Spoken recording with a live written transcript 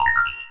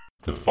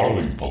The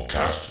following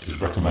podcast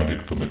is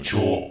recommended for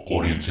mature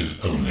audiences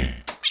only.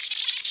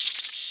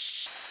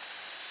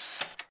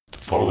 The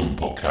following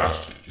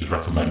podcast is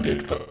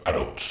recommended for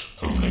adults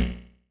only.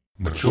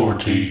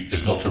 Maturity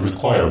is not a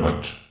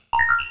requirement.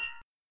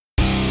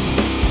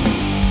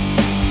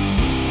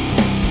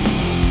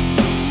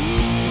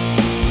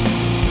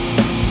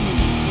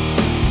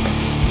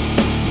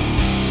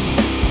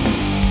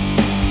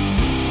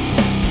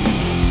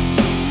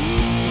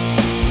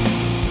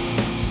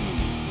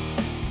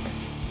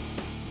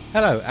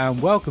 Hello and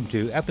welcome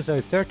to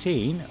episode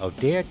 13 of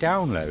Dear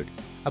Download,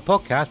 a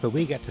podcast where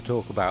we get to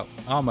talk about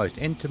our most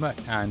intimate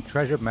and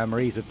treasured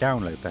memories of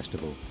Download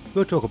Festival.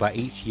 We'll talk about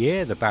each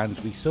year, the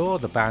bands we saw,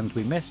 the bands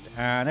we missed,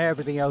 and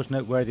everything else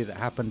noteworthy that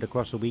happened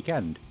across the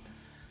weekend.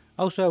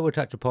 Also, we'll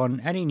touch upon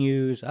any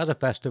news, other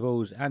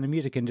festivals, and the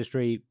music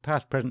industry,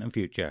 past, present, and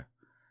future.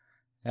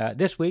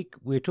 This week,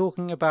 we're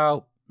talking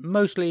about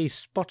mostly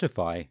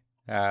Spotify,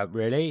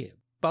 really,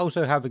 but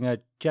also having a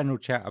general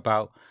chat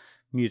about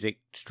music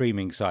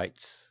streaming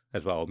sites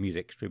as well,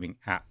 music streaming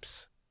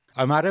apps.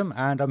 I'm Adam,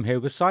 and I'm here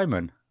with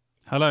Simon.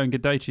 Hello, and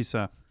good day to you,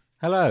 sir.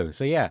 Hello.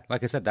 So yeah,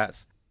 like I said,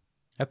 that's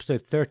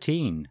episode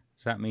 13.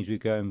 So that means we've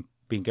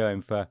been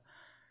going for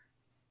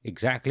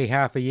exactly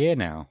half a year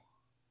now.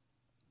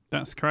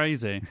 That's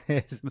crazy.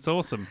 That's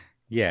awesome.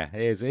 Yeah,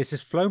 it is. It's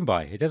just flown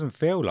by. It doesn't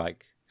feel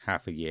like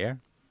half a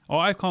year. Oh,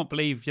 I can't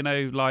believe,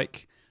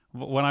 like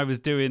when I was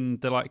doing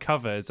the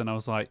covers and I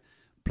was like,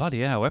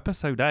 bloody hell,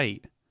 episode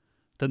 8.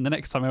 Then the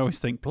next time I always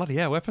think, bloody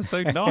hell,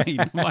 episode 9.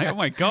 I'm like, oh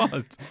my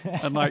God.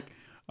 And I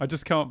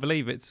just can't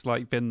believe it's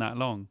been that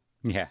long.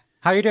 Yeah.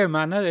 How you doing,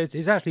 man?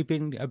 It's actually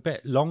been a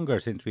bit longer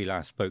since we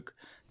last spoke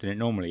than it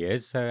normally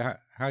is. So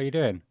how you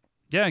doing?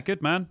 Yeah,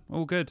 good, man.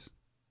 All good.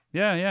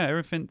 Yeah.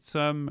 Everything's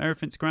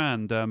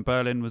grand.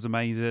 Berlin was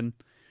amazing.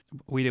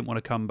 We didn't want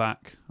to come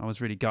back. I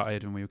was really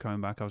gutted when we were coming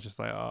back. I was just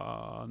like,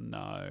 oh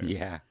no.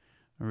 Yeah.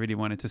 I really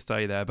wanted to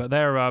stay there. But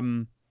there,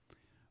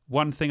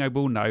 one thing I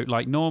will note,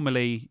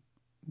 normally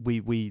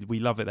we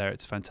love it there.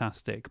 It's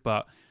fantastic.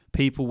 But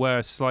people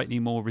were slightly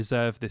more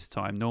reserved this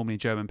time. Normally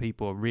German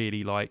people are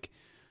really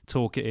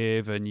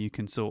talkative and you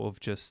can sort of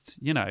just,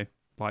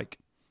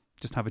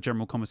 just have a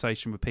general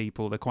conversation with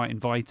people. They're quite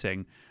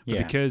inviting. But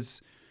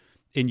because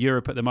in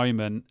Europe at the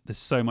moment, there's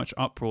so much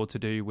uproar to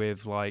do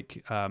with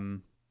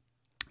the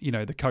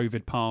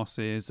COVID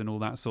passes and all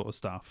that sort of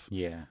stuff.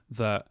 Yeah.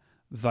 That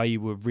they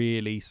were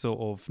really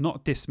sort of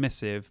not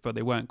dismissive, but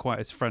they weren't quite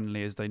as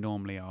friendly as they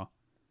normally are.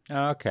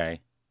 Okay.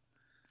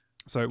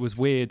 So it was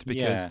weird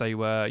because they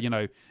were,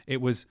 it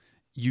was,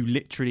 you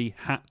literally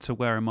had to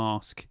wear a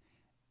mask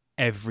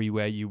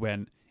everywhere you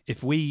went.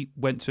 If we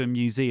went to a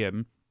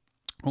museum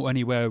or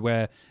anywhere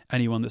where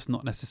anyone that's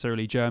not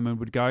necessarily German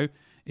would go,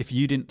 if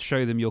you didn't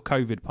show them your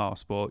COVID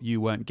passport,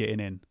 you weren't getting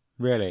in.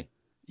 Really?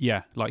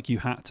 Yeah, you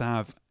had to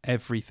have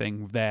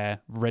everything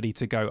there ready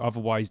to go.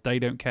 Otherwise, they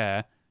don't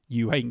care.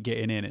 You ain't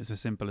getting in. It's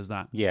as simple as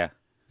that. Yeah.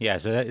 Yeah,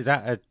 so is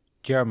that a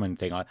German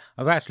thing?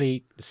 I've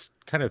actually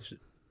kind of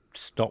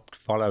stopped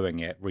following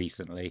it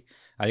recently.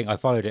 I think I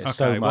followed it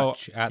so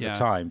much at the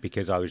time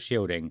because I was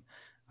shielding.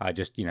 I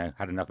just,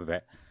 had enough of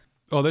it.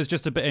 Well, there's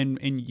just a bit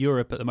in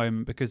Europe at the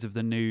moment because of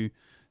the new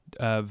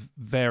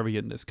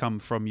variant that's come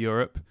from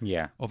Europe.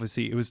 Yeah.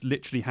 Obviously, it was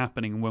literally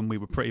happening when we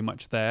were pretty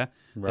much there.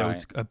 Right. There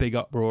was a big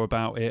uproar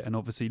about it. And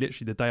obviously,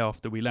 literally the day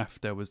after we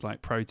left, there was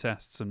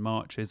protests and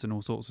marches and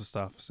all sorts of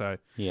stuff. So,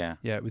 yeah,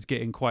 it was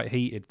getting quite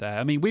heated there.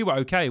 I mean, we were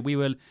okay. We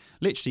were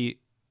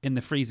literally in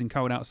the freezing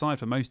cold outside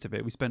for most of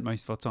it. We spent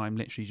most of our time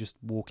literally just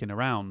walking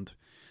around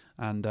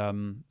and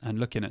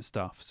looking at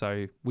stuff.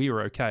 So we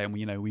were okay, and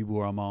we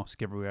wore our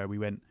mask everywhere we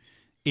went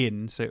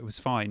in, so it was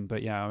fine.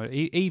 But yeah,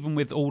 even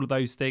with all of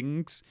those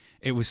things,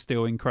 it was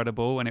still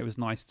incredible, and it was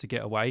nice to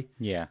get away.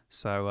 Yeah.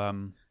 So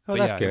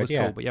that's good. It was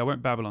cool. But I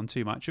won't babble on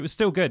too much. It was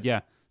still good.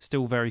 Yeah,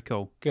 still very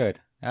cool. Good.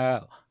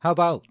 How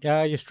about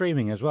your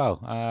streaming as well?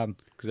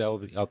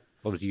 Because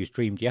obviously you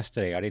streamed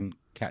yesterday. I didn't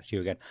catch you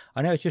again.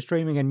 I know you're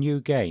streaming a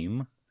new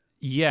game.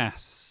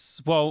 Yes.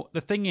 Well,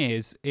 the thing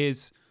is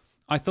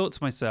I thought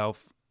to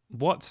myself,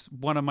 what's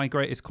one of my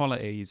greatest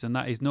qualities? And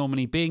that is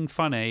normally being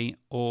funny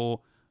or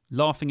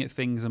laughing at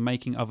things and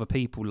making other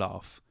people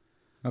laugh.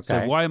 Okay.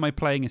 So why am I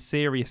playing a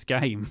serious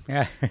game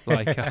like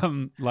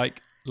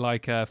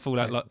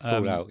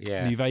Fallout,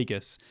 New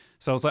Vegas?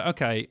 So I was like,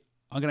 okay,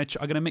 I'm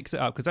gonna mix it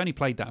up because I only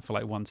played that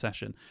for one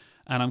session,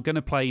 and I'm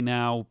gonna play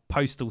now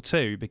Postal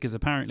 2 because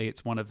apparently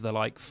it's one of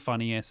the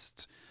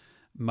funniest,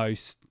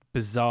 most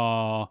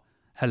bizarre,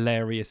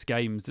 hilarious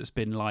games that's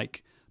been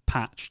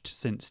patched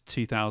since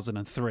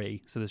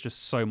 2003. So there's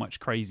just so much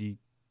crazy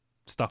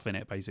stuff in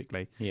it,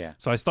 basically. Yeah.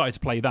 So I started to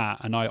play that,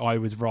 and I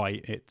was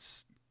right.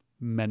 It's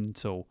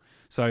mental.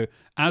 So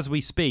as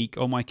we speak,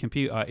 on my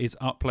computer is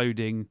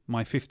uploading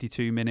my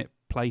 52-minute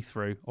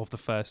playthrough of the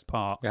first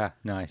part. Yeah,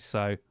 nice.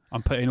 So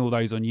I'm putting all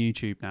those on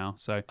YouTube now.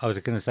 So I was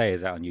going to say,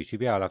 is that on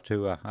YouTube? Yeah,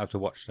 I'll have to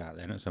watch that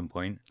then at some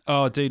point.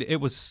 Oh, dude, it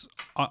was.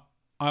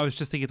 I was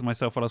just thinking to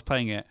myself while I was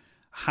playing it,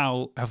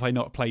 how have I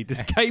not played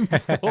this game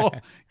before?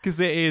 Because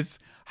it is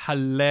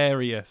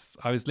hilarious.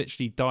 I was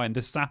literally dying.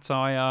 The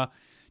satire,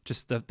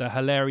 just the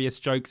hilarious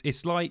jokes.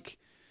 It's like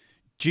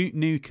Duke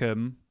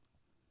Nukem,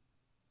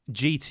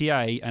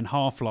 GTA, and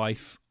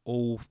Half-Life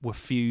all were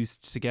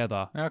fused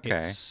together. Okay.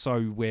 It's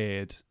so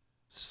weird.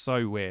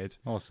 So weird.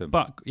 Awesome.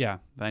 But yeah,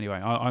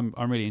 anyway, I'm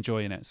really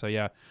enjoying it. So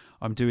yeah,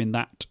 I'm doing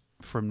that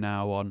from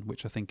now on,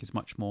 which I think is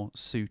much more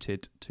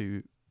suited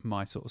to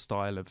my sort of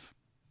style of,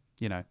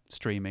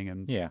 streaming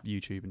and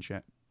YouTube and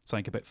shit.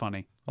 Something a bit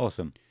funny.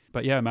 Awesome.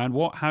 But yeah, man,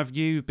 what have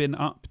you been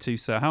up to,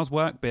 sir? How's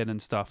work been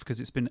and stuff?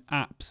 Because it's been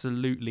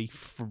absolutely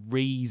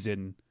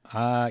freezing.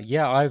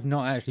 Yeah, I've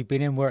not actually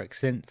been in work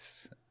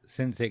since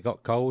it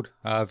got cold.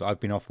 I've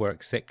been off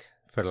work sick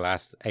for the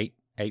last 8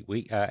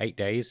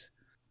 days.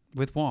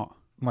 With what?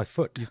 My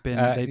foot. You've been.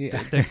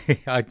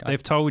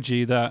 They've told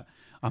you that.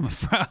 I'm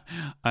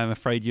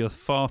afraid you're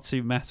far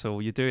too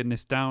metal. You're doing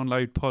this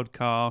download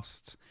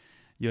podcast.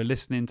 You're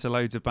listening to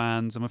loads of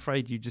bands. I'm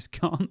afraid you just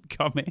can't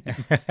come in.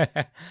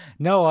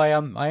 No,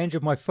 I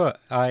injured my foot.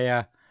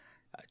 It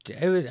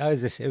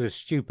was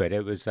stupid.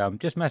 It was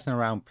just messing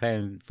around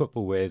playing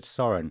football with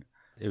Soren.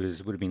 Would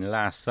have been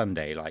last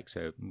Sunday,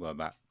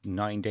 about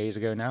 9 days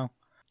ago now.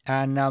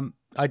 And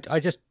I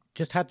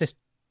just had this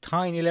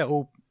tiny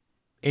little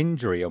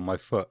injury on my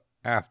foot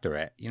after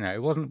it.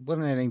 It wasn't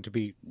anything to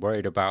be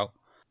worried about.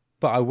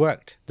 But I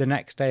worked the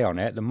next day on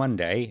it, the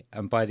Monday,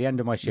 and by the end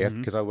of my shift,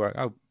 because I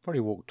probably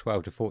walked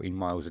 12 to 14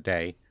 miles a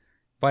day.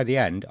 By the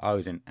end, I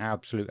was in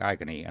absolute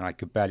agony, and I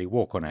could barely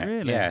walk on it.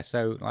 Really? Yeah.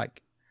 So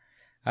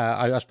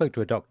I spoke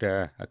to a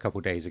doctor a couple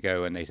of days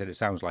ago, and they said it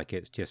sounds like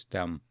it's just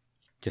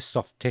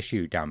soft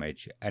tissue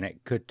damage, and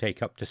it could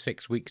take up to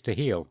 6 weeks to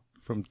heal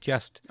from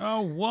just.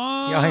 Oh,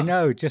 what? Yeah, I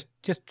know. Just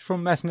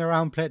from messing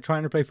around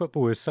trying to play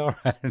football with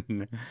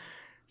Soren.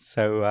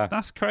 So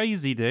that's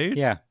crazy, dude.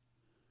 Yeah.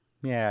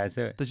 Yeah.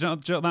 So, Did you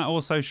know that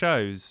also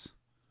shows?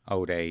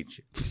 Old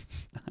age.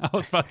 I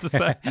was about to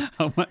say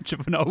how much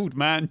of an old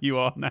man you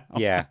are now.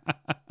 Yeah.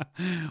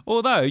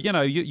 Although,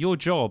 your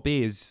job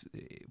is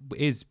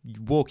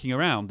walking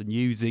around and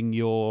using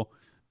your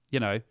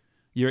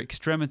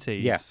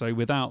extremities. Yeah. So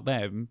without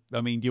them,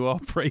 I mean, you are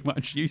pretty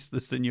much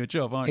useless in your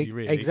job, aren't you,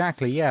 really?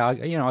 Exactly, yeah.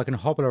 I can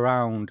hobble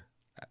around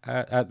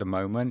at the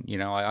moment.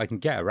 I can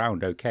get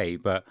around okay,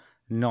 but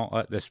not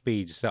at the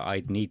speeds that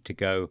I'd need to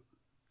go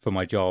for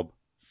my job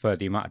for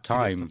the amount of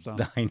time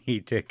that I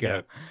need to go.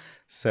 Yeah.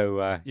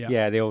 So,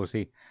 they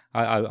obviously,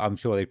 I'm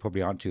sure they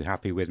probably aren't too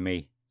happy with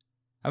me.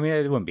 I mean,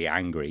 they wouldn't be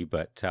angry,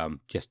 but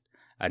just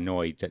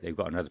annoyed that they've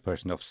got another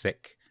person off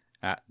sick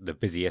at the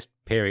busiest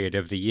period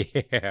of the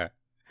year.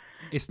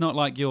 It's not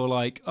like you're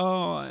like,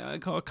 oh, I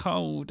got a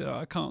cold,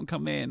 I can't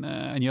come in,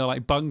 and you're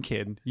like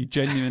bunking. You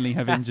genuinely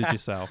have injured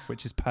yourself,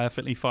 which is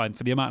perfectly fine.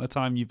 For the amount of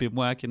time you've been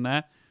working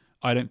there,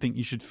 I don't think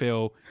you should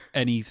feel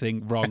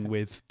anything wrong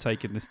with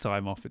taking this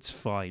time off. It's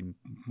fine.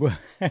 Well,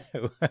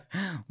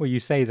 you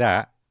say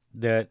that.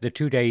 The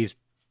 2 days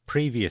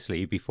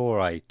previously, before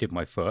I did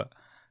my foot,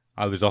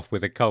 I was off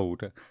with a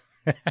cold.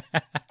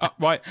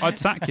 Right, I'd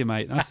sack you,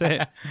 mate. That's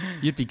it.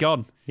 You'd be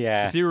gone.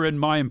 Yeah. If you were in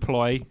my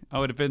employ, I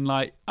would have been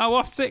like, "Oh,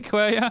 off sick,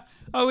 were you?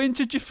 Oh,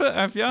 injured your foot,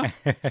 have you?"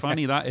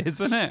 Funny that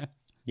is, isn't it?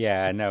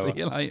 Yeah, no. See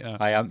you later.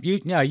 I am.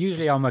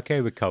 Usually I'm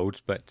okay with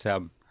colds, but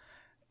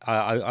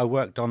I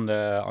worked on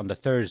the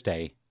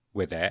Thursday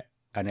with it,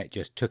 and it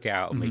just took it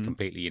out of me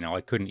completely. I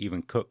couldn't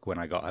even cook when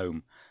I got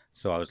home,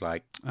 so I was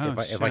like,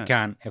 if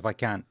I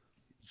can't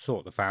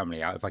sort the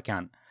family out, if I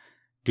can't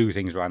do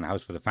things around the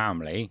house for the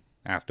family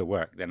after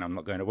work, then I'm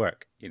not going to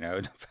work.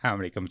 The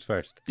family comes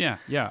first. Yeah.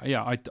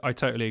 I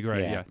totally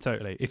agree. Yeah,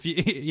 totally. If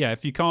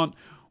you can't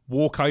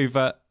walk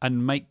over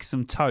and make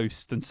some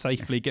toast and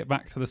safely get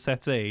back to the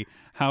settee,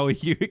 how are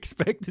you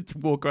expected to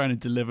walk around and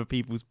deliver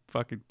people's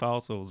fucking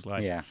parcels?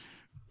 Yeah.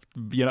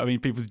 You know what I mean?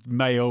 People's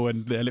mail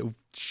and their little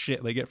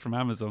shit they get from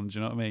Amazon. Do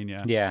you know what I mean?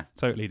 Yeah. Yeah.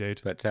 Totally,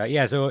 dude. But so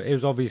it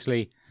was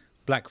obviously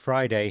Black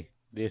Friday.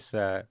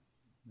 The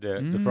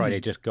Friday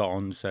just got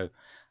on, so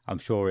I'm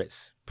sure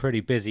it's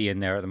pretty busy in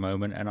there at the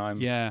moment. And I'm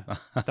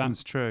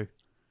that's true.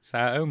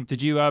 Sat at home.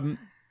 Did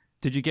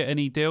you get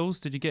any deals?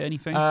 Did you get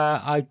anything?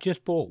 I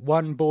just bought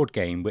one board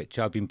game, which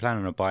I've been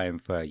planning on buying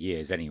for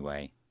years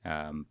anyway.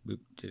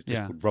 Just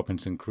called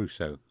Robinson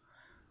Crusoe.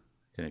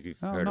 Don't know if you've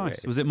heard of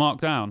it. Was it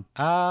marked down?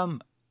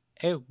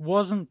 It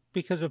wasn't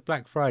because of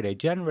Black Friday.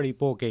 Generally,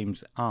 board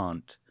games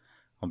aren't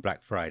on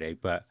Black Friday,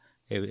 but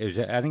it was.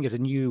 I think it's a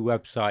new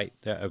website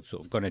that have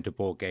sort of gone into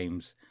board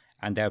games,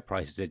 and their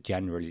prices are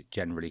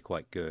generally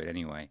quite good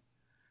anyway.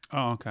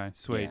 Oh, okay,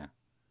 sweet. Yeah.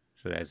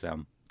 So there's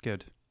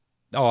good.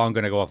 Oh, I'm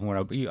going to go off on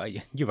one.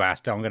 You've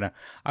asked. I'm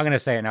gonna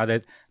say it now.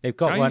 They've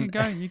got one.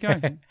 You go.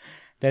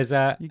 There's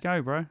you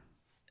go, bro.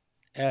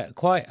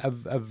 Quite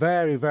a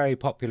very, very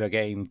popular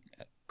game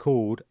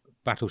called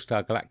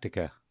Battlestar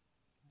Galactica.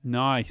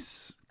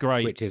 Nice,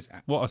 great. Which is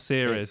what a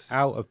series. It's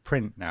out of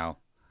print now,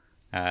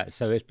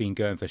 so it's been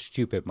going for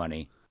stupid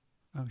money.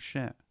 Oh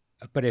shit!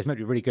 But it's meant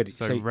to be really good.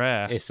 So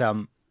rare. It's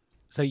so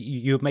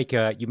you make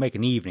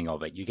an evening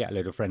of it. You get a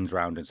load of friends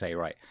around and say,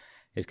 right,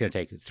 it's going to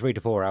take 3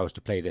 to 4 hours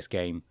to play this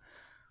game.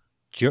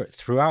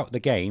 Throughout the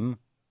game,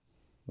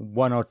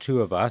 one or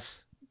two of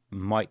us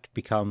might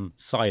become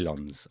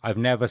Cylons. I've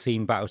never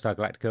seen Battlestar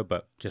Galactica,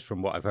 but just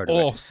from what I've heard of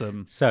it.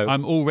 Awesome. So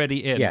I'm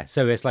already in. Yeah,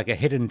 so it's like a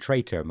hidden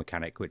traitor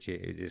mechanic, which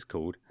it is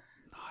called.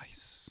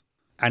 Nice.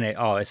 And it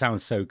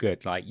sounds so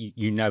good. Like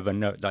you never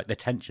know, like the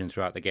tension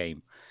throughout the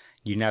game.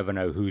 You never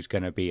know who's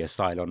going to be a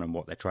Cylon and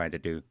what they're trying to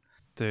do.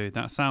 Dude,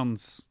 that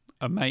sounds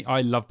amazing.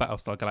 I love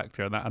Battlestar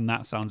Galactica, and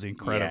that sounds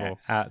incredible.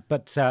 Yeah.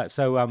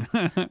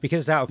 Because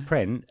it's out of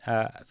print,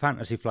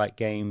 Fantasy Flight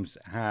Games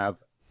have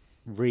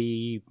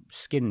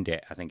re-skinned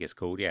it, I think it's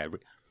called. Yeah,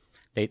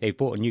 they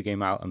bought a new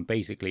game out and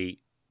basically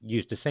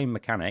used the same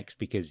mechanics,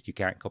 because you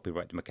can't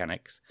copyright the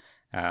mechanics,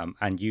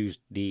 and used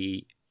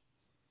the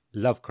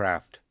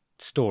Lovecraft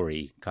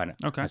story kind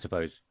of, I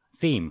suppose,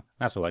 theme.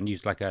 That's all. And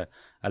used like a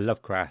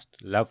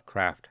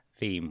Lovecraft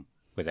theme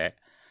with it.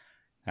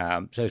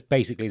 So it's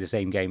basically the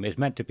same game. It's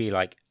meant to be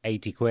like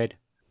 80 quid,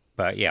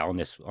 but yeah, on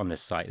this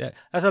site,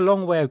 that's a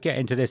long way of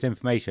getting to this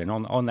information.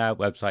 On their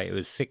website, it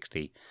was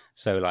 60.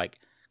 So like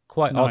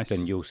quite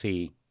often you'll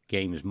see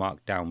games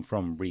marked down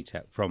from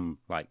retail, from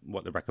like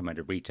what the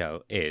recommended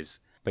retail is.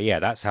 But yeah,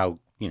 that's how,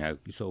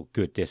 sort of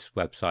good this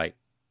website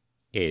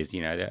is.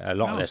 A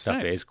lot of their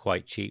stuff is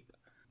quite cheap.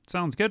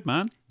 Sounds good,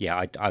 man.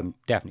 Yeah, I'm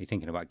definitely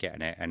thinking about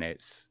getting it, and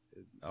it's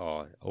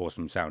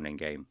awesome sounding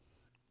game.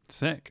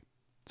 Sick.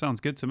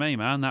 Sounds good to me,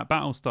 man. That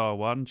Battlestar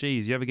one,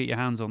 geez, you ever get your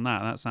hands on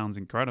that? That sounds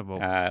incredible.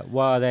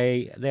 Well,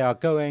 they are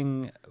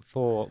going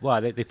for,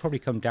 they've probably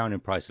come down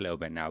in price a little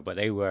bit now, but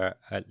they were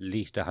at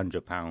least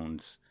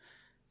 £100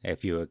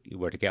 if you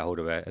were to get hold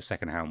of a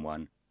second-hand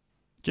one.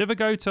 Do you ever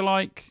go to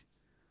like,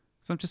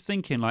 so I'm just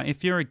thinking, like,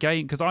 if you're a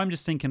game, because I'm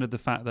just thinking of the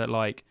fact that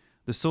like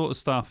the sort of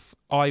stuff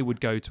I would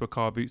go to a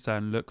car boot sale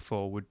and look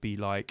for would be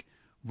like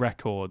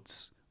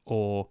records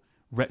or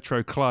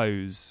retro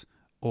clothes,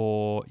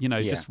 or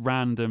just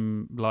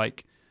random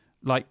like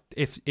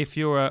if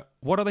you're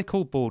what are they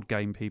called, board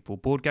game people,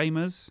 board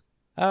gamers?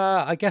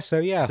 I guess so.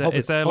 Yeah.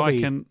 Is there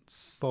like an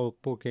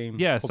board game?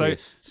 Yeah.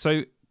 Hobbyists.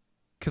 So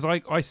because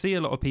I see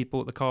a lot of people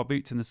at the car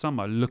boots in the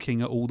summer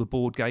looking at all the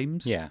board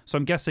games. Yeah. So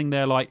I'm guessing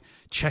they're like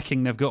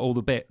checking they've got all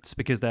the bits,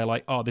 because they're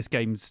like, oh, this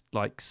game's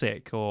like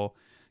sick, or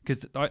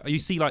because you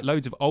see like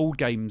loads of old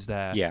games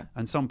there. Yeah.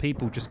 And some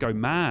people just go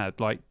mad,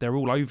 like they're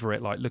all over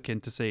it, like looking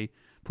to see.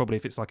 Probably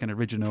if it's like an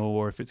original,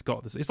 or if it's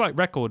got this. It's like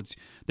records.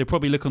 They'll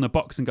probably look on the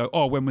box and go,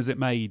 oh, when was it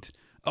made?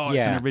 Oh,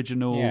 it's an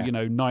original,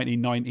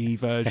 1990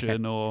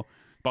 version. Or,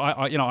 but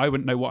I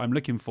wouldn't know what I'm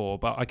looking for.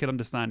 But I could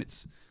understand.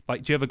 It's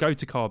like, do you ever go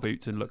to car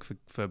boots and look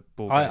for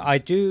board games? I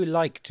do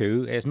like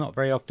to. It's not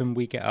very often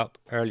we get up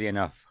early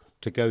enough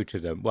to go to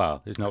them.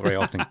 Well, it's not very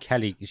often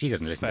Kelly, she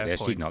doesn't listen to this.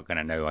 Point. She's not going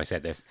to know I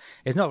said this.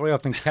 It's not very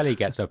often Kelly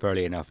gets up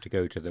early enough to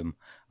go to them.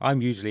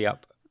 I'm usually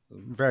up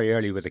very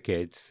early with the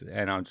kids,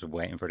 and I'm just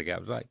waiting for her to get. I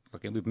was like,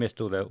 okay, we've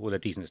missed all the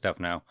decent stuff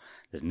now.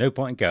 There's no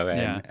point in going.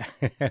 Yeah.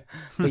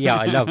 But yeah,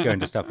 I love going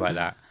to stuff like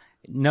that,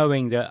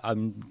 knowing that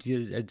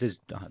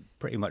there's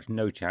pretty much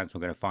no chance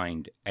I'm going to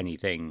find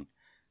anything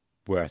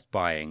worth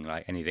buying,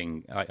 like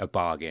anything like a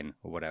bargain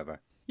or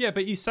whatever. Yeah,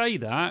 but you say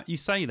that,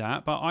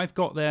 but I've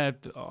got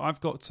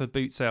to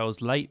boot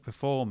sales late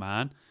before,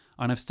 man,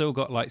 and I've still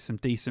got like some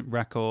decent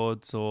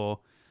records or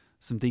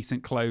some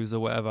decent clothes or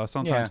whatever.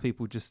 Sometimes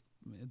people just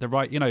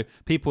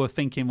people are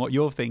thinking what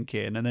you're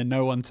thinking, and then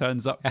no one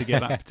turns up to get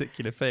that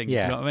particular thing.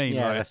 Yeah. Do you know what I mean?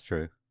 Yeah, like, that's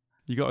true.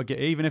 You got to get,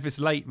 even if it's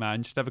late,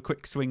 man, just have a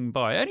quick swing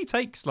by. It only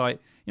takes like,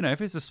 if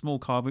it's a small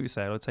car boot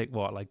sale, it'll take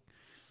like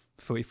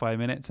 45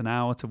 minutes, an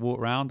hour to walk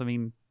around. I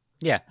mean,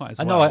 yeah, might as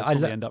I well. know.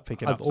 I'll end up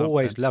picking up something. I've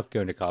always loved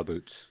going to car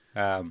boots.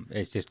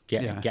 It's just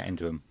getting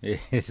to them.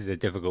 This is a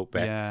difficult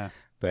bit. Yeah,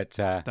 but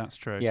that's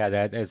true.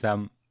 Yeah, there's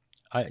a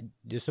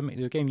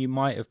game you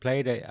might have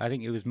played. I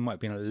think it might have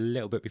been a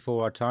little bit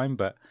before our time,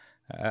 but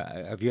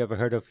have you ever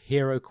heard of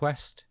Hero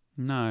Quest?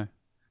 No.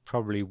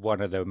 Probably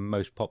one of the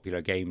most popular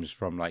games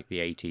from like the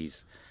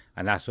 80s,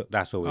 and that's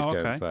always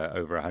going for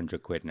over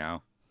 100 quid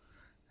now.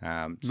 So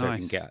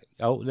nice. You can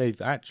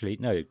get.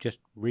 They've just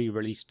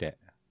re-released it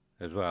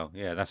as well.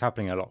 Yeah, that's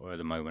happening a lot at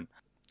the moment.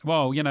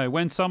 Well,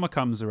 when summer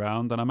comes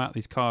around and I'm at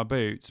these car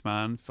boots,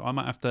 man, I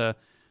might have to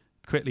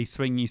quickly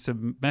swing you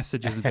some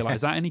messages and be like,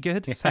 is that any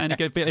good? Is that any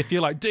good? But if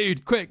you're like,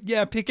 dude, quick,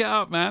 pick it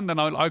up, man, then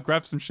I'll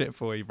grab some shit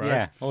for you, bro.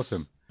 Yeah,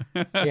 awesome.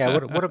 Yeah,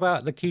 what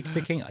about the Key to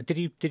the King? Did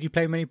you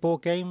play many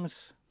board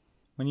games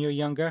when you were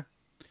younger?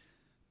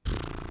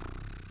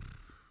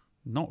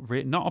 Not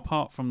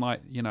apart from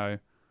like,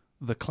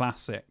 the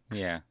classics.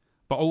 Yeah.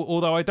 But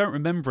although I don't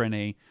remember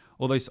any,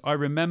 although I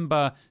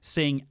remember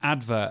seeing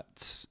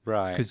adverts.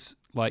 Right. Because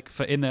like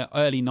in the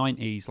early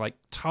 90s, like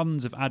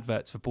tons of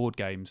adverts for board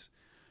games.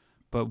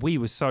 But we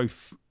were so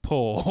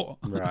poor.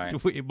 Right.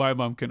 My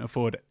mum couldn't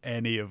afford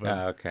any of them.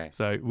 Oh, okay.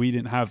 So we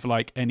didn't have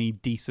like any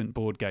decent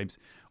board games.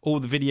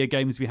 All the video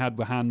games we had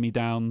were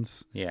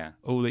hand-me-downs. Yeah.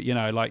 All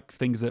that, like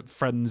things that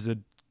friends'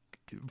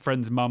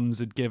 mums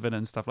had given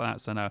and stuff like that.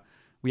 So no,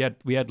 we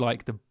had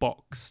like the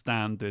box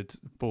standard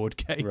board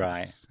games.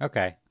 Right.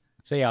 Okay.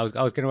 So yeah, I was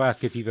going to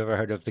ask if you've ever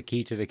heard of The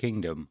Key to the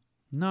Kingdom.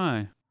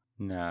 No.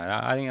 No,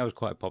 I think that was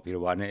quite a popular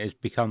one. It's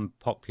become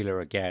popular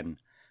again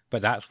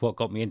But that's what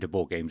got me into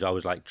board games. I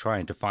was like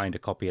trying to find a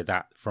copy of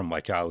that from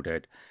my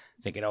childhood,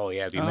 thinking, oh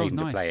yeah, it'd be amazing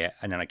to play it.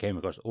 And then I came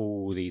across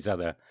all these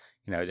other,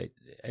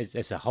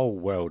 it's a whole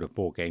world of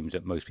board games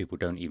that most people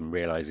don't even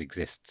realize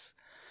exists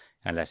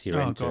unless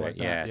you're into it.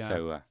 Yeah.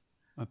 So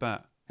I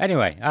bet.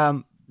 Anyway,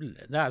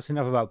 that's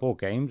enough about board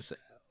games.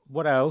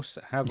 What else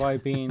have I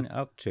been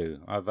up to?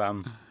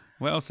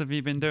 What else have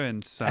you been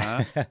doing,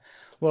 sir?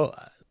 Well,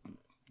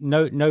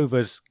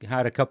 Nova's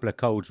had a couple of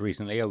colds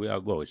recently.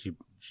 Well,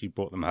 she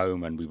brought them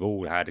home, and we've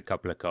all had a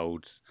couple of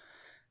colds,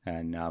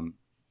 and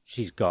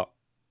she's got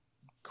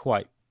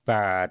quite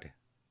bad.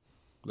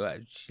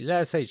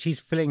 Let's say she's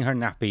filling her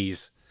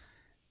nappies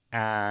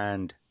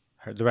and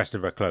the rest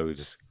of her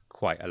clothes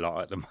quite a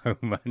lot at the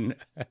moment.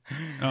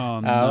 Oh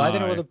no! I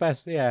don't know what the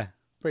best. Yeah,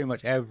 pretty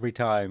much every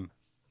time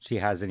she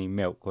has any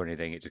milk or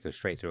anything, it just goes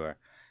straight through her.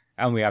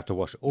 And we have to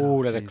wash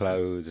all of the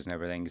clothes and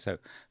everything. So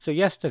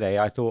yesterday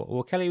I thought,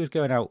 well, Kelly was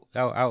going out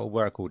of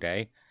work all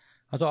day.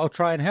 I thought I'll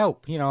try and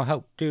help. I'll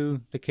help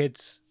do the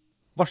kids'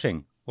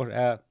 washing.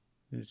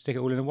 Stick it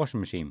all in the washing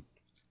machine.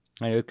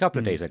 And a couple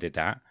of days I did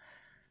that.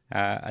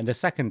 And the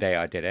second day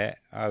I did it,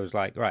 I was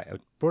like, right, I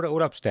brought it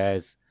all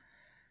upstairs,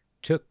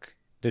 took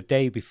the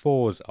day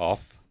before's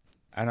off,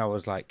 and I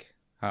was like,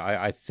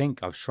 I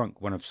think I've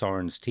shrunk one of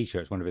Soren's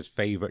T-shirts, one of his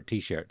favourite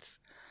T-shirts.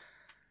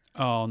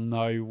 Oh,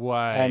 no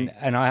way.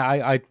 And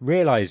I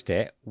realised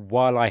it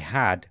while I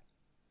had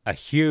a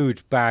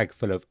huge bag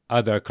full of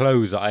other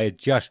clothes that I had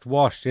just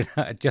washed. And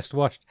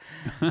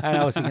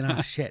I was thinking,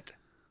 oh, shit.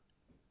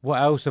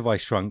 What else have I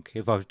shrunk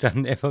if I've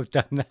done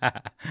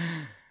that?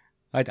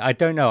 I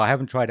don't know. I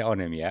haven't tried it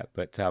on him yet,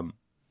 but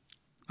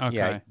okay.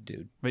 Yeah,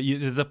 dude. But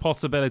there's a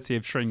possibility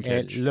of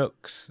shrinkage. It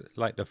looks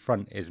like the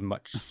front is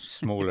much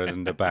smaller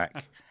than the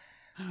back.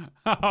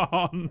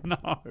 Oh,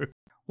 no.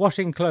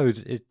 Washing clothes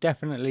is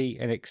definitely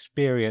an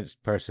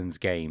experienced person's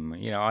game.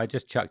 I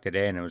just chucked it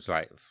in and was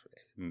like,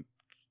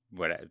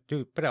 whatever,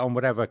 put it on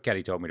whatever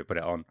Kelly told me to put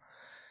it on,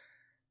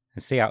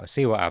 and see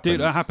what happens. Dude,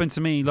 that happened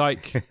to me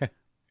like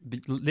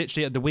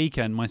literally at the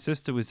weekend. My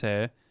sister was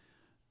here,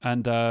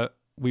 and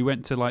we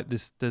went to like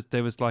this.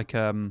 There was like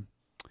in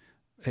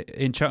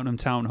Cheltenham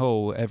Town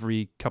Hall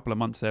every couple of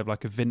months they have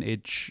like a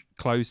vintage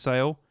clothes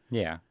sale.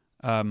 Yeah.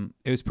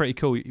 It was pretty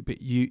cool.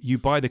 But you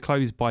buy the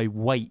clothes by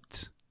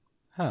weight.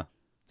 Huh.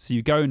 So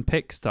you go and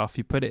pick stuff,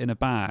 you put it in a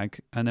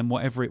bag, and then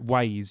whatever it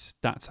weighs,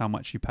 that's how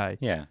much you pay.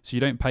 Yeah. So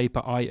you don't pay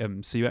per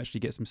item, so you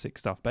actually get some sick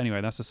stuff. But anyway,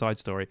 that's a side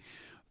story.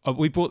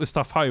 We brought the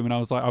stuff home, and I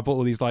was like, I bought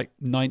all these like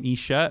 90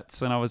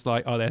 shirts, and I was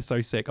like, oh, they're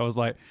so sick. I was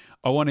like,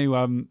 I want to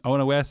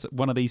wear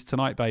one of these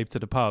tonight, babe, to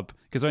the pub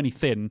because they're only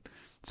thin.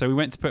 So we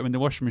went to put them in the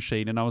washing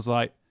machine, and I was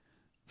like,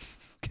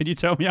 can you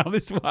tell me how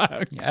this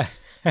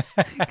works?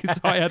 Because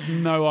I had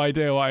no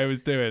idea what I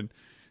was doing.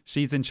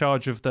 She's in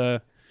charge of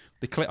the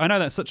I know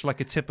that's such like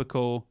a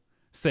typical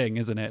thing,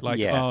 isn't it? Like,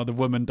 oh, the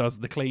woman does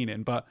the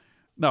cleaning, but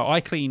no,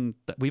 I clean.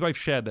 We both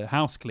share the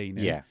house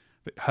cleaning. Yeah.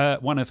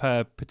 But one of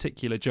her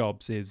particular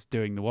jobs is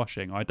doing the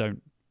washing. I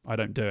don't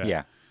do it.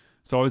 Yeah.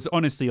 So I was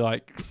honestly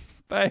like,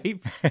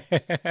 babe,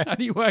 how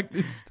do you work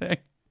this thing?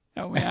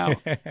 Help me out.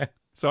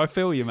 So I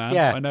feel you, man.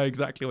 Yeah. I know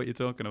exactly what you're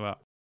talking about.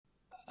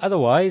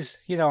 Otherwise,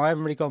 I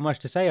haven't really got much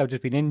to say. I've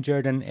just been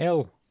injured and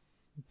ill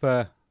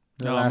for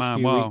the last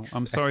few weeks.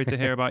 I'm sorry to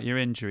hear about your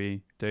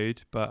injury,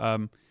 dude.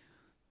 But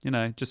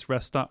just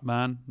rest up,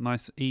 man.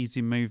 Nice,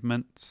 easy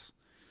movements.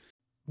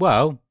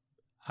 Well,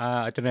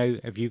 I don't know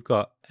if you've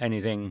got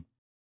anything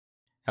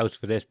else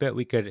for this bit.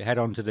 We could head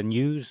on to the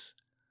news.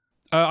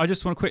 I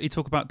just want to quickly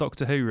talk about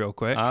Doctor Who real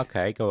quick.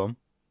 Okay, go on.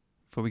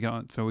 Before we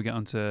get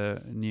on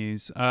to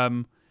news.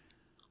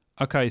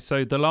 Okay,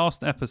 so the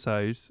last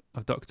episode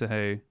of Doctor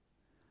Who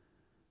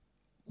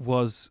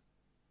was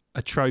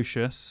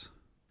atrocious.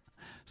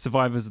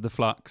 Survivors of the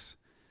Flux,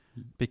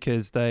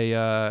 because they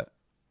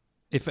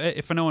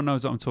if no one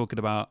knows what I'm talking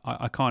about,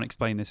 I can't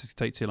explain this, it's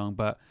going to take too long,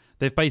 but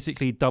they've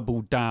basically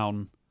doubled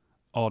down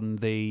on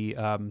the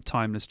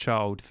timeless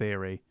child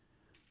theory,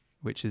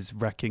 which is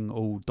wrecking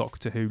all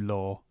Doctor Who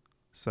lore.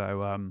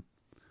 So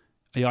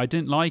I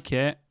didn't like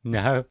it.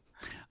 No.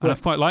 And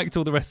I've quite liked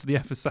all the rest of the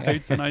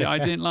episodes, and I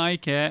didn't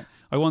like it.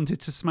 I wanted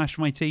to smash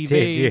my TV.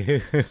 Did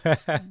you?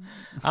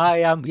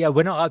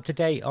 We're not up to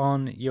date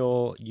on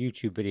your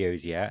YouTube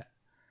videos yet.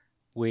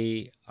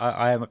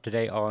 I am up to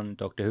date on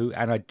Doctor Who,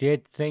 and I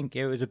did think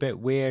it was a bit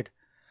weird.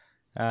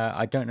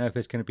 I don't know if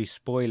it's going to be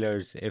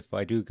spoilers if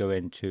I do go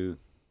into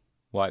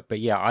what, but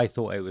yeah, I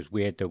thought it was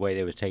weird the way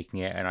they was taking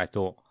it, and I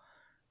thought,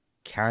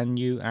 can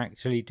you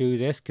actually do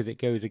this? Because it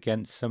goes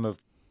against some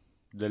of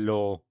the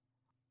law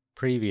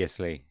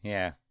previously.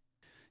 Yeah.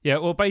 Yeah,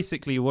 well,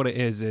 basically what it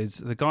is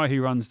the guy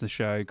who runs the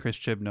show, Chris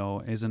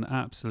Chibnall, is an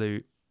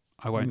absolute,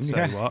 I won't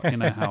say what, you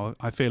know how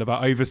I feel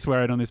about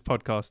over-swearing on this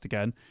podcast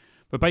again.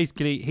 But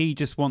basically, he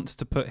just wants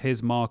to put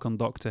his mark on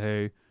Doctor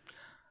Who.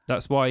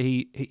 That's why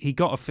he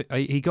got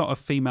a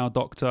female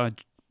doctor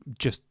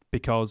just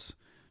because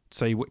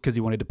he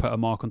wanted to put a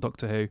mark on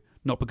Doctor Who,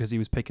 not because he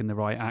was picking the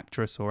right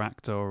actress or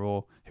actor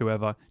or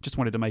whoever. Just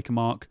wanted to make a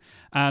mark,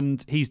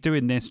 and he's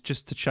doing this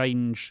just to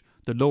change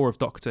the lore of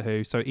Doctor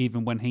Who. So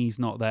even when he's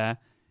not there,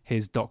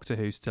 his Doctor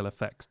Who still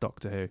affects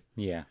Doctor Who.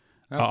 Yeah.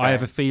 Okay. I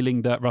have a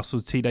feeling that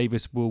Russell T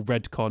Davies will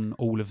retcon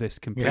all of this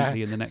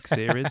completely in the next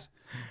series.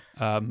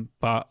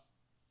 But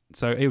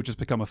so it will just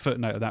become a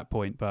footnote at that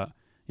point. But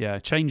yeah,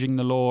 changing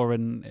the lore,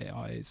 and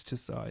it's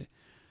just the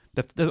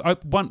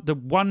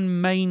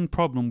one main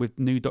problem with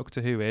new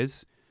Doctor Who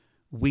is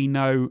we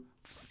know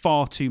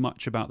far too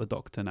much about the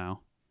Doctor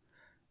now.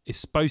 It's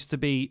supposed to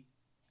be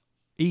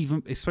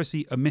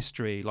a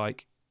mystery.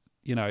 Like,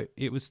 you know,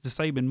 it was the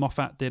same when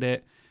Moffat did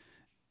it.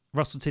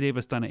 Russell T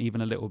Davies done it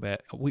even a little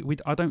bit.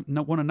 I don't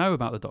want to know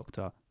about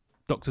the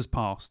Doctor's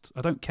past.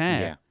 I don't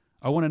care. Yeah.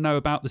 I want to know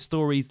about the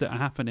stories that are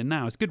happening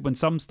now. It's good when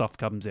some stuff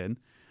comes in,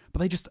 but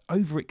they just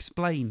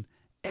over-explain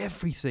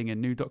everything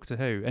in New Doctor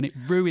Who, and it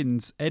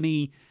ruins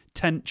any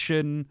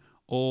tension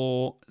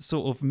or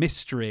sort of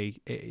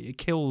mystery. It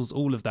kills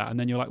all of that, and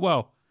then you're like,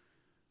 well,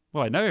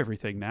 I know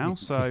everything now,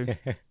 so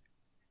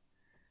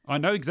I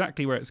know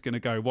exactly where it's going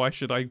to go. Why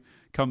should I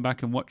come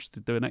back and watch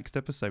the next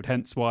episode?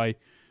 Hence why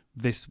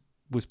this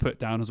was put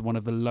down as one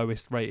of the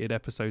lowest rated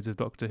episodes of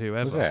Doctor Who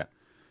ever.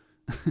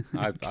 Was it?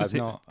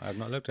 I've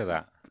not looked at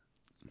that.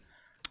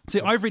 See,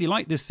 I've really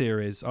liked this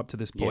series up to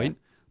this point,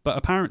 but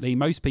apparently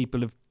most people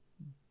have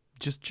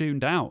just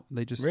tuned out.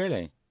 They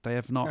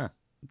have not.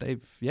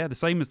 Yeah. The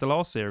same as the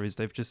last series.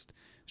 It's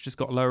just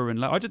got lower and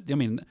lower. I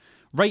mean,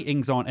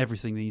 ratings aren't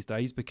everything these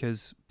days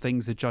because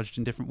things are judged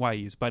in different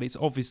ways, but it's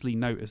obviously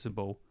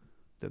noticeable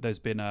that there's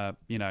been a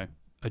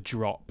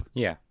drop.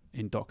 Yeah.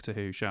 In Doctor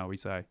Who, shall we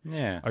say,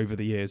 over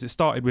the years. It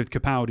started with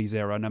Capaldi's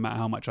era. No matter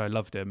how much I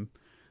loved him,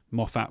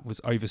 Moffat was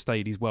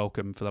overstayed his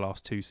welcome for the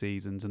last 2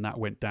 seasons, and that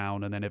went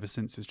down, and then ever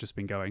since it's just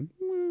been going.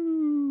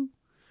 Woo.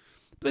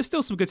 But there's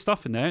still some good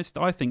stuff in there.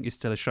 I think it's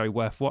still a show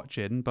worth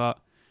watching, but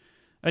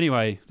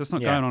anyway, that's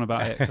not going on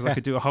about it, because I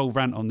could do a whole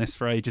rant on this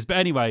for ages. But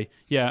anyway,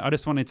 I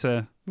just wanted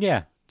to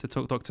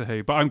talk Doctor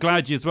Who. But I'm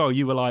glad you as well,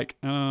 you were like,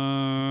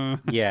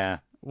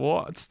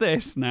 what's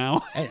this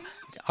now?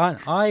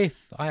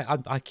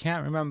 I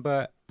can't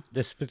remember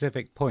the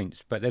specific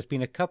points, but there's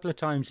been a couple of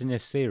times in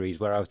this series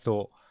where I've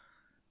thought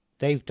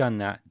they've done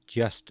that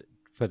just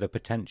for the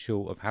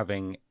potential of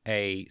having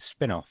a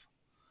spin-off,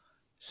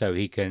 so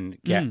he can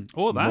get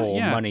more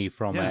money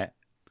from it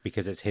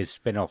because it's his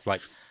spin-off.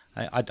 Like,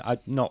 I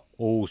not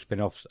all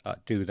spin-offs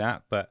do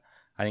that, but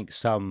I think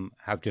some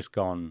have just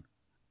gone,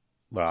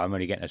 well, I'm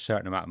only getting a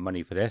certain amount of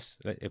money for this.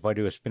 If I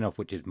do a spin-off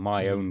which is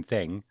my own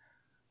thing,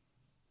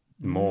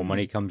 more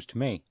money comes to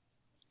me.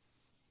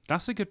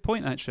 That's a good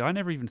point, actually. I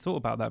never even thought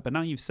about that, but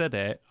now you've said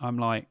it, I'm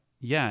like,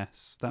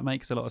 yes, that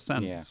makes a lot of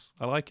sense.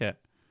 I like it.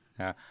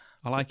 Yeah,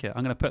 I like it.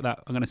 I'm going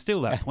to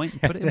steal that point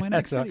and put it in my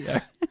next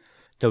video.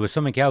 There was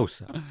something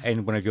else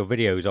in one of your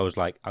videos. I was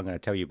like, I'm going to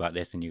tell you about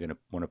this, and you're going to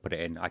want to put it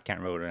in. I can't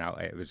remember it out.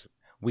 It was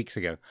weeks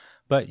ago.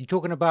 But you're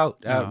talking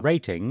about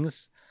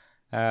ratings.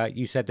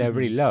 You said they're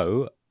really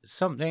low.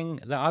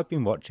 Something that I've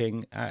been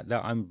watching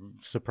that I'm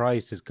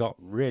surprised has got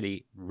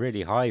really,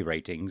 really high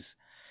ratings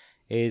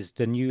is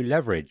the new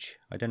Leverage.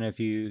 I don't know if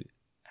you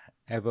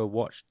ever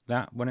watched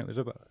that when it was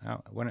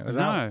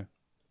out.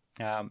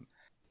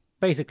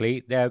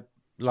 Basically, they're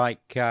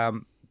like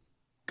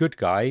good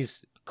guys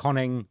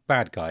conning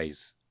bad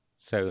guys.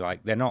 So,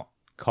 like, they're not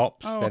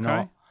cops.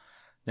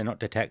 They're not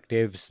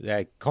detectives.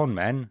 They're con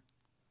men.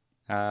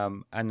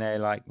 And they're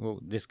like, well,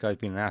 this guy's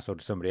been an asshole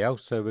to somebody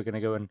else, so we're going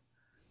to go and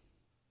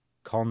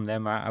con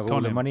them out of all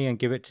the money and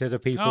give it to the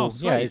people. Oh,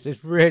 yeah,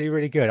 it's really,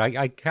 really good.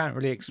 I can't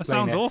really explain that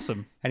sounds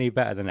awesome. Any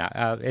better than that.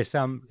 It's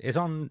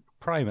on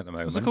Prime at the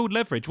moment. What's it called?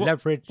 Leverage?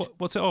 Leverage.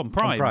 What's it on?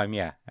 Prime? On Prime,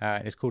 yeah.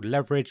 It's called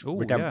Leverage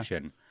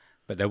Redemption. Yeah.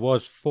 But there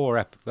was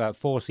 4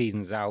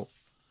 seasons out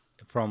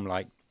from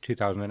like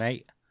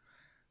 2008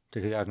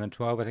 to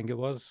 2012, I think it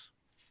was.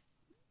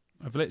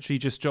 I've literally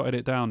just jotted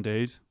it down,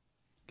 dude.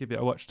 Give it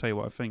a watch, tell you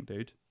what I think,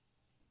 dude.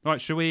 Right,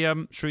 should we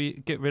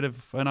get rid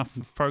of enough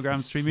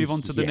programs? Should we move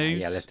on to the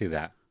news? Yeah, let's do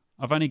that.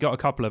 I've only got a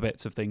couple of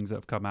bits of things that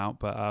have come out,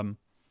 but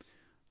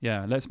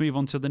let's move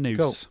on to the news.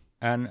 Cool.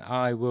 And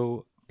I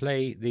will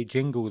play the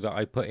jingle that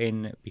I put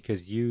in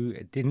because you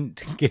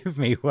didn't give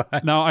me one.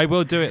 No, I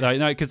will do it though.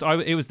 No, because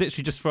it was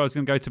literally just before I was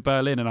going to go to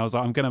Berlin, and I was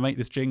like, I'm going to make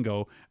this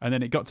jingle, and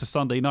then it got to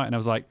Sunday night, and I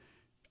was like,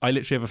 I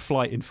literally have a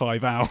flight in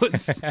 5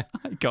 hours. I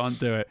can't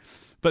do it.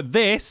 But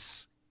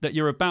this that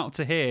you're about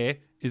to hear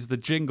is the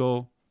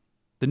jingle.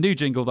 The new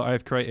jingle that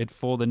I've created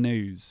for the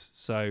news.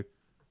 So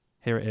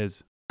here it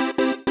is.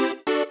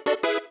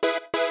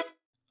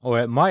 Or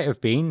it might have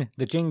been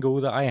the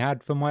jingle that I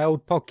had for my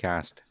old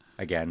podcast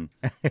again.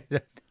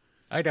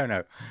 I don't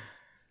know.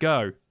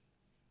 Go.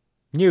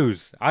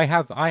 News. I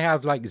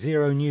have like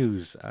 0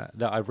 news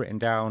that I've written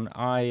down.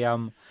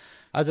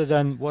 Other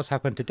than what's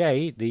happened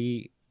today,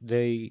 the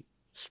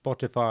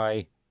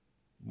Spotify,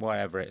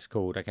 whatever it's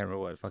called, I can't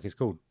remember what the fuck it's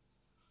called.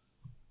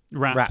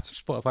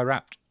 Wrapped. Spotify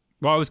Wrapped.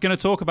 Well, I was going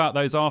to talk about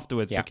those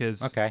afterwards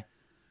because okay.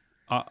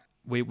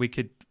 We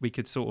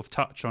could sort of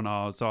touch on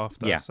ours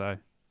after. Yeah. So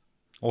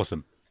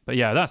awesome. But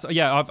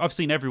I've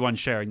seen everyone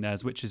sharing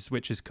theirs, which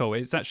is cool.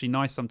 It's actually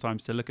nice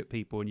sometimes to look at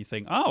people and you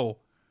think, oh,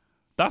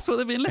 That's what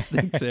they've been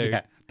listening to.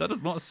 Yeah. That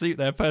does not suit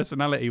their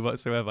personality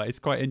whatsoever. It's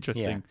quite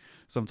interesting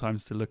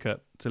sometimes to look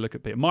at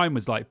people. Mine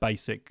was like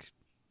basic,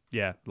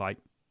 like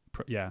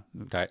Dire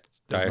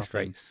there's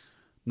Straits.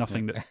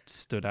 nothing that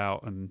stood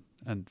out and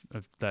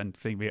then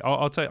thing.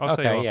 I'll tell you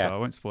after. I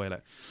won't spoil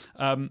it.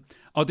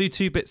 I'll do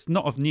two bits,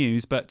 not of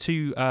news, but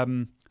two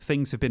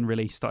things have been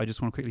released that I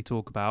just want to quickly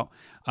talk about.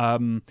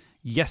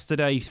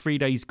 Yesterday, 3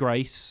 Days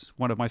Grace,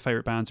 one of my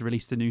favorite bands,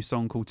 released a new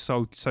song called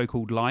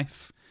So-Called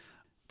Life.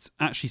 It's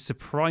actually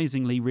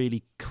surprisingly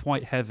really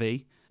quite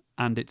heavy,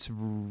 and it's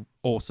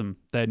awesome.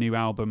 Their new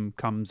album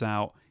comes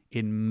out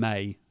in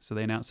May, so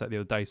they announced that the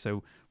other day,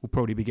 so we'll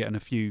probably be getting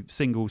a few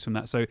singles from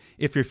that. So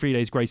if you're a 3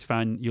 Days Grace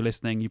fan, you're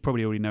listening, you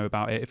probably already know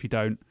about it. If you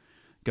don't,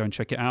 go and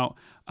check it out.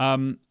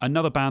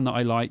 Another band that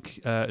I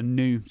like, a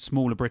new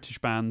smaller British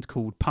band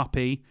called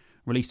Puppy,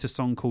 released a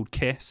song called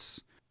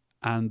Kiss,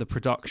 and the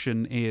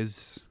production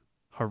is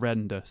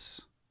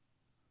horrendous.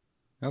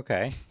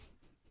 Okay.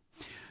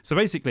 So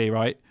basically,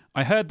 right,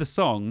 I heard the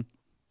song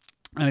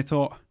and I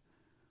thought,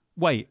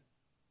 wait,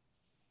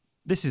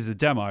 this is a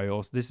demo,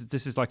 or this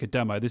is like a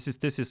demo. This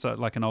is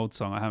like an old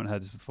song. I haven't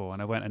heard this before.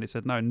 And I went and it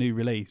said, no, new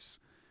release.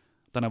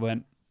 Then I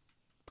went,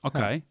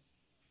 okay.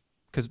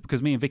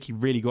 Because me and Vicky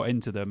really got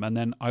into them. And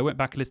then I went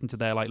back and listened to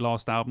their like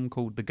last album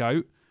called The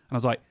Goat. And I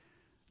was like,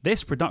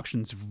 this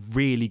production's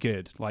really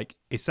good. Like,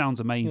 it sounds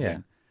amazing. Yeah.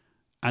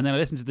 And then I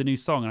listened to the new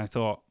song and I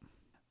thought,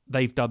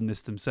 they've done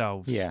this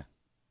themselves. Yeah.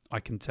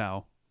 I can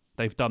tell.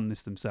 They've done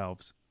this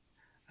themselves.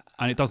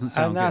 And it doesn't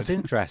sound good. And that's good.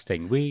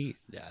 interesting. We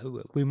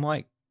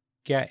might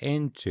get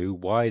into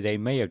why they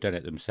may have done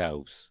it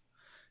themselves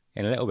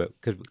in a little bit.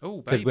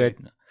 Because we're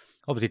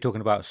obviously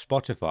talking about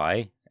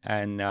Spotify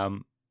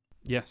and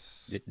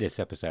yes, this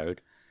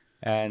episode.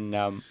 And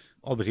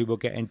obviously we'll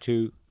get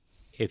into,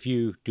 if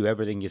you do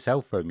everything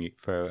yourself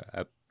for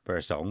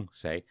a song,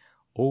 say,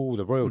 all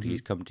the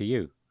royalties come to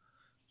you.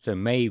 So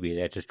maybe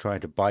they're just trying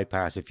to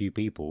bypass a few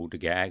people to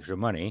get extra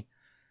money,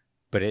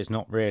 but it's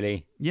not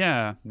really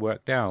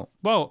worked out.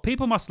 Well,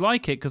 people must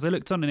like it because I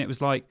looked on and it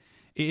was like,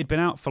 it had been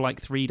out for like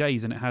 3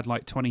 days and it had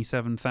like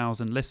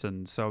 27,000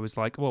 listens. So I was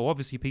like, well,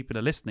 obviously people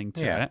are listening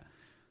to it.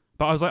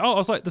 But I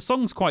was like, the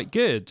song's quite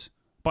good,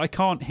 but I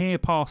can't hear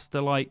past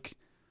the like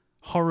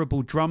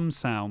horrible drum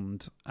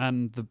sound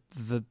and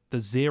the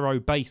zero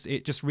bass.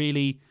 It just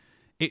really,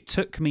 it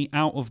took me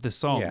out of the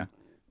song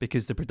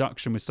because the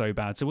production was so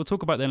bad. So we'll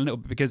talk about that in a little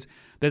bit because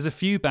there's a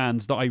few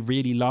bands that I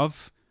really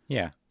love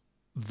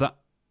that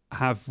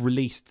have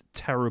released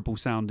terrible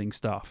sounding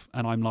stuff.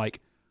 And I'm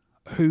like,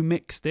 who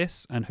mixed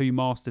this and who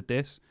mastered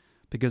this?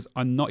 Because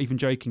I'm not even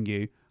joking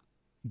you.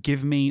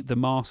 Give me the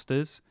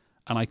masters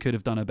and I could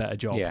have done a better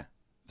job. Yeah.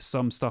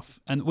 Some stuff.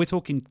 And we're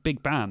talking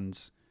big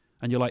bands.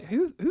 And you're like,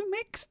 who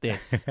mixed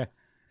this?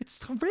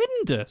 It's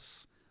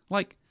horrendous.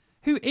 Like,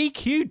 who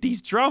EQ'd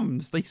these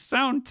drums? They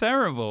sound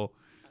terrible.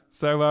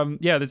 So,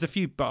 there's a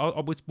few,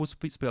 but we'll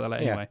speak about that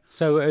later anyway.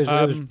 So it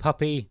was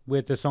Puppy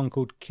with the song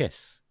called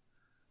Kiss.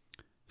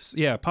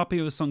 Yeah, Puppy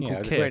with a song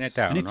called Kiss.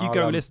 And if you I'll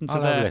go listen to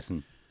their...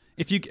 listen.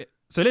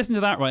 So listen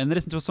to that, right? And then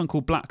listen to a song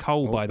called Black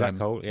Hole by them,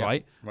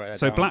 right?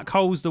 So Black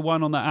Hole's the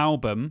one on the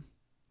album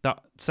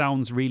that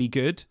sounds really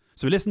good.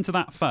 So listen to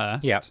that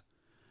first,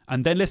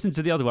 and then listen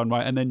to the other one,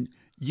 right? And then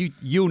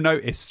you'll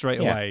notice straight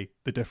away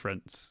the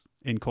difference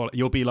in quality.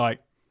 You'll be like,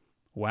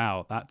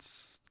 wow,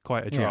 that's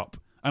quite a drop.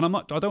 And I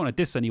don't want to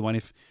diss anyone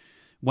if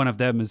one of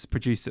them has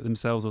produced it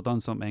themselves or done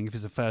something, if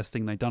it's the first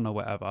thing they've done or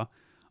whatever.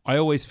 I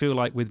always feel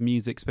like with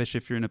music, especially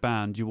if you're in a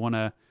band, you want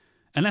to,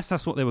 unless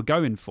that's what they were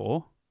going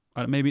for,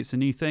 maybe it's a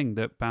new thing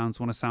that bands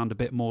want to sound a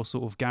bit more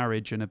sort of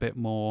garage and a bit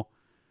more,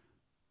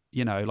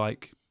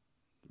 like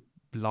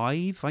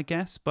live, I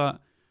guess. But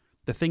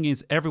the thing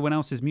is, everyone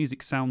else's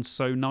music sounds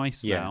so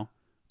nice now.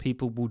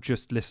 People will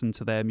just listen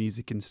to their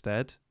music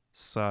instead.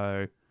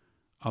 So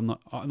I'm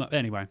not.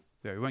 Anyway,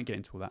 we won't get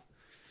into all that.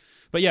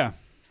 But yeah.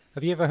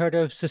 Have you ever heard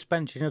of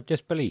suspension of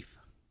disbelief?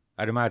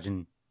 I'd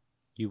imagine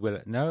you will.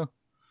 No.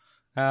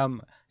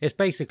 It's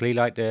basically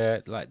like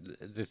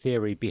the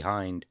theory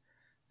behind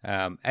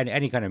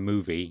any kind of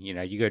movie.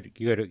 You go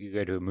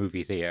to a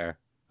movie theater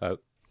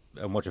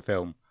and watch a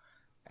film,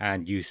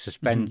 and you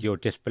suspend your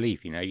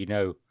disbelief.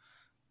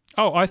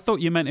 Oh, I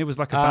thought you meant it was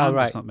like a band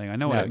or something. I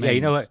know what it means. Yeah,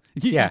 you know what?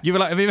 You were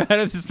like, have you ever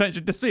heard of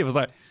suspension of disbelief?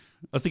 I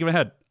was thinking in my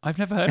head, I've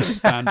never heard of this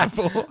band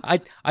before.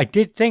 I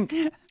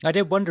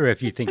did wonder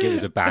if you'd think it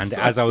was a band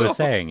as I was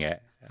saying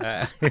it.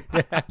 I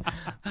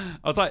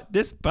was like,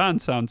 this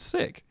band sounds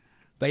sick.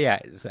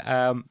 But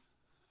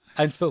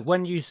but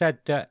when you said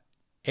that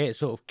it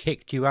sort of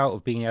kicked you out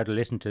of being able to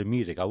listen to the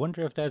music, I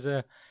wonder if there's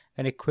an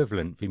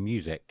equivalent for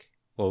music,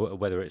 or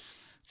whether it's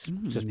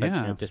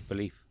suspension of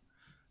disbelief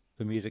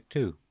for music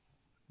too.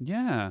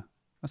 Yeah,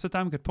 that's a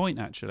damn good point,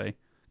 actually.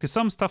 Because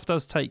some stuff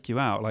does take you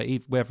out,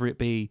 like whether it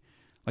be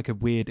like a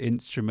weird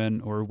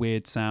instrument or a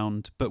weird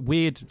sound, but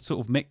weird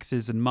sort of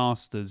mixes and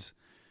masters.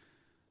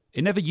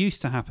 It never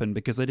used to happen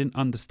because I didn't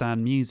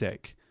understand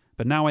music.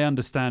 But now I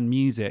understand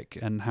music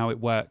and how it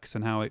works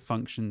and how it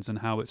functions and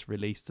how it's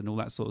released and all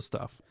that sort of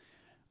stuff.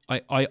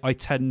 I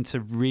tend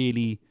to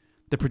really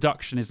the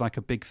production is like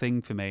a big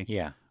thing for me.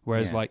 Yeah.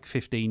 Whereas yeah. like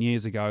 15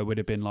 years ago, it would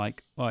have been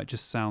like, oh, it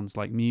just sounds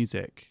like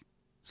music.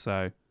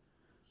 So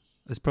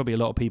there's probably a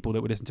lot of people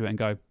that would listen to it and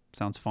go,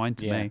 sounds fine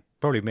to me.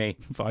 Probably me.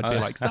 But I'd be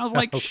like, sounds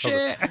like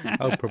shit.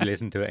 I'll probably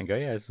listen to it and go,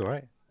 yeah, it's all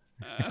right.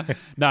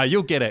 No,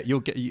 you'll get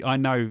it. I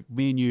know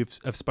me and you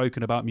have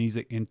spoken about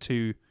music in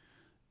too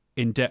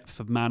in-depth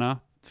of manner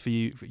for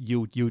you.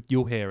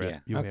 You'll hear it. Yeah.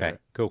 You'll hear Okay.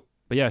 it. Cool.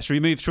 But yeah,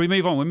 should we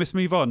move on? We must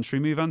move on.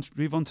 Should we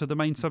move on to the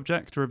main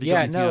subject, or have you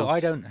got anything else? I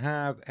don't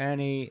have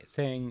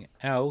anything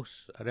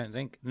else. I don't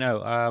think.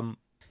 No.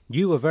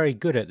 You were very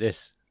good at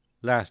this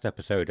last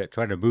episode at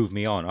trying to move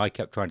me on. I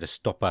kept trying to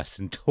stop us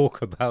and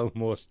talk about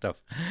more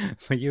stuff,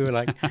 but you were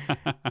like,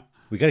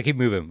 "We got to keep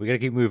moving. We got to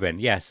keep moving."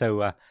 Yeah.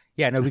 So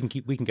no, we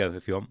can go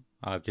if you want.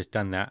 I've just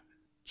done that.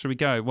 Should we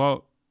go?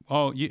 Well,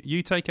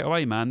 you take it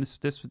away, man.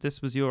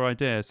 This was your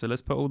idea, so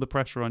let's put all the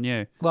pressure on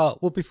you. Well,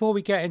 before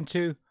we get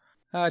into,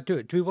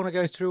 do we want to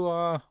go through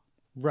our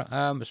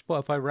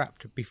Spotify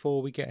Wrapped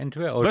before we get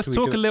into it? Or let's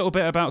talk a little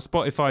bit about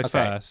Spotify Okay.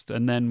 first,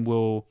 and then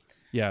we'll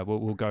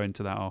go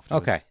into that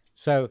afterwards. Okay.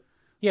 So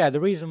the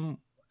reason.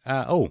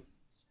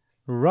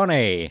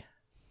 Ronnie.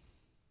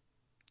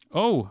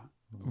 Oh,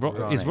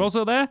 is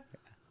Rosa there?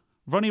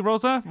 Ronnie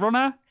Rosa?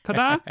 Ronna?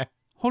 Kada?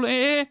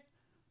 Holiday?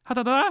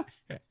 Hadada?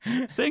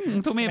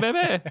 Sing to me,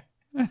 baby.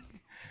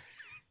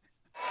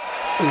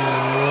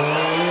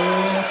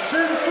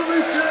 Sing for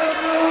me,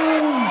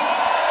 Daniel!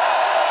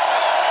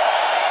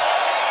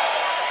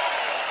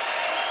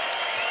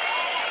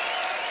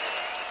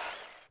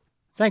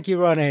 Thank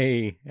you,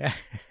 Ronnie.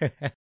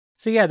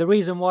 So the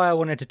reason why I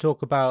wanted to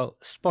talk about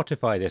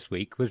Spotify this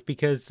week was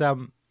because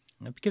of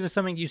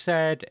something you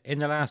said in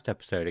the last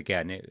episode.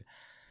 Again,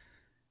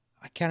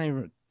 I can't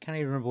even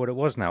remember what it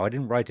was now. I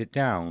didn't write it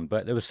down,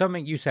 but there was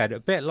something you said, a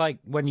bit like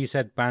when you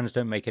said bands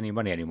don't make any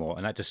money anymore,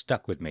 and that just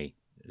stuck with me.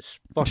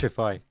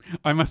 Spotify.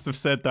 I must have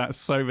said that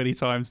so many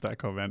times, that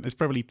comment. It's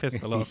probably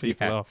pissed a lot of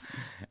people off.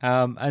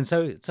 And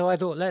so I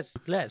thought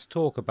let's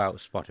talk about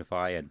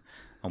Spotify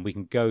and we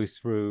can go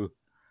through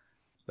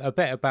a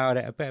bit about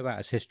it, a bit about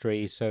its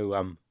history. So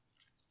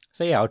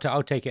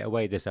I'll take it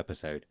away this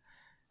episode.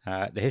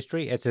 The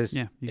history, it's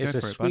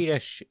a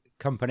Swedish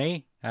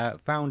company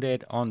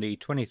founded on the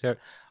 23rd.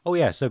 Oh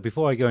yeah, so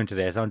before I go into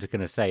this, I'm just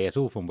going to say it's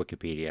all from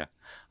Wikipedia.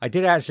 I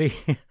did actually,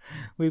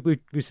 we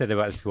said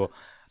about this before.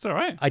 It's all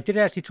right. I did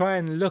actually try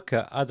and look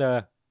at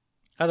other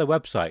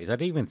websites. I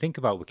didn't even think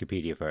about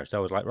Wikipedia first. I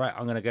was like, right,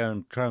 I'm going to go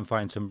and try and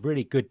find some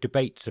really good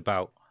debates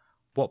about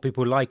what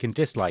people like and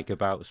dislike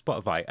about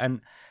Spotify.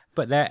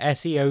 But their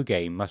SEO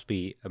game must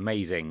be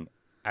amazing,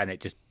 and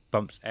it just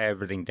bumps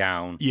everything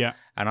down. Yeah.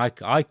 And I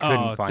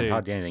couldn't find dude.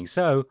 hardly anything.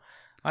 So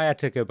I had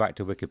to go back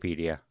to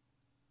Wikipedia.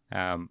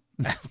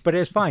 But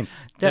it's fine.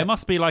 There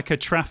must be like a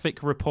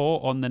traffic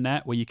report on the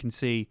net where you can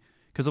see,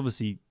 because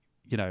obviously,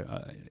 a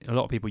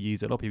lot of people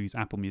use it. A lot of people use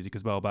Apple Music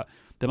as well, but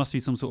there must be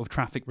some sort of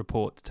traffic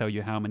report to tell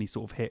you how many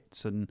sort of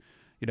hits and,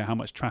 how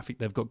much traffic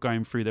they've got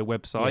going through their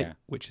website,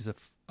 which is a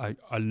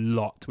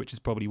lot, which is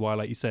probably why,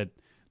 like you said,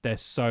 their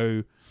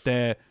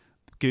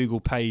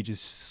Google page is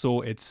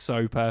sorted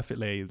so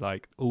perfectly,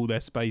 like all their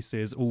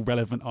spaces, all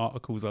relevant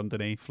articles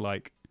underneath,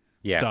 like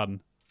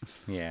done.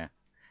 Yeah.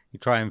 You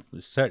try and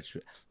search,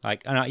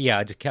 like, and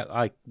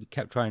I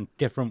kept trying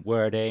different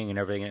wording and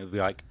everything, and it would be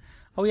like,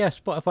 oh yeah,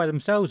 Spotify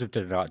themselves have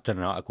done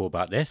an article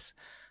about this.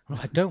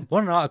 I don't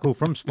want an article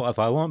from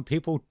Spotify. I want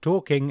people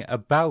talking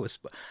about.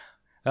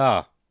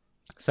 But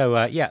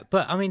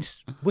I mean,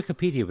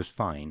 Wikipedia was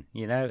fine.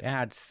 It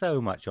had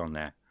so much on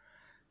there.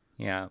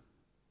 Yeah.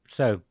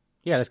 So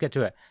let's get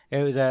to it.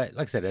 It was like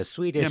I said, a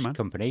Swedish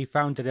company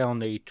founded on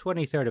the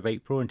 23rd of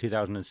April in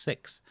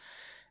 2006.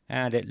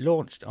 And it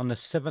launched on the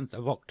 7th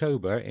of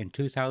October in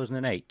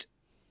 2008.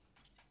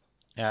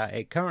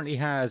 It currently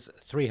has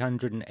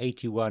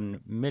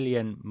 381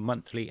 million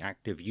monthly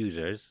active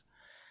users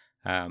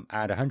and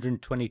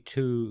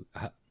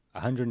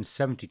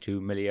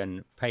 172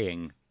 million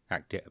paying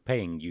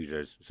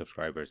users,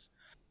 subscribers.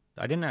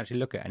 I didn't actually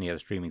look at any other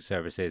streaming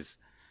services.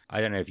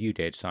 I don't know if you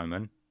did,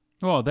 Simon.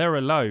 Well, there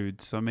are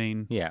loads. I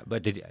mean, yeah,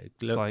 but did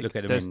look at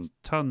them there's in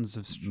tons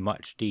of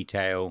much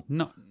detail?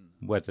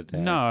 Whether they're...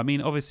 No, I mean,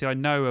 obviously, I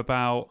know a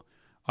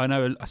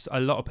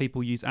lot of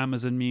people use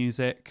Amazon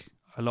Music,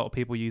 a lot of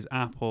people use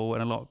Apple,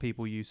 and a lot of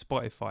people use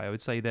Spotify. I would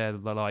say they're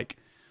the like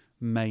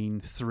main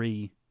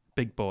three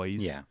big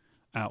boys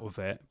out of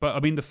it. But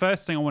I mean, the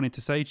first thing I wanted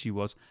to say to you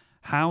was,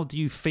 how do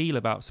you feel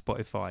about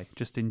Spotify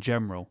just in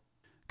general?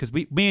 Because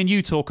me and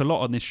you talk a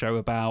lot on this show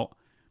about,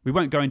 we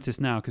won't go into this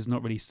now because it's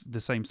not really the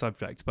same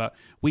subject, but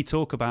we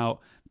talk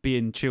about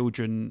being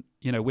children,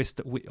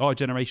 our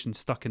generation's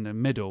stuck in the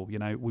middle.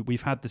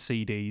 We've had the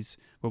CDs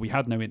where we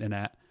had no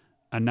internet,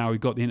 and now we've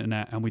got the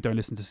internet and we don't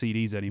listen to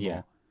CDs anymore.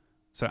 Yeah.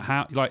 So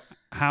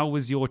how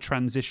was your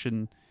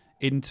transition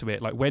into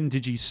it? Like, when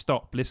did you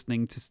stop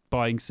listening to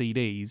buying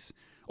CDs?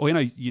 Or,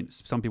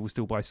 some people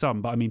still buy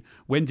some, but I mean,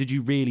 when did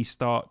you really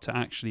start to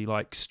actually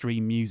like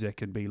stream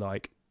music and be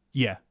like,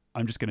 yeah,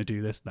 I'm just going to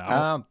do this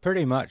now?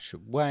 Pretty much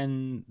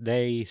when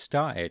they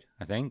started,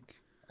 I think.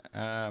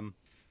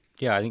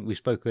 yeah, I think we've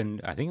spoken.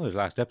 I think it was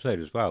last episode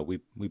as well.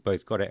 We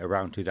both got it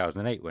around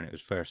 2008 when it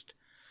was first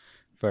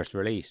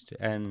released,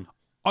 and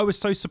I was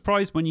so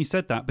surprised when you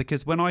said that,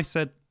 because when I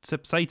said to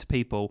say to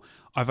people,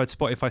 I've had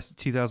Spotify since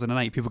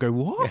 2008, people go,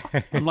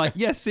 what? I'm like,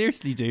 yeah,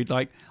 seriously, dude.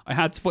 Like, I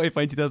had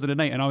Spotify in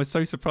 2008, and I was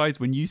so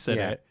surprised when you said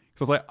it.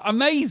 Because I was like,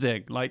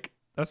 amazing. Like,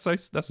 that's so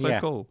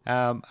cool.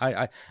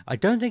 I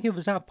don't think it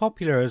was that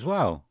popular as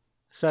well.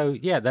 So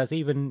yeah, that's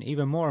even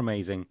more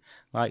amazing.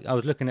 Like, I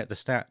was looking at the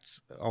stats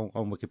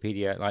on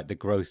Wikipedia, like the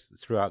growth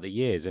throughout the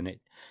years, and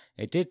it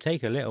did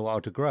take a little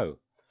while to grow.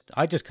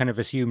 I just kind of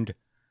assumed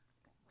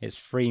it's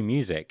free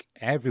music,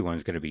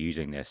 everyone's going to be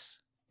using this,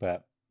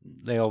 but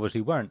they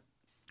obviously weren't.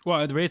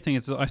 Well, the weird thing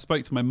is that I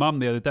spoke to my mum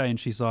the other day, and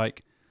she's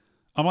like,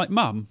 I'm like,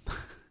 Mum,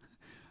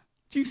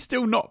 do you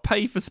still not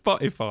pay for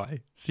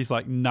Spotify? She's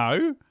like,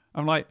 no.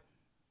 I'm like,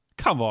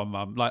 come on,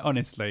 Mum. Like,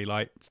 honestly,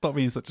 like, stop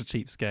being such a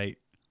cheapskate.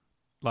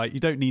 Like,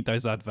 you don't need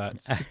those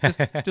adverts.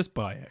 Just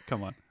buy it.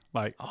 Come on.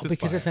 Like,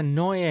 because it's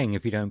annoying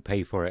if you don't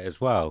pay for it as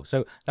well.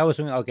 So that was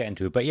something I'll get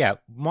into. But yeah,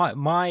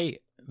 my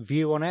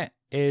view on it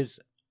is,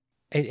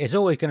 it's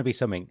always going to be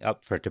something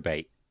up for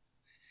debate,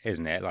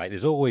 isn't it? Like,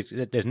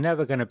 there's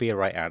never going to be a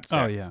right answer.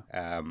 Oh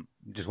yeah.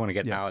 Just want to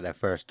get that out there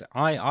first.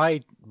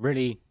 I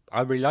really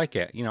like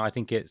it. You know, I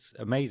think it's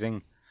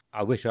amazing.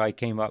 I wish I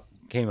came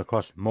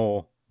across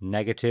more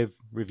negative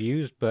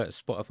reviews, but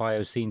Spotify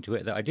has seen to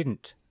it that I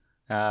didn't,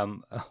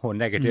 or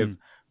negative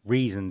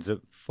reasons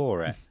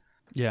for it.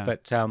 Yeah.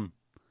 But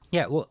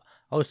yeah. Well,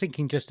 I was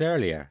thinking just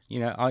earlier. You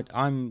know,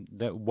 I'm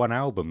the one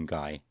album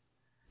guy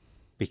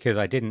because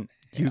I didn't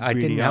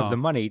have the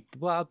money.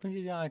 Well,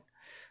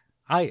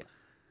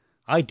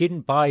 I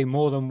didn't buy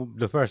more than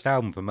the first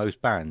album for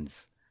most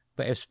bands.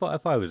 But if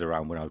Spotify was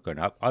around when I was growing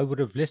up, I would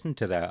have listened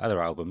to their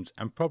other albums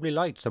and probably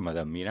liked some of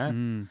them, you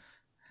know?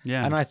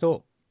 Yeah. And I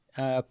thought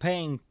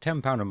paying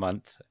 £10 a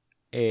month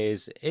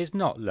is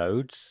not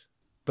loads,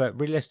 but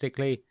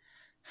realistically,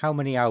 how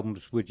many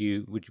albums would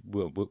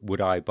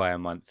I buy a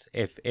month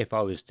if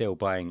I was still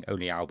buying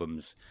only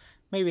albums?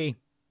 Maybe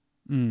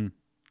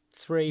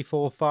 3,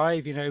 4,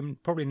 5, you know,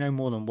 probably no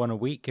more than one a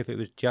week if it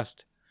was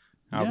just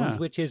albums,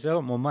 which is a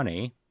lot more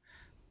money.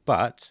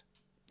 But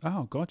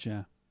oh god,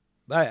 yeah.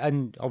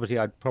 And obviously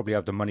I'd probably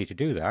have the money to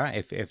do that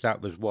if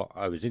that was what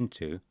I was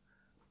into.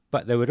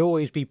 But there would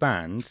always be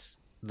bands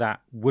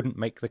that wouldn't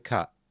make the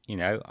cut. You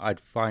know, I'd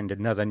find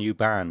another new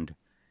band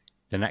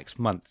the next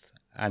month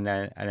and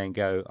then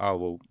go, oh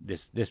well,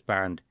 this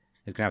band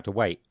is gonna have to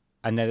wait.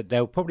 And then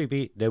there probably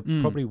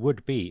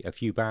would be a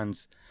few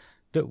bands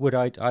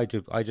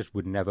that I just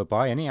would never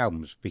buy any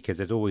albums because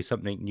there's always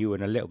something new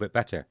and a little bit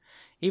better,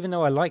 even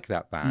though I like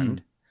that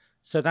band.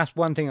 So that's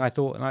one thing I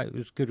thought like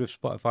was good with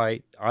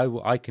Spotify.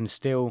 I can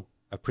still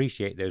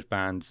appreciate those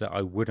bands that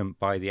I wouldn't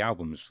buy the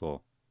albums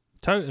for.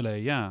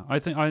 Totally, yeah. I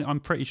think I'm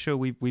pretty sure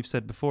we've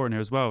said before in here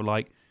as well.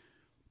 Like,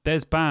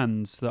 there's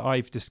bands that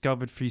I've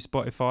discovered through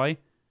Spotify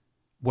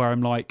where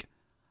I'm like,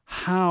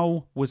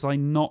 how was I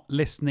not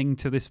listening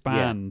to this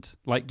band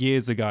like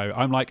years ago?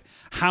 I'm like,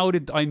 how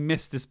did I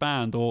miss this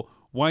band? Or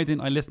why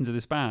didn't I listen to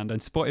this band? And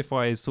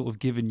Spotify has sort of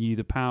given you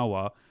the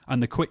power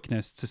and the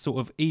quickness to sort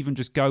of even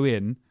just go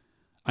in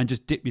and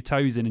just dip your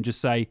toes in and just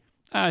say,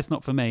 it's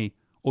not for me.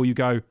 Or you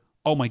go,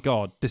 oh my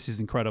God, this is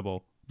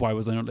incredible. Why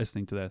was I not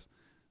listening to this?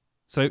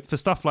 So for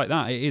stuff like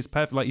that, it is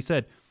perfect. Like you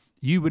said,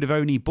 you would have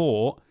only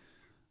bought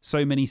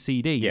so many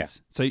CDs. Yeah.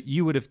 So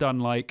you would have done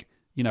like,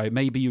 you know,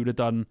 maybe you would have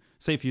done,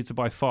 say if you were to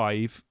buy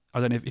 5, I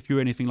don't know if you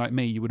were anything like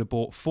me, you would have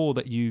bought 4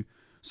 that you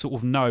sort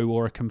of know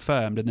or are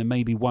confirmed, and then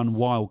maybe 1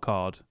 wild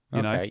card,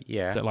 you know,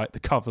 that like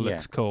the cover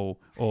looks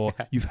cool, or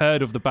you've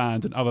heard of the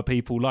band and other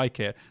people like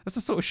it. That's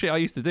the sort of shit I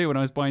used to do when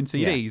I was buying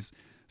CDs.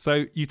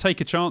 So you take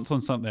a chance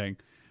on something,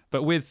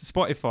 but with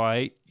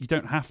Spotify, you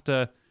don't have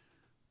to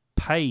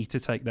pay to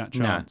take that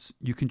chance.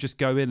 You can just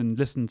go in and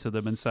listen to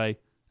them and say,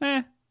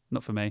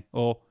 not for me,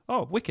 or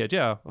oh, wicked,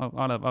 yeah,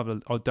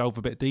 I'll delve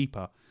a bit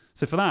deeper.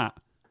 So for that,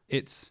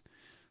 it's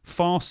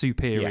far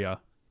superior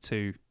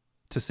to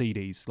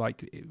CDs.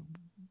 Like,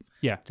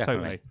 yeah,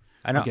 totally.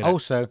 And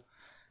also,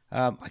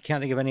 I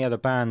can't think of any other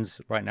bands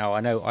right now.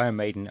 I know Iron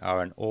Maiden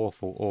are an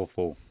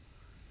awful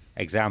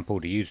example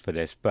to use for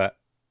this, but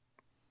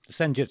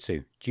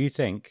Senjutsu, do you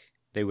think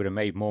they would have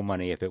made more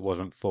money if it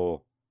wasn't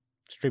for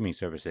streaming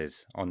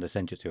services on the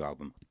Senjutsu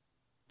album?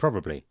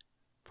 Probably.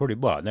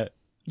 Well, no,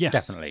 yes.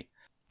 Definitely.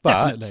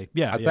 But definitely.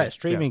 Yeah, I bet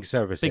streaming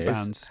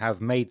services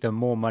have made them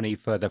more money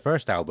for the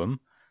first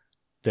album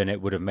than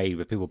it would have made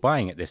with people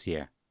buying it this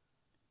year.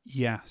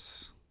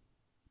 Yes,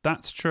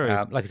 that's true.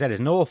 Like I said,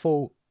 it's an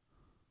awful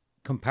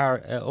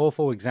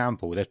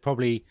example. There's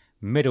probably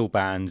middle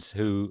bands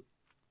who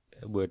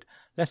would,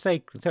 let's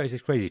say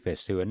 36 Crazy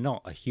Fists, who are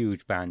not a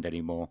huge band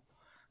anymore.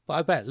 But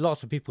I bet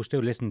lots of people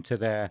still listen to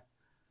their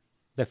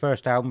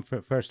first album,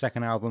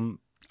 second album.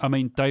 I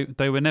mean,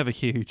 they were never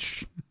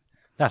huge.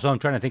 That's what I'm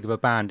trying to think of a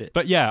band.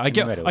 But yeah, I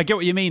get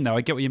what you mean though.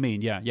 I get what you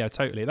mean. Yeah,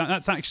 totally.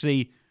 That's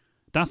actually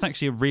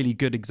a really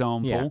good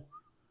example. Yeah.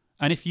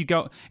 And if you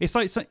go, it's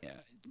like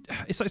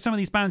some of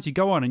these bands you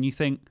go on and you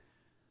think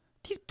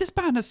This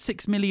band has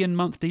 6 million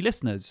monthly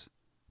listeners,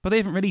 but they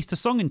haven't released a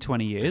song in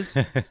 20 years.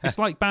 It's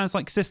like bands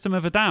like System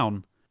of a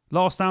Down.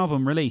 Last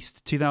album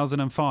released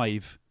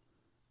 2005.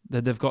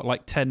 They've got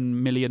like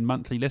 10 million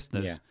monthly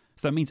listeners. Yeah.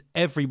 So that means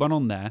everyone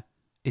on there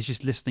is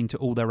just listening to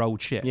all their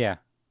old shit. Yeah.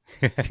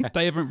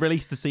 They haven't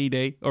released a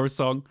CD or a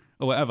song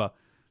or whatever.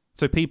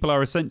 So people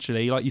are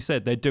essentially, like you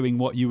said, they're doing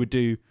what you would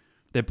do.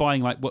 They're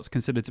buying like what's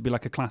considered to be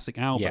like a classic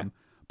album. Yeah.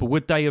 But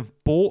would they have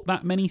bought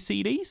that many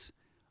CDs?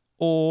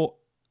 Or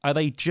are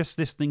they just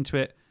listening to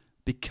it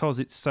because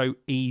it's so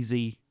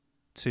easy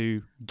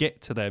to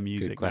get to their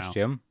music Good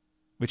question. now?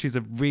 Which is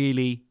a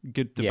really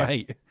good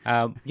debate.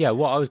 Yeah,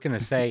 what I was going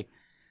to say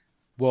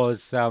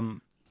was,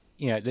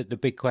 the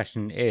big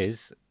question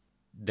is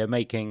they're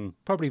making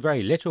probably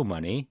very little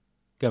money.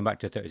 Going back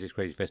to 36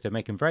 Crazy Fists, they're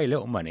making very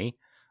little money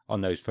on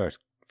those first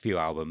few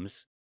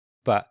albums.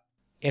 But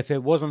if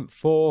it wasn't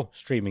for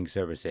streaming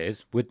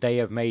services, would they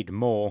have made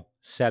more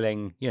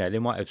selling? They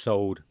might have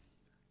sold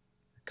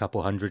a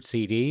couple hundred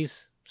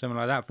CDs, something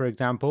like that, for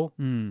example,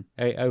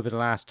 over the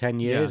last 10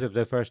 years of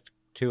their first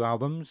two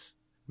albums.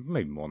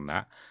 Maybe more than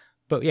that.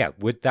 But yeah,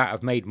 would that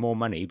have made more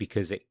money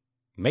because it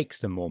makes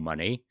them more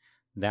money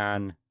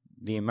than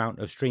the amount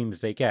of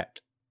streams they get?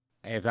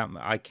 If that,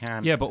 I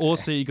can't. Yeah, but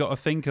also you got to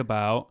think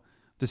about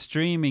the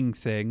streaming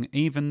thing.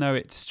 Even though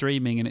it's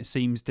streaming and it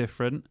seems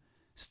different,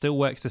 still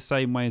works the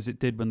same way as it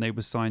did when they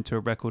were signed to a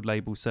record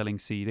label selling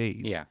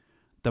CDs. Yeah.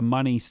 The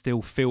money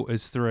still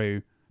filters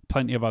through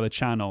plenty of other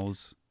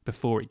channels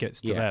before it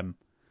gets to them.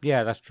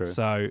 Yeah, that's true.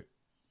 So,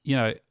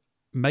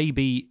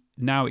 maybe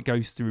now it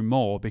goes through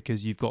more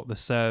because you've got the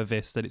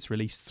service that it's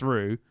released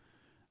through,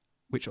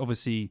 which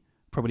obviously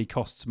probably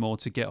costs more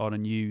to get on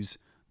and use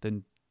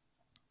than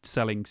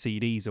selling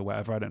CDs or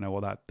whatever. I don't know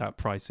what that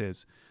price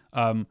is.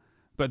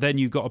 But then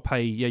you've got to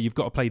pay, you've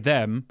got to pay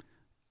them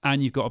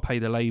and you've got to pay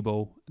the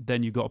label.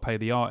 Then you've got to pay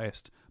the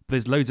artist. But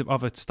there's loads of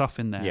other stuff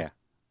in there. Yeah.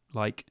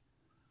 Like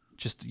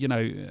just,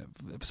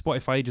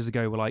 Spotify ages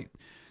ago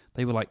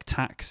they were like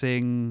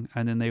taxing,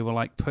 and then they were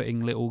like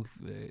putting little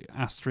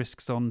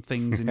asterisks on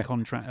things in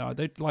contract.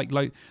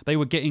 They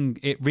were getting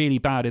it really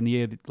bad in the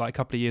year, like a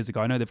couple of years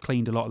ago. I know they've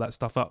cleaned a lot of that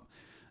stuff up,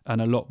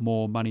 and a lot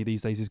more money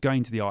these days is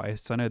going to the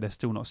artists. I know they're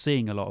still not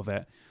seeing a lot of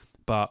it,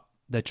 but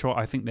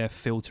I think they're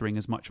filtering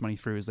as much money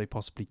through as they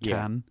possibly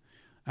can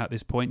at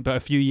this point. But a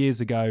few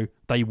years ago,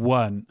 they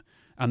weren't,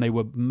 and they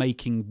were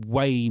making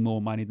way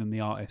more money than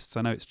the artists.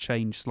 I know it's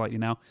changed slightly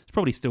now. It's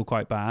probably still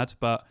quite bad,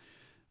 but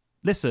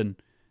listen,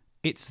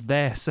 it's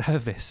their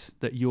service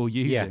that you're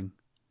using.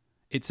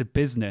 Yeah. It's a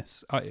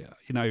business. I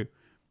know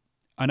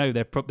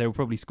they were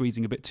probably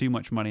squeezing a bit too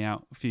much money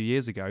out a few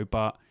years ago,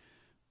 but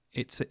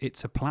it's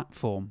a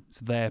platform.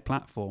 It's their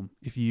platform.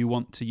 If you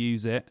want to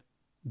use it,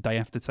 they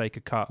have to take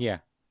a cut. Yeah,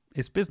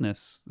 it's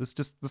business.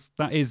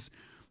 That is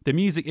the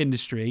music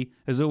industry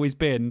has always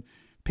been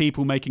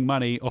people making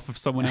money off of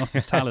someone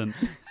else's talent.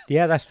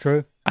 Yeah, that's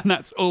true, and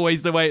that's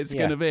always the way it's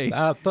going to be.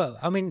 But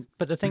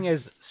the thing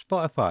is,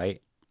 Spotify,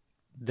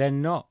 they're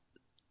not.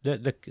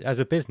 As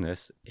a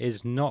business,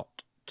 is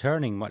not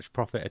turning much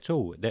profit at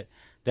all. That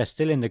they're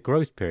still in the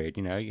growth period.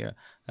 A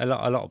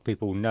lot of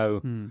people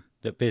know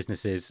that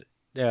businesses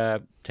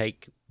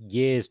take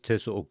years to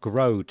sort of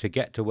grow to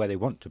get to where they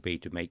want to be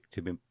to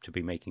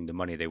be making the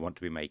money they want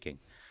to be making,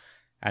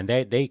 and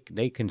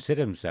they consider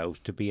themselves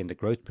to be in the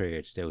growth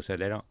period still. So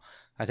they're not.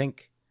 I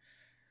think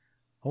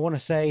I want to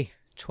say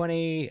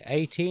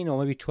 2018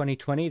 or maybe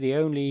 2020, they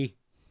only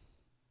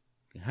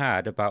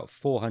had about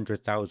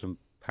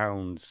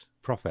 £400,000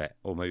 profit,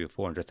 or maybe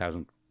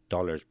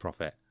 $400,000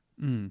 profit.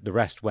 The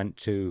rest went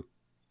to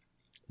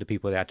the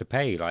people they had to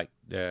pay, like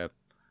you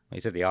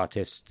said, the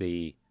artists,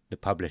 the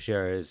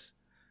publishers.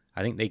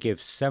 I think they give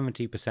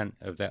 70%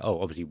 of their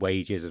obviously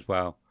wages as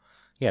well.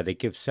 Yeah, they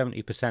give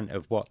 70%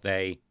 of what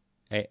they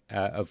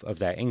of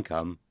their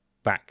income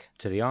back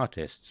to the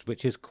artists,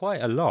 which is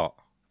quite a lot.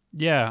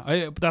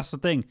 Yeah, that's the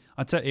thing.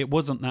 I tell you, it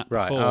wasn't that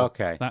before. Right.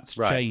 Okay. That's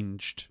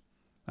changed.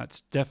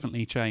 That's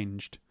definitely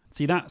changed.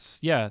 See, now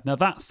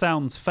that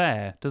sounds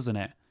fair, doesn't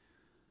it?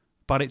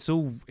 But it's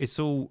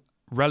all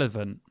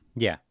relevant.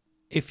 Yeah.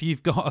 If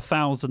you've got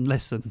 1,000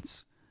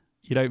 listens,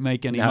 you don't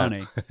make any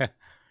money.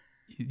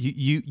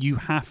 You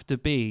have to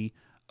be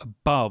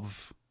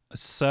above a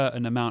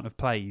certain amount of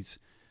plays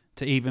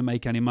to even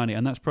make any money,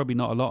 and that's probably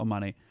not a lot of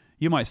money.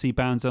 You might see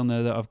bands on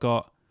there that have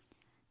got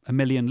 1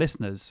 million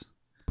listeners,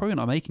 probably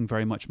not making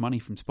very much money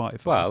from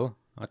Spotify. Well,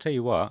 I'll tell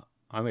you what,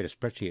 I made a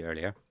spreadsheet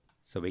earlier,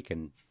 so we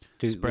can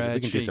do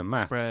some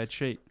maths.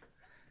 Spreadsheet.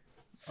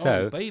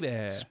 So, baby.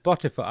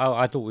 Spotify,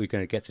 I thought we were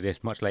going to get to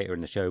this much later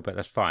in the show, but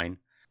that's fine.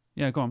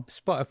 Yeah, go on.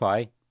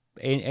 Spotify,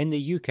 in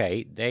the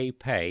UK, they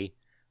pay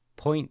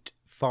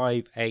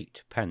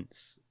 0.58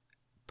 pence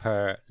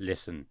per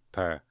listen,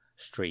 per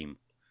stream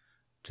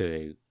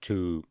to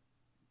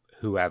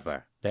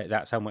whoever.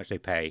 That's how much they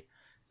pay,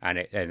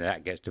 and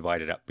that gets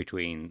divided up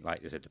between,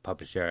 like I said, the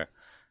publisher,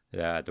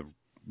 the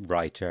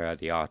writer,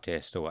 the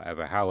artist, or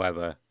whatever.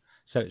 However,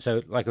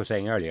 so like I was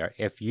saying earlier,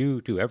 if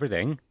you do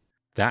everything,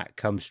 that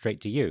comes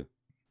straight to you.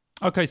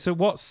 Okay, so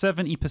what's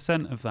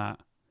 70% of that?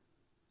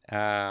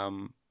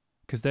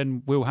 Because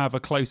then we'll have a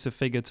closer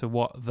figure to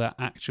what the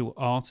actual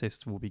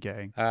artist will be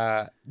getting.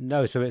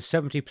 No, so it's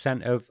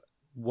 70% of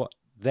what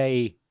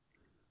they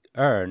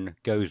earn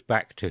goes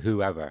back to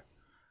whoever.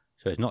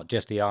 So it's not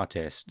just the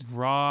artist.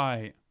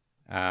 Right.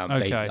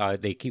 Okay.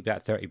 They keep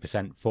that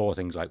 30% for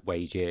things like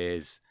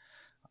wages.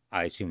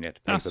 I assume they have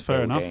to pay That's for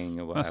fair building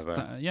enough. or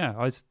whatever.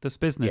 That's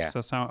business. Yeah.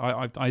 That's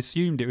how I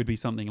assumed it would be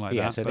something like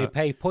that. So but... they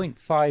pay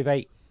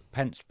 0.58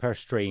 pence per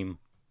stream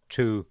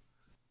to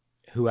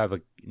whoever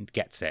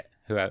gets it,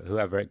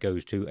 whoever it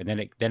goes to, and then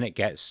it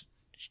gets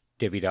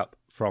divvied up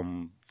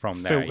from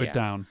there. Filtered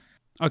down.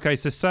 Okay,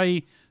 so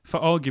say for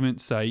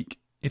argument's sake,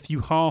 if you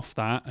half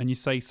that and you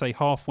say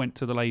half went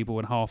to the label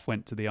and half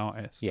went to the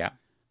artist. Yeah.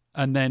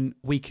 And then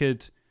we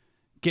could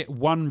get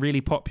one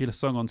really popular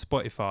song on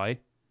Spotify,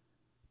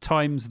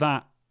 times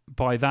that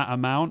by that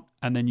amount,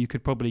 and then you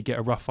could probably get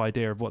a rough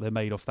idea of what they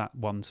made off that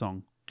one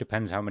song.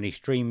 Depends how many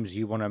streams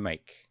you want to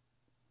make.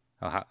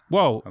 How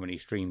many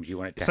streams you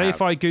want it to say have.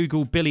 if I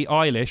Google Billie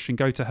Eilish and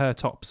go to her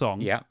top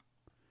song, Yeah.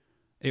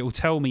 it will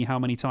tell me how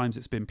many times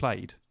it's been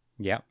played.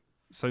 Yeah.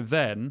 So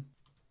then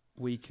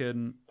we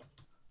can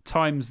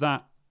times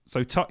that.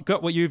 So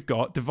got what you've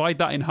got, divide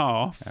that in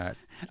half,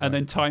 and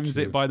then times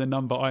it by the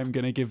number I'm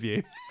going to give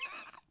you.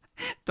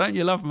 Don't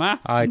you love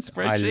maths and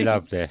spreadsheets? I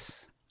love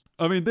this.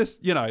 I mean, this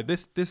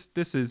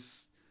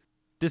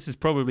is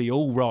probably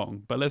all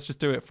wrong, but let's just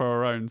do it for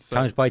our own sake.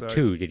 Times by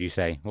 2, did you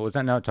say? What was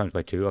that? No, times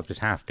by 2. I've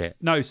just halved it.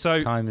 No, so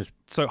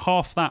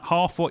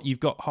half what you've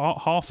got,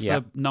 half Yeah.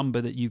 the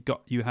number that you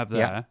have there,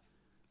 Yeah.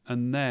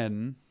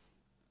 and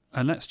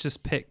let's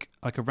just pick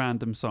like a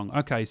random song.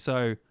 Okay,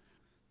 so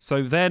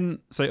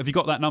have you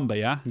got that number?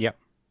 Yeah. Yep.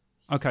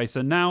 Okay,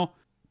 so now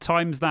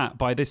times that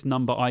by this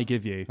number I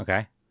give you,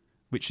 Okay.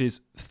 which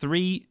is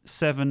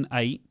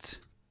 378.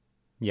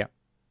 Yep.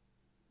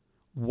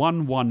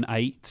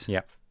 118.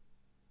 Yep.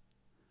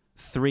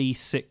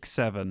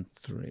 367.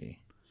 3.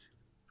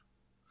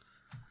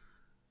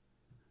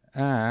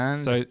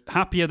 And So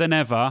Happier Than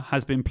Ever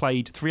has been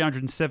played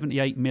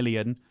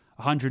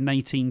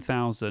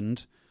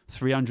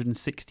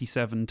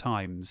 378,118,367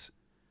 times.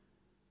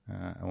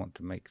 I want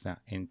to make that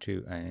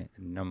into a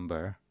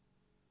number.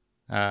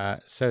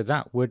 So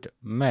that would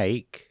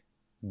make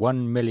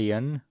 1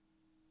 million.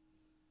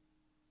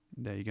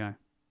 There you go.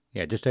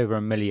 Yeah, just over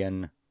 £1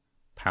 million.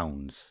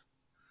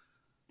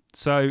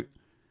 So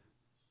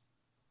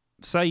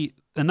say,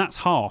 and that's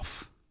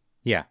half.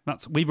 Yeah.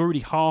 We've already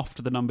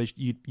halved the numbers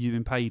you've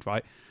been paid,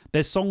 right?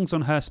 There's songs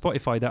on her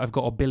Spotify that have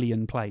got 1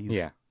 billion plays.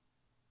 Yeah.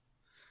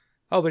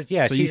 Oh, but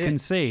yeah, so you can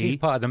see she's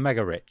part of the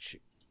mega rich.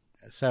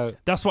 So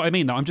that's what I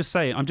mean. Though I'm just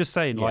saying,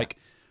 yeah. like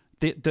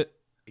the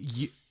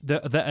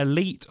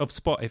elite of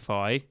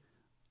Spotify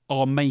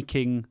are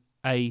making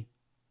a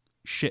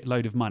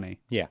shitload of money.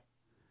 Yeah.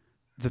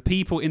 The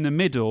people in the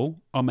middle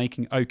are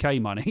making okay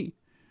money.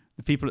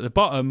 The people at the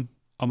bottom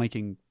are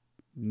making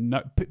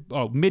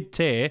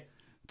mid-tier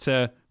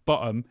to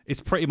bottom.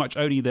 It's pretty much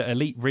only the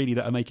elite really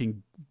that are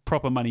making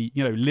proper money,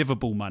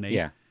 livable money.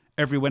 Yeah.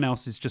 Everyone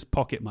else is just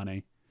pocket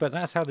money. But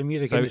that's how the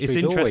music so industry's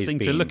it's interesting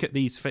always to been. look at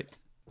these.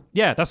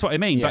 Yeah, that's what I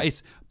mean. Yeah.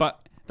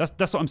 But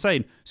that's what I'm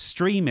saying.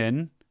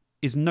 Streaming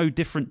is no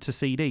different to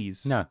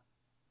CDs. No,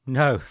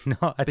 not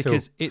at all.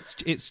 Because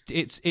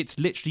it's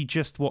literally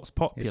just what's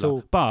popular.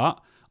 all- But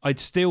I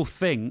feel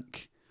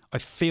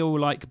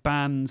like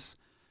bands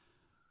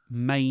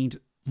made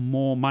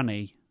more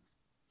money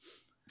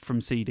from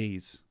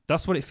CDs.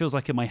 That's what it feels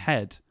like in my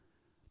head.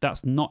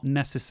 That's not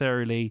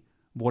necessarily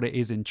what it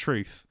is in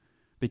truth,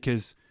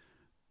 because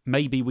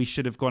maybe we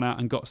should have gone out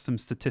and got some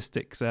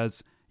statistics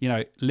as,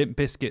 Limp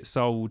Bizkit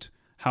sold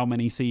how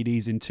many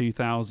CDs in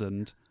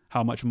 2000,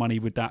 how much money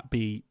would that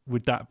be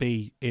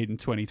in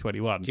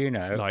 2021? Do you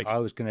know, I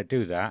was going to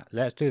do that.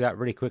 Let's do that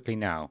really quickly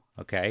now.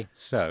 Okay,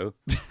 so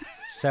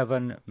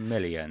 7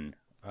 million.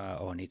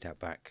 I need that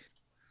back.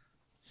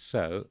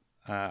 So,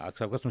 I've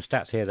got some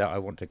stats here that I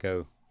want to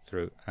go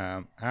through.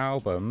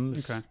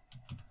 Albums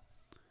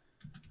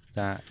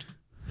that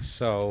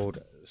sold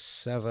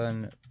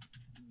 7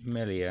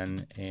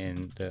 million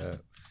in the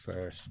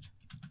first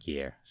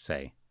year,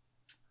 say.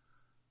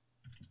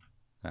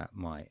 That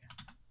might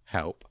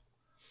help.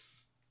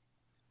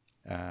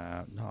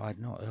 I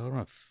don't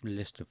have a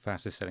list of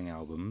fastest selling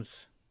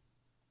albums.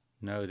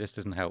 No, this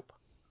doesn't help.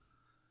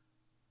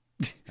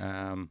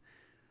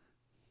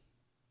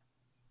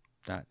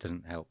 That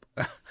doesn't help.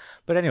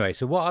 But anyway,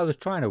 so what I was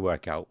trying to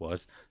work out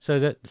was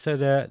the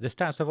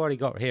stats I've already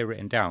got here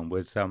written down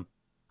was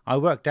I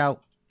worked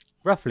out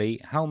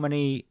roughly how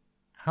many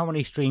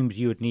streams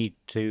you would need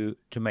to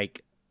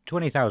make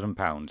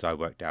 £20,000. I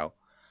worked out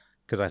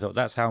because I thought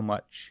that's how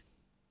much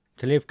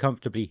to live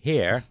comfortably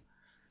here.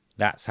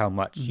 That's how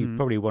much you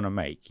probably want to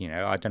make.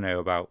 I don't know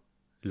about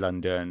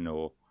London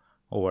or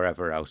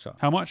wherever else.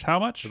 How much?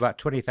 About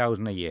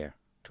 20,000 a year.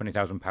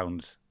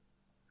 £20,000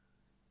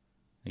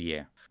 a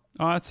year.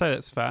 Oh, I'd say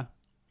that's fair.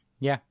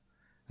 Yeah.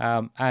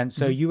 And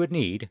so you would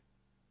need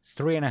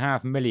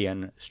 3.5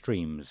 million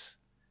streams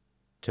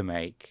to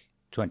make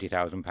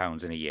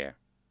 £20,000 in a year.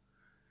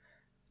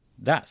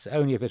 that's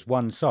only if it's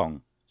one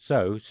song.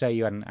 So, say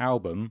you had an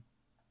album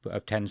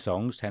of 10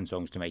 songs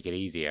to make it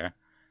easier.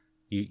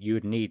 You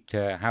would need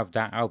to have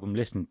that album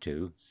listened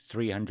to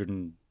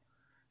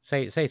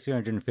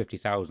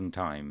 350,000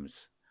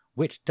 times,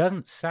 which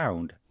doesn't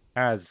sound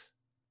as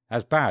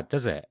bad,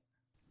 does it?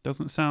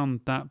 Doesn't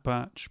sound that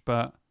much,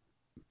 but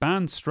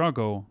bands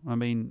struggle. I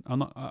mean, I'm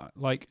not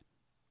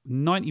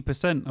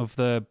 90% of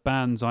the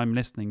bands I'm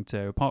listening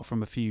to, apart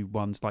from a few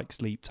ones like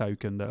Sleep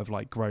Token that have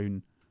like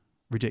grown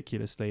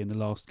ridiculously in the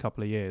last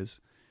couple of years,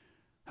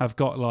 have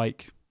got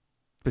like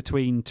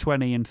between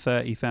 20 and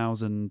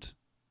 30,000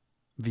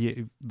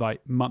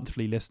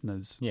 monthly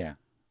listeners. Yeah.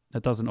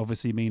 That doesn't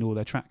obviously mean all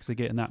their tracks are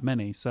getting that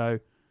many. So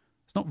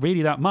it's not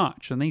really that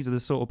much. And these are the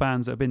sort of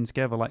bands that have been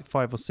together like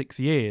 5 or 6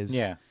 years.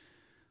 Yeah.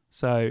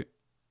 So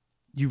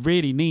you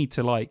really need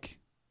to like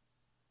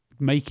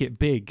make it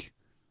big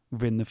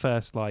within the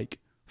first like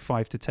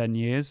 5 to 10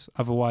 years.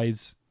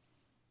 Otherwise,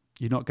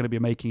 you're not going to be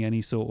making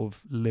any sort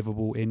of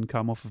livable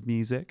income off of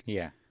music.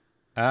 Yeah.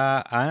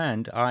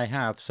 And I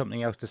have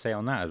something else to say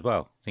on that as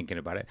well, thinking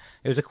about it.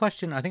 It was a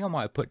question I think I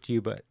might have put to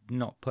you, but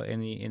not put in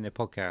the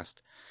podcast.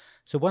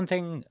 So one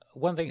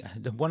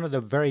of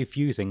the very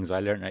few things I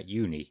learned at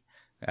uni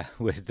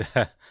with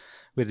the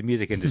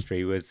music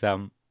industry was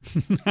when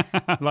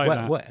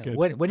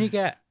you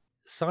get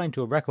signed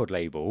to a record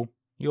label,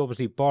 you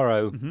obviously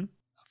borrow a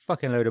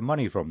fucking load of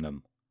money from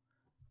them,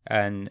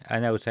 and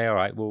they'll say, all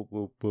right,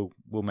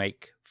 we'll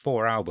make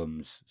 4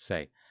 albums,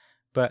 say,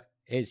 but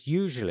it's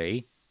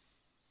usually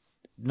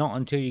not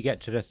until you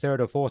get to the 3rd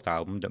or 4th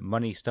album that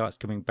money starts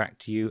coming back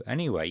to you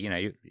anyway. You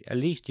know, at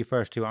least your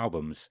first 2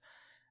 albums,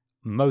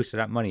 most of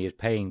that money is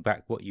paying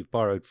back what you've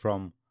borrowed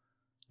from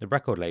the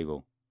record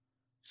label.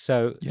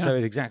 So it's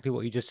exactly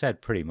what you just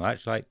said, pretty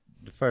much. Like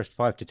the first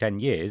 5 to 10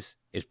 years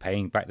is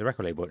paying back the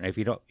record label, and if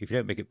you don't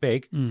make it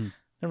big,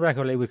 the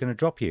record label is going to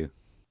drop you.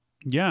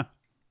 Yeah,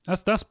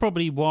 that's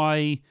probably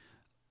why,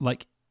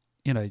 like,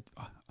 you know,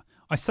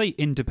 I say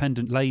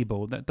independent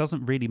label. That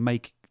doesn't really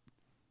make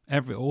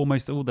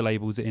almost all the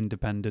labels are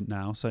independent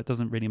now, so it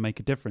doesn't really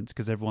make a difference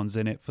because everyone's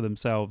in it for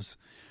themselves.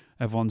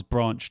 Everyone's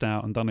branched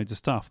out and done loads of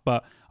stuff.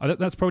 But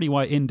that's probably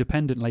why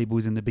independent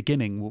labels in the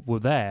beginning were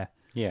there.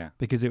 Yeah.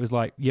 Because it was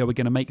like, yeah, we're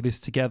going to make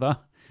this together.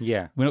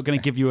 Yeah. We're not going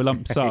to give you a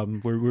lump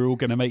sum. We're all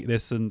going to make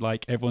this, and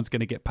like everyone's going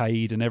to get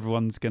paid, and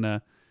everyone's going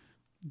to,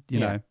 you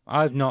know.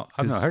 I've not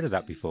heard of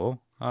that before.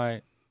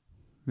 I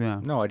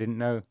didn't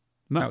know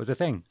that was a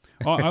thing.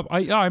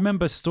 I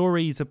remember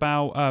stories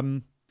about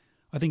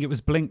I think it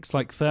was Blink's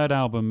like 3rd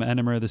album,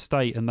 Enema of the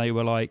State, and they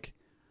were like,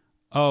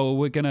 "Oh,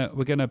 we're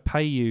gonna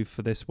pay you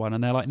for this one,"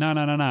 and they're like, "No,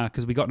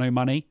 because we got no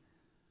money,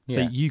 so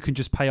you can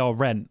just pay our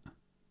rent."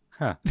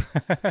 Huh.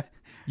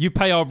 You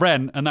pay our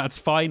rent, and that's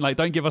fine. Like,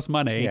 don't give us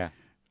money. Yeah.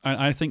 And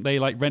I think they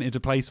like rented a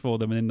place for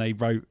them, and then they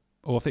wrote,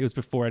 or I think it was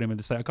before Enema of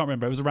the State. I can't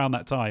remember. It was around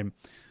that time.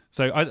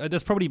 So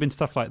there's probably been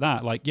stuff like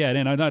that. Like,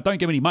 no, don't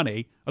give me any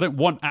money. I don't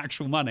want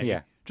actual money.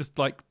 Yeah. Just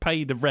like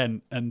pay the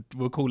rent and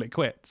we'll call it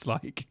quits.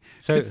 Like,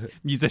 so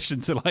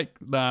musicians are like,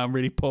 nah, I'm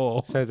really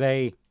poor. So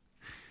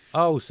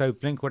so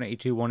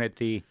Blink-182 wanted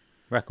the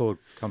record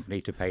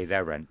company to pay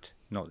their rent.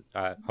 Not,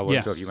 I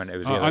wasn't sure if you meant it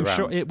was the other I'm round.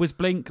 sure it was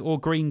Blink or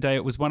Green Day.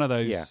 It was one of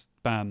those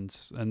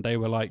bands, and they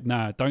were like,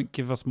 nah, don't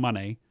give us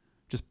money.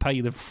 Just pay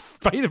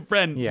the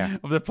rent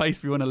of the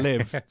place we want to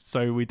live,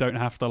 so we don't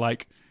have to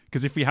like.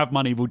 Because if we have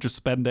money, we'll just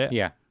spend it.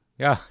 Yeah.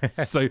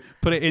 So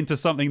put it into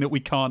something that we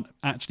can't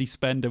actually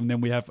spend, and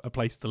then we have a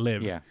place to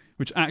live. Yeah.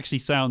 Which actually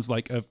sounds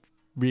like a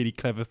really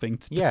clever thing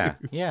to do.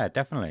 Yeah,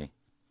 definitely.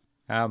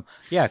 I'm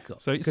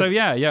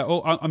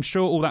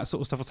sure all that sort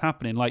of stuff was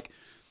happening. Like,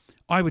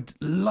 I would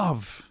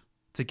love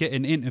to get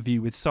an interview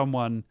with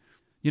someone,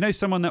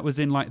 someone that was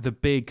in like the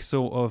big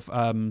sort of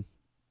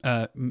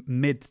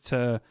mid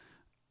to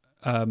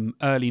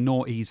early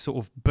noughties sort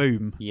of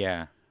boom.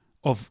 Yeah.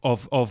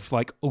 Of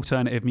like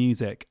alternative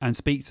music, and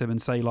speak to them and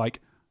say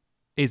like,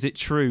 is it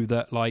true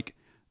that like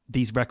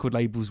these record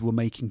labels were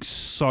making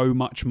so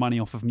much money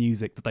off of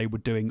music that they were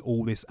doing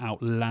all this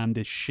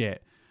outlandish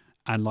shit,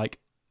 and like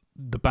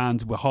the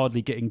bands were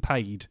hardly getting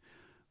paid,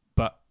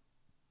 but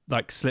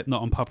like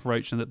Slipknot and Papa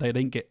Roach, and that they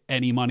didn't get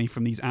any money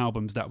from these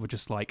albums that were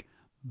just like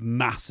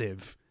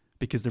massive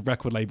because the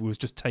record label was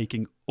just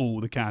taking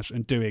all the cash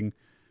and doing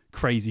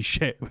crazy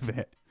shit with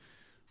it,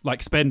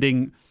 like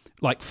spending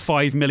like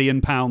 £5 million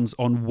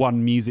on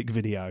one music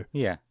video.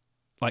 Yeah.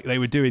 Like they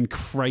were doing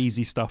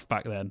crazy stuff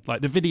back then.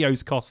 Like the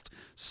videos cost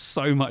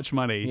so much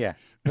money. Yeah.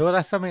 Well,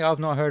 that's something I've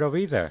not heard of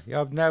either.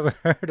 I've never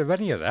heard of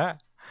any of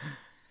that.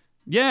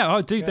 Yeah.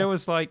 Oh, dude,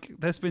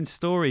 there's been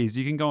stories.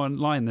 You can go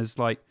online. There's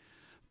like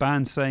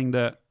bands saying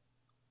that,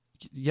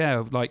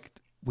 like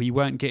we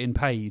weren't getting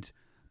paid,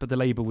 but the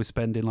label was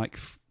spending like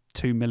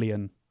 $2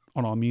 million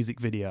on our music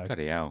video.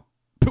 Bloody hell.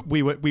 But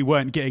we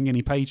weren't getting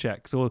any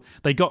paychecks, or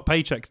they got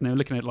paychecks and they were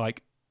looking at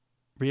like,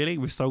 really?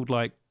 We've sold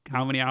like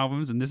how many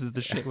albums and this is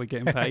the shit we're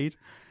getting paid?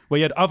 Where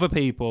you had other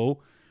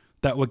people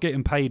that were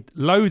getting paid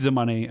loads of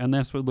money, and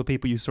that's what the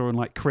people you saw in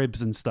like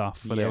Cribs and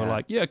stuff, where they were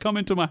like, come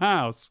into my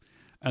house.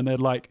 And they're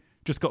like,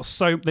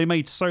 they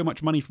made so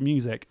much money from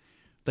music,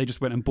 they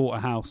just went and bought a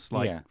house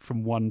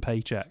from one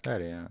paycheck. There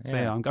they are.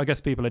 So I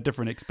guess people have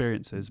different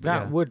experiences. But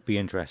that would be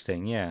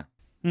interesting. Yeah.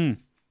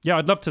 Yeah,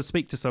 I'd love to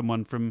speak to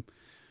someone from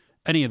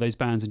any of those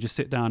bands and just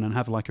sit down and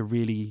have like a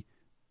really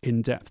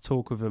in-depth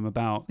talk with them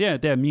about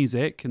their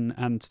music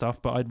and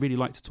stuff, but I'd really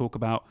like to talk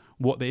about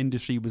what the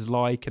industry was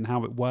like and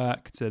how it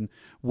worked, and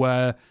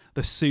were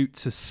the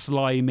suits as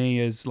slimy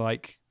as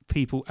like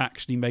people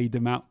actually made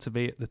them out to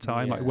be at the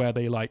time, like where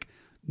they like,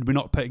 we're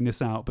not putting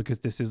this out because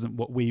this isn't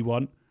what we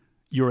want,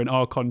 you're in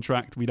our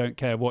contract, we don't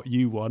care what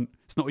you want,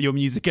 it's not your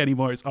music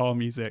anymore, it's our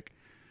music,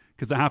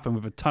 because that happened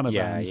with a ton of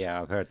bands.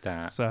 I've heard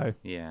that. So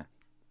yeah,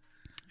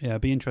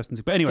 it'd be interesting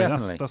to. But anyway,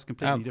 definitely. that's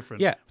completely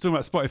different. Yeah, we're talking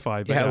about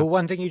Spotify. But well,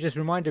 one thing you just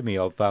reminded me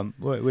of,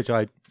 which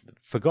I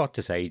forgot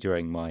to say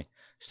during my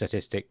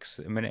statistics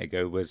a minute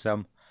ago, was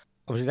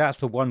obviously that's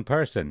for one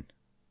person.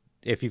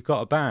 If you've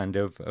got a band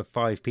of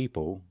 5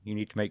 people, you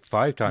need to make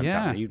 5 times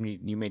that. You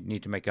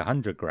need to make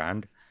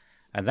 $100,000,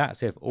 and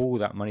that's if all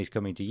that money's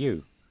coming to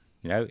you.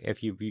 You know,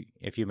 if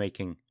you're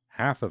making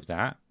half of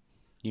that,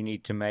 you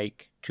need to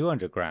make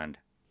 $200,000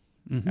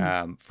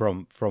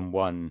 from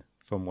one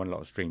lot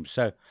of streams.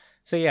 So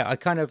yeah, I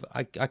kind of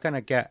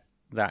get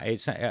that.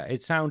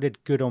 It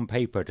sounded good on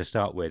paper to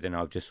start with, and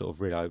I've just sort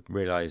of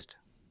realized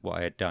what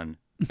I had done.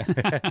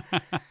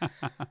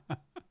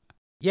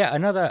 Yeah,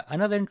 another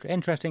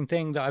interesting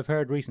thing that I've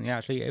heard recently.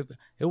 Actually,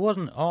 it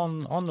wasn't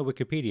on the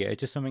Wikipedia. It's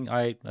just something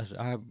I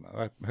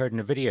heard in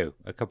a video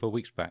a couple of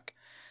weeks back.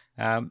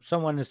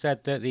 Someone has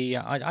said that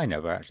I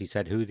never actually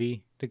said who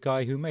the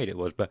guy who made it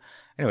was, but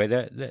anyway,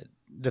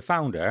 the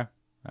founder.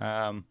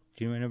 Do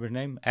you remember his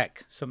name?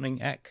 Eck.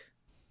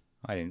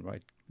 I didn't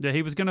write. Yeah,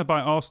 he was going to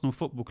buy Arsenal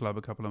Football Club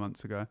a couple of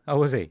months ago. Oh,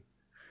 was he?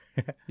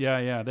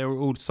 Yeah. They were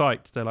all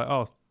psyched. They're like,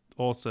 oh,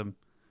 awesome.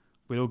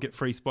 We'll all get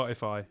free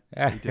Spotify.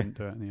 He didn't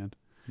do it in the end.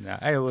 No,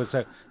 anyway,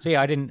 so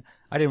yeah, I didn't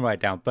write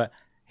it down, but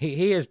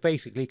he has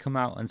basically come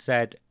out and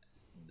said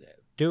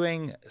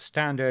doing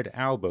standard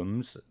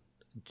albums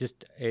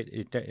just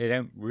it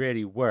don't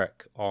really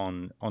work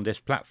on this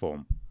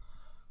platform.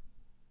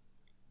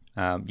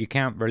 You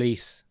can't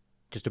release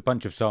just a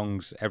bunch of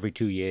songs every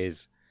 2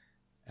 years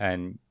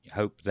and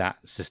hope that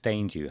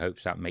sustains you,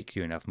 hopes that makes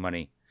you enough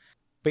money.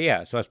 But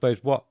yeah, so I suppose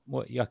what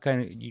you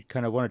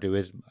kind of want to do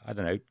is, I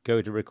don't know,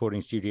 go to a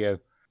recording studio,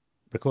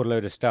 record a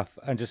load of stuff,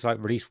 and just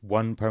like release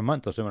one per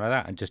month or something like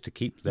that, and just to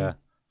keep the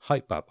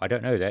hype up. I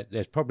don't know,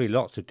 there's probably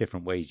lots of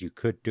different ways you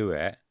could do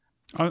it.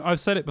 I've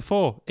said it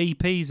before,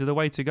 EPs are the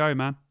way to go,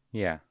 man.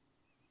 Yeah.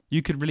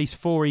 You could release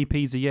 4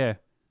 EPs a year,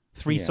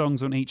 3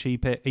 songs on each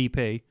EP.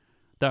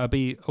 That would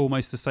be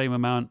almost the same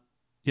amount,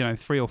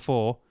 3 or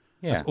 4.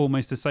 Yeah. That's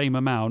almost the same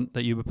amount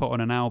that you would put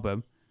on an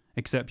album,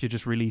 except you're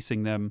just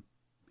releasing them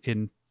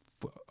in.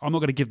 I'm not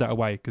going to give that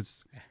away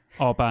because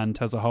our band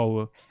has a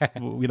whole.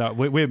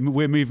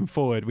 We're moving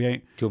forward. We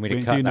ain't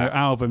doing no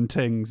album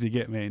things. You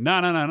get me?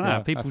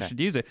 No. People should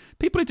use it.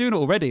 People are doing it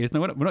already.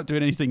 We're not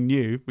doing anything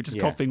new. We're just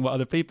copying what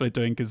other people are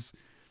doing. Because,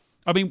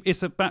 I mean,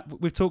 it's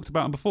we've talked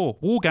about them before.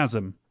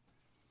 Wargasm.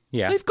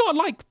 Yeah, they've got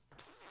like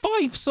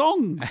 5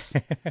 songs.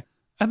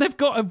 And they've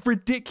got a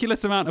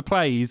ridiculous amount of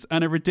plays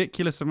and a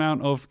ridiculous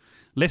amount of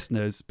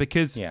listeners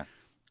because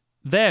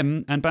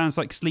them and bands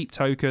like Sleep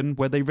Token,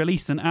 where they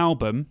released an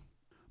album,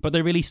 but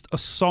they released a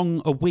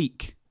song a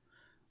week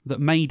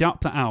that made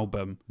up the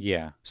album.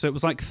 Yeah. So it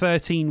was like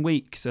 13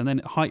 weeks, and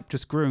then hype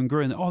just grew and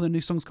grew. And the new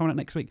song's coming out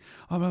next week.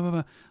 Oh, blah, blah,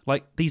 blah.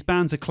 Like, these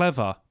bands are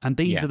clever, and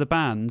these are the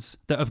bands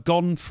that have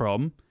gone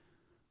from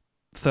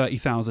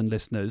 30,000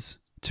 listeners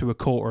to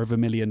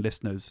 250,000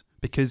 listeners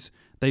because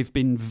they've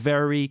been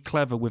very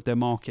clever with their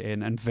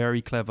marketing and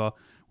very clever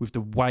with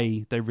the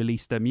way they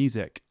release their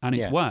music, and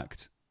it's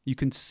worked. You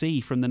can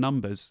see from the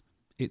numbers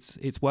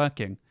it's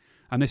working,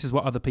 and this is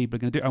what other people are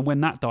going to do. And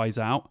when that dies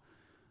out,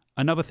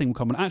 another thing will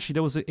come on. Actually,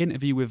 there was an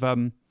interview with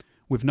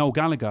Noel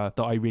Gallagher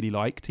that I really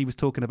liked. He was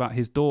talking about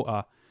his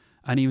daughter,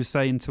 and he was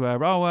saying to her,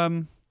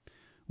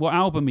 what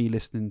album are you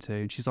listening to?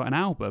 And she's like, an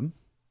album?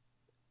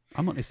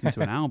 I'm not listening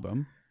to an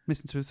album.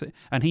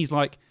 And he's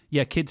like,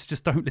 yeah, kids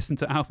just don't listen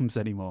to albums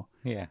anymore.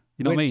 Yeah.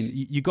 You know what I mean?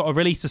 You got to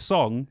release a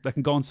song that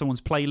can go on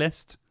someone's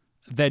playlist,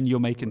 then you're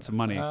making some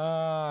money.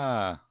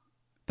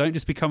 Don't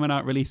just be coming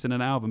out releasing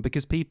an album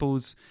because I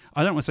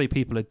don't want to say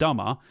people are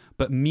dumber,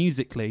 but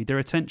musically their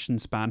attention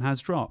span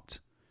has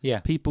dropped.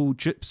 Yeah.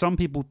 Some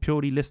people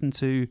purely listen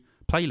to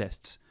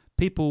playlists.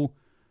 I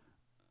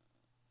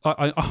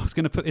was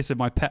going to put this in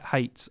my pet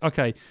hates.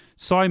 Okay,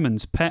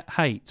 Simon's pet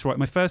hates. Right,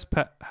 my first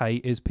pet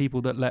hate is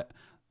people that let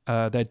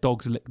their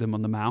dogs lick them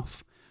on the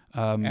mouth.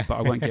 But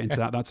I won't get into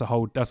that. That's a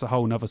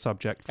whole nother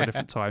subject for a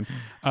different time.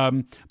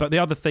 But the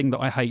other thing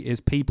that I hate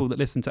is people that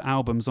listen to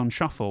albums on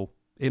shuffle.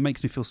 It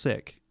makes me feel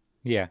sick.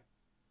 Yeah.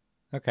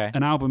 Okay.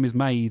 An album is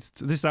made.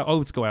 This is how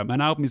old school I am.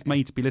 An album is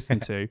made to be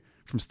listened to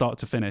from start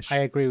to finish. I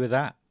agree with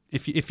that.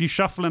 If you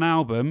shuffle an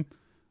album,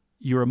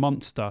 you're a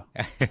monster.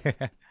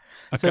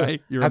 Okay,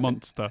 you're a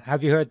monster.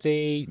 Have you heard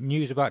the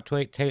news about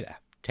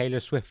Taylor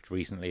Swift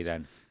recently?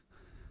 Then.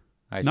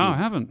 No, I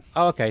haven't.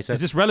 Oh, okay. So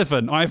is this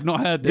relevant? I have not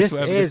heard this.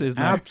 This is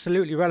now.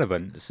 Absolutely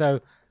relevant. So,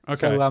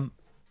 okay. So,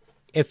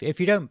 if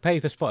you don't pay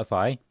for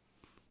Spotify,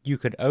 you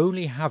can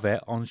only have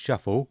it on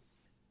shuffle,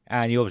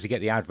 and you obviously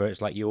get the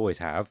adverts like you always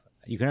have.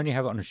 You can only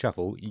have it on a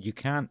shuffle. You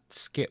can't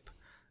skip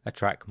a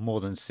track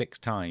more than 6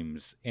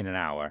 times in an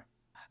hour.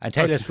 And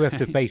Taylor Swift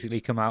have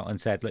basically come out and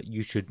said, look,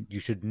 you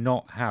should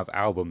not have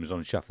albums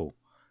on shuffle.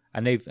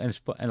 And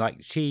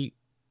she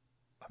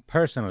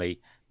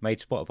personally made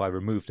Spotify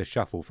remove the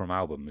shuffle from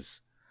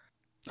albums.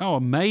 Oh,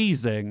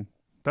 amazing.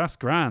 That's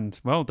grand.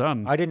 Well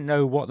done. I didn't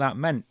know what that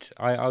meant.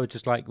 I was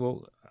just like,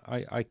 well,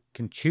 I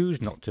can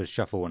choose not to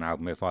shuffle an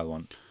album if I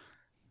want.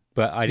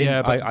 But I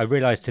didn't. Yeah, I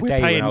realised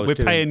today when I was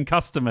paying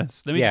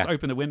customers. Let me just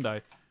open the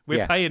window.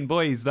 We're paying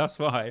boys. That's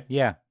why.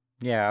 Yeah.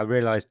 I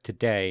realised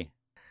today.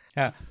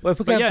 No,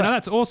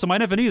 that's awesome. I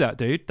never knew that,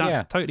 dude.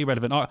 That's totally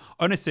relevant.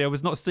 Honestly, I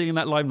was not stealing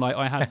that limelight.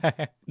 I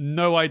had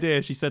no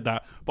idea she said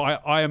that,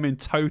 but I am in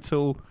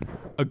total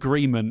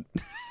agreement.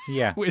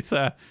 Yeah, with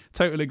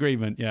total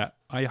agreement. Yeah,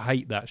 I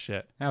hate that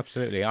shit.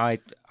 Absolutely, I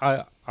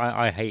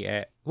hate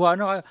it. Well,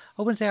 no, I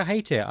wouldn't say I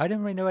hate it. I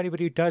don't really know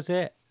anybody who does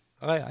it.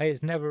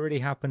 It's never really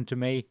happened to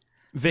me.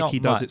 Vicky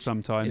does it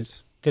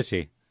sometimes. Does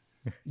she?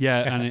 Yeah,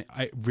 and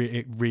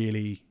it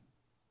really,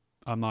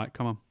 I'm like,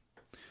 come on.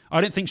 I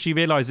don't think she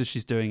realizes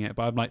she's doing it,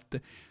 but I'm like,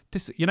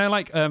 this,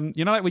 like when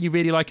you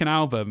really like an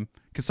album,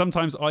 because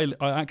sometimes I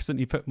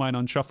accidentally put mine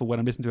on shuffle when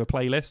I'm listening to a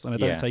playlist and I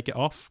don't take it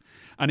off.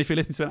 And if you're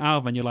listening to an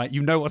album and you're like,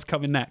 you know what's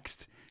coming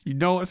next. And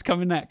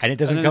it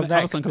doesn't come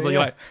next. Comes on,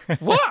 you're like,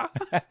 what?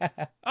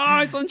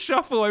 It's on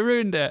shuffle. I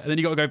ruined it. And then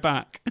you got to go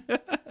back.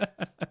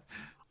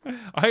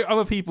 I hope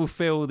other people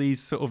feel these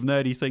sort of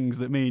nerdy things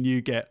that me and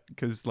you get,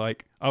 because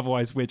like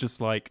otherwise we're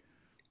just like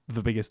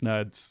the biggest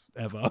nerds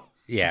ever.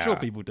 Yeah, I'm sure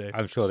people do.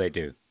 I'm sure they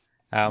do.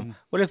 Well,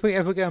 if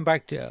we're going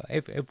back to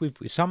if we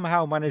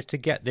somehow managed to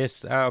get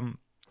this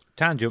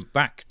tangent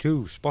back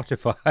to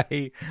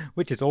Spotify,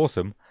 which is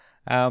awesome,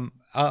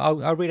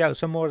 I'll read out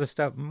some more of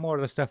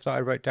the stuff that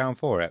I wrote down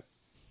for it.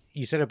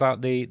 You said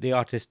about the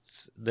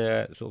artists,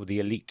 the sort of the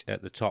elite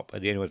at the top are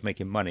the only ones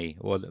making money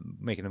or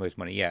making the most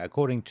money. Yeah,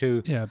 according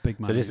to big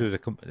money. So this was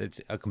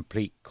a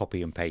complete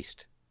copy and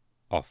paste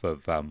off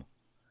of.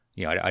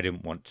 I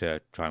didn't want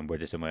to try and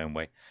word this in my own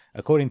way.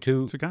 According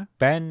to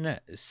Ben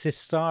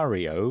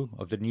Cesario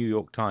of the New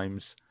York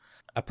Times,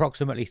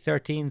 approximately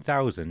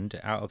 13,000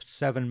 out of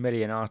 7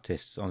 million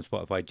artists on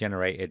Spotify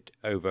generated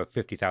over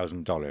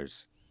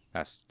 $50,000.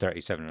 That's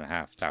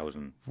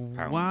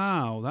 £37,500.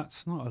 Wow,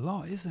 that's not a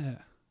lot, is it?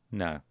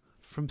 No.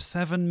 From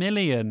 7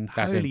 million.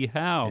 Holy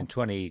hell. In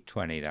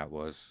 2020, that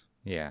was.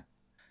 Yeah.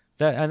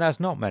 And that's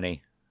not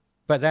many.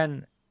 But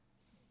then,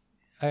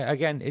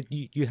 again,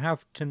 you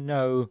have to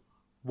know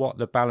what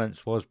the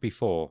balance was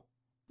before.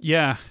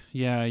 Yeah,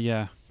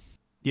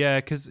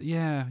 because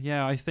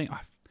I think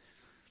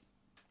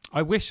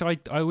I wish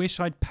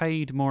I'd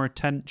paid more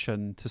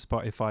attention to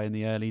Spotify in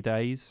the early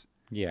days.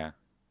 Yeah,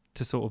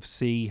 to sort of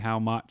see how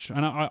much.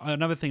 And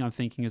another thing I'm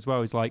thinking as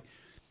well is like,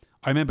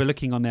 I remember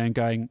looking on there and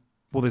going,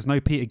 well, there's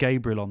no Peter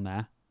Gabriel on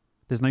there,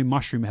 there's no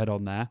Mushroom Head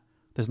on there,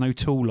 there's no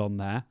Tool on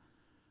there.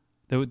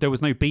 There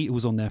was no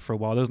Beatles on there for a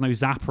while. There was no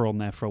Zappa on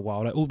there for a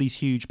while. Like all these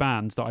huge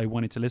bands that I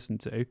wanted to listen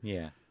to.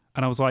 Yeah.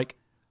 And I was like,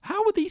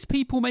 how are these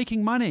people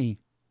making money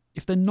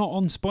if they're not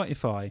on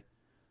Spotify?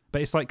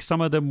 But it's like some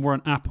of them were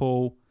on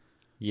Apple.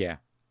 Yeah.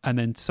 And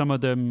then some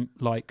of them,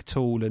 like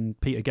Tool and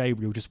Peter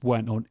Gabriel, just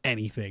weren't on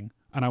anything.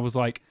 And I was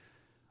like,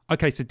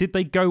 okay, so did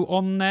they go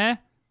on there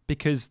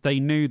because they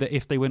knew that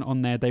if they went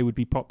on there, they would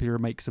be popular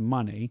and make some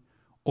money?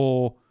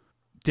 Or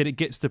did it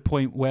get to the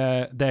point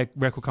where their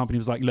record company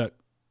was like, look,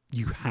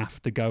 you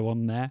have to go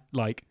on there?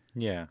 Like,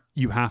 yeah,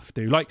 you have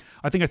to. Like,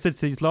 I think I said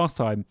to these last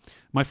time,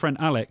 my friend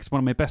Alex, one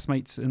of my best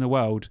mates in the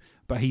world,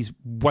 but he's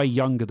way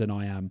younger than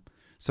I am.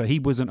 So he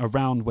wasn't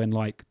around when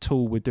like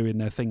Tool were doing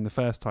their thing the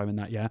first time in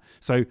that year.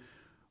 So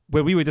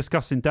when we were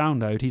discussing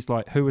Download, he's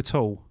like, who are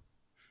Tool?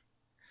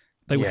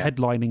 They were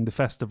headlining the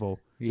festival.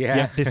 Yeah.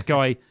 Yet this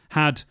guy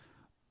had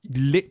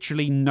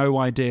literally no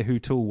idea who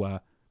Tool were,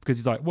 because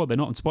he's like, well, they're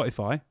not on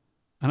Spotify.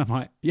 And I'm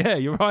like, yeah,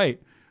 you're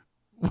right.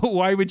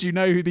 Why would you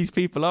know who these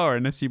people are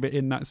unless you're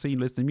in that scene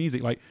listening to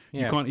music? Like,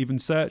 you can't even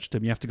search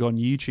them. You have to go on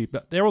YouTube.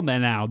 But they're on there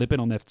now. They've been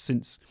on there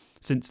since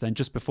then,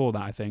 just before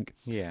that, I think.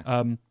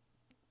 Yeah.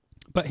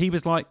 But he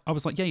was like, I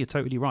was like, yeah, you're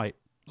totally right.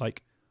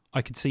 Like,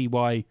 I could see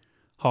why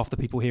half the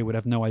people here would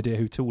have no idea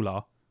who Tool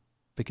are,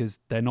 because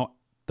they're not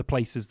the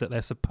places that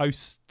they're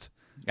supposed,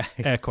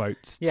 air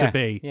quotes, to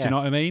be. Do you know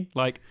what I mean?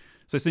 Like,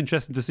 so it's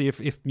interesting to see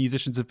if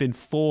musicians have been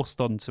forced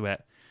onto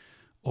it,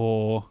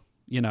 or...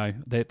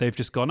 they've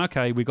just gone,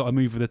 okay, we've got to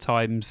move with the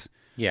times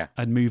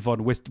and move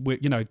on.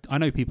 I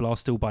know people are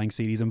still buying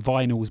CDs and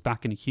vinyl's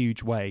back in a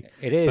huge way.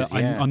 It is, but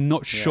I'm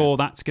not sure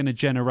that's going to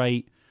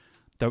generate,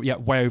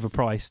 way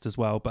overpriced as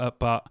well, but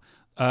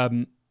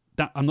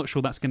that I'm not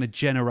sure that's going to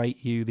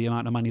generate you the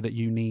amount of money that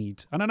you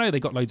need. And I know they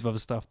got loads of other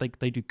stuff.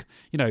 They do,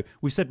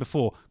 we've said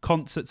before,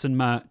 concerts and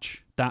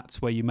merch,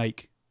 that's where you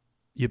make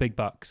your big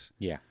bucks.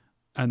 Yeah.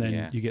 And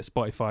then you get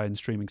Spotify and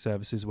streaming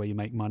services where you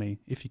make money,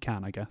 if you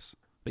can, I guess.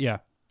 But yeah.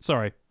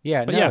 Sorry.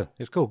 Yeah, but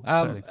it's cool.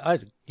 Totally.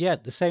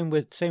 The same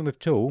with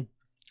Tool.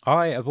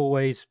 I have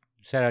always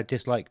said I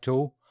dislike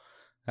Tool,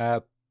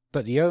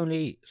 but the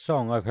only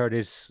song I've heard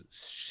is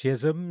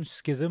Schism.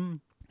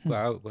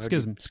 Well,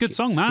 Schism. It's a good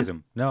song, man.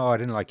 Schism. No, I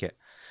didn't like it.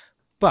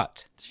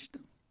 But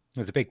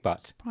there's a big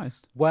but.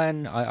 Surprised.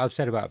 When I've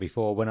said about it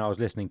before, when I was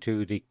listening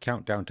to the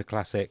Countdown to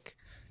Classic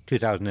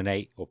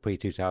 2008 or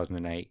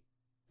pre-2008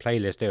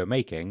 playlist they were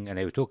making, and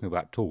they were talking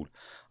about Tool,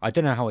 I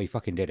don't know how he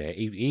fucking did it.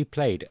 He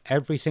played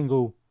every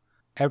single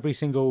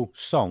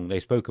song they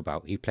spoke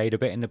about. He played a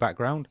bit in the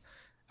background,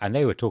 and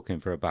they were talking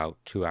for about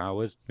 2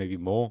 hours, maybe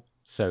more.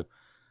 So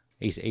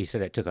he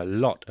said it took a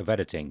lot of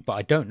editing, but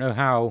I don't know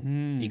how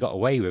he got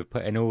away with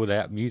putting all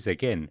that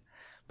music in.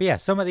 But yeah,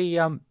 some of the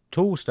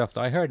Tool stuff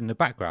that I heard in the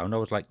background, I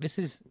was like, this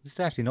is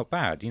actually not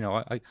bad. You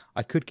know,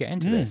 I could get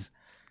into this.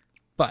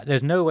 But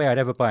there's no way I'd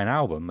ever buy an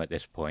album at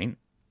this point.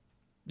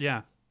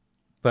 Yeah.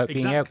 But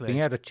Exactly. being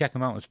able to check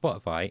them out on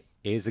Spotify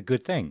is a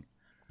good thing.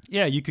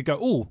 Yeah, you could go,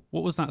 oh,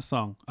 what was that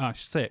song? Ah,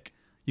 sick.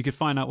 You could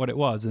find out what it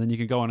was, and then you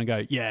could go on and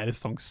go, yeah, this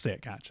song's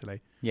sick,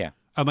 actually. Yeah.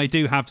 And they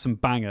do have some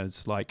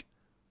bangers. Like,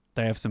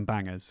 they have some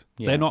bangers.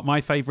 Yeah. They're not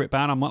my favourite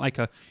band. I'm not like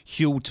a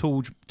Huel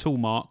Tool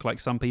mark like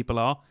some people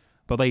are,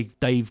 but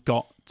they've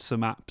got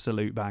some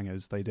absolute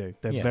bangers. They do.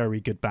 They're Yeah. very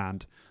good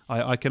band.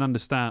 I can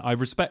understand. I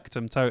respect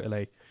them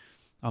totally.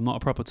 I'm not a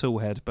proper Tool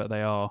head, but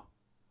they are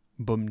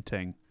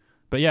bum-ting.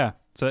 But yeah,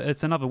 so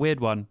it's another weird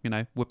one. You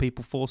know, were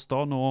people forced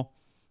on, or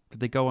did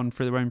they go on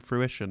for their own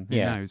fruition? Who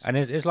knows? And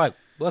it's like,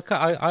 look,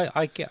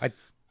 I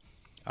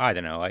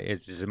don't know.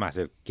 It's just a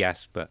massive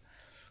guess, but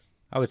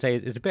I would say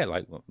it's a bit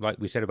like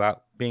we said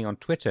about being on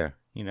Twitter.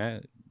 You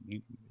know,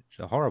 it's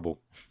a horrible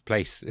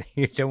place.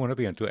 You don't want to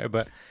be on Twitter,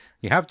 but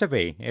you have to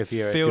be if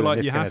you're feel doing like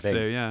this you kind have of thing.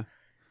 to. Yeah.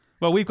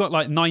 Well, we've got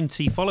like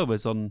 90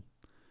 followers on.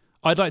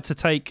 I'd like to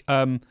take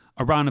a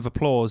round of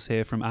applause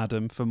here from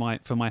Adam for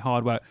my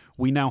hard work.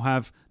 We now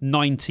have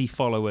 90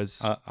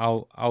 followers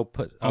I'll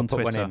put on one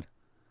Twitter. in.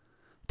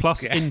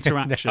 Plus No,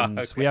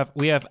 interactions. okay.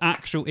 We have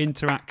actual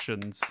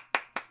interactions.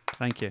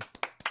 Thank you.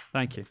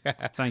 Thank you.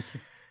 Thank you.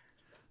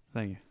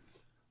 Thank you.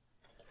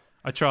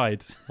 I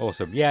tried.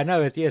 Awesome. Yeah,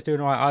 no, it's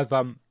doing all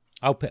right.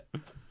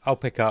 I'll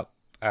pick up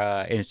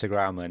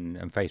Instagram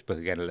and Facebook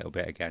again a little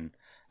bit again.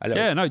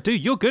 Yeah, no,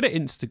 dude, you're good at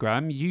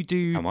Instagram. You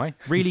do Am I?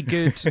 really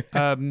good.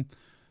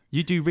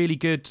 You do really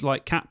good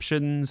like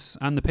captions,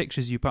 and the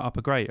pictures you put up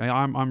are great.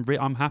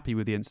 I'm happy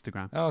with the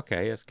Instagram. Oh,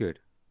 okay, that's good.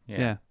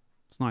 Yeah,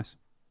 it's nice.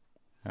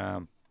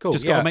 Cool.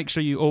 Just got to make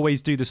sure you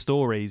always do the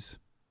stories,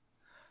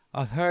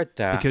 I've heard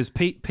that. because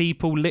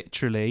people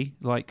literally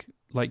like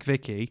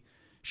Vicky,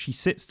 she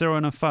sits there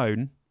on her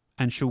phone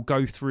and she'll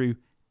go through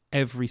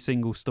every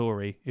single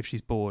story if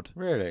she's bored.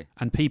 Really?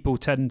 And people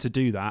tend to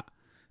do that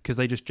because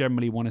they just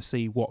generally want to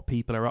see what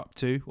people are up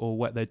to or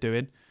what they're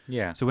doing.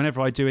 Yeah. So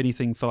whenever I do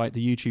anything for like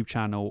the YouTube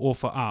channel or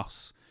for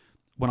us,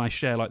 when I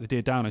share like the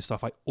Dear Downer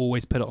stuff, I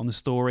always put it on the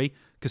story,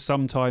 because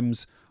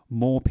sometimes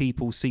more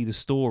people see the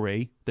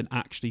story than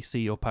actually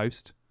see your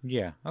post.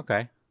 Yeah.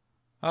 Okay.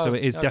 So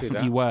it is I'll do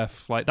definitely that.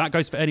 worth, like, that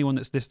goes for anyone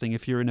that's listening.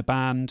 If you're in a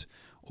band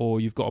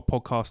or you've got a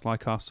podcast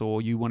like us,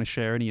 or you want to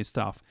share any of your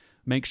stuff,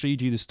 make sure you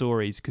do the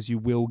stories, because you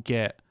will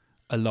get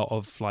a lot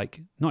of,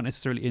 like, not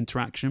necessarily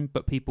interaction,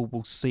 but people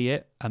will see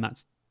it, and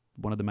that's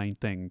one of the main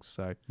things.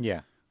 So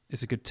Yeah.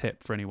 it's a good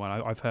tip for anyone.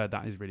 I've heard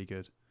that is really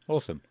good.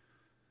 Awesome.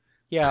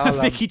 Yeah. I'll,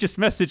 Vicky just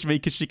messaged me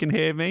because she can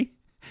hear me.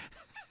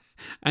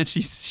 And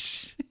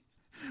she's...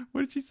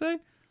 what did she say?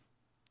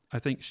 I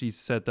think she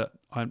said that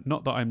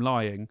I'm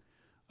lying.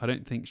 I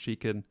don't think she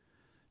can...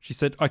 She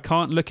said, I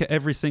can't look at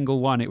every single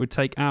one. It would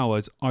take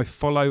hours. I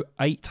follow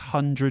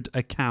 800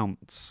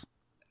 accounts.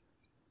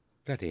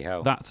 bloody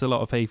hell. That's a lot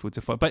of people to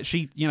follow. But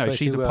she, you know, But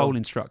she's she a will. poll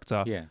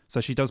instructor. Yeah.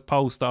 So she does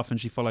poll stuff and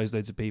she follows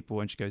loads of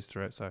people and she goes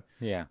through it. So,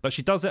 Yeah. but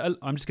she does it.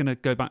 I'm just going to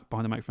go back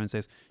behind the microphone and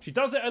say, she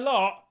does it a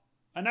lot.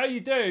 I know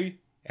you do.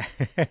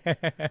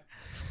 I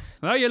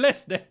know you're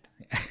listening.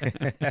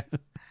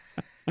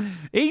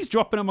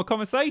 Eavesdropping on my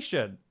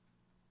conversation.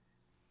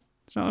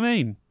 Do you know what I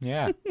mean?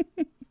 Yeah.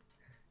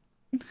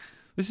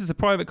 This is a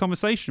private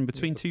conversation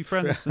between two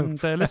friends and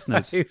their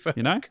listeners. You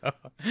know,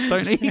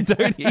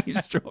 don't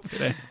eavesdrop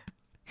it.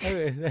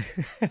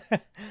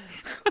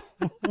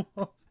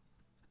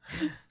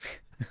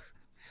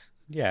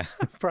 Yeah.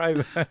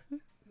 Private.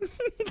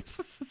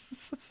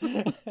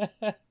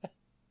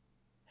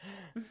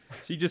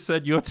 She just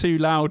said you're too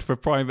loud for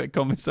private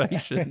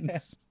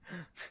conversations.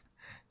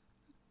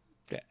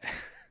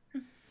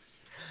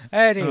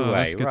 Anyway,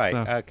 that's good right.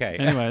 stuff. Okay.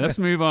 Anyway, let's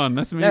move on.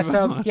 Let's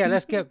on. Yeah,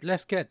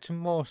 let's get to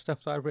more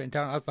stuff that I've written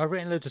down. I've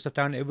written loads of stuff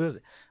down.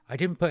 I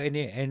didn't put in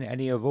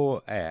any of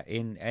order.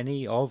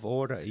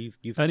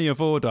 You've Any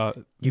of order,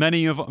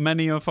 many of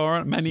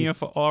aura, many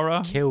of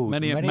aura, killed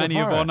many of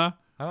horror. honor.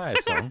 I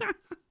like that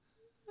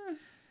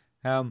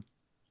song.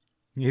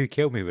 You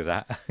killed me with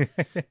that.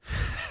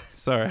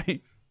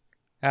 Sorry.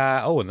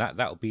 And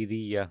that'll be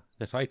the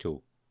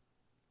title.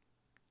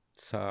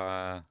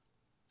 So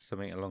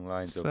something along the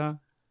lines of So,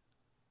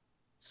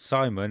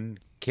 Simon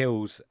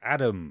kills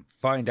Adam.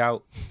 Find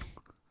out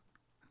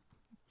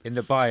in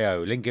the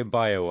bio, link in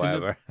bio,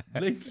 whatever.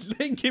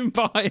 link in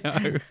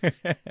bio.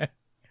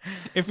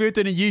 If we were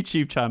doing a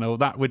YouTube channel,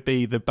 that would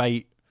be the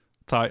bait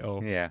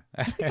title. Yeah.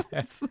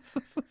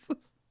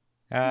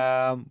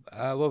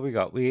 What we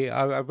got?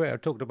 I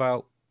talked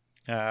about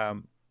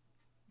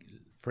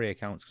free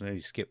accounts can only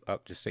skip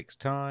up to 6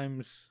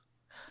 times.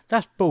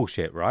 That's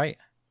bullshit, right?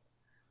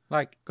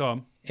 Like, Go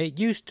on. it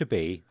used to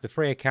be the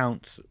free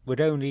accounts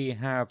would only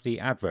have the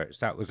adverts.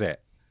 That was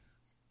it.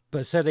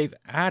 But so they've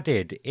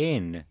added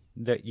in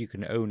that you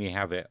can only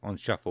have it on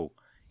shuffle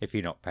if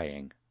you're not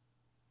paying.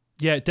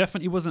 Yeah, it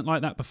definitely wasn't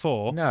like that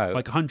before. No.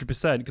 Like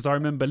 100%, because I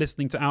remember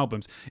listening to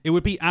albums. It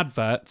would be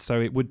adverts,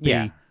 so it would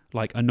be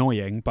like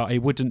annoying, but it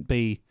wouldn't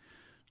be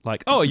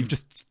like, oh, you've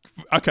just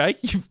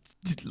you've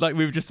like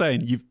we were just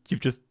saying, you've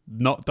just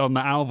not done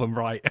the album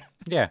right.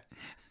 Yeah.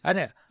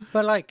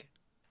 But like,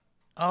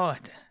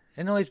 it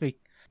annoys me.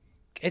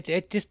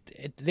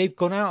 They've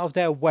gone out of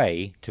their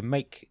way to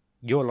make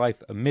your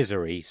life a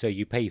misery, so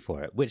you pay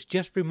for it, which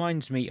just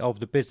reminds me of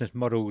the business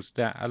models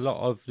that a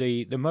lot of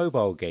the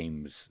mobile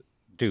games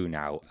do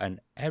now, and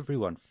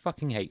everyone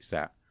fucking hates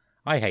that.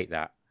 I hate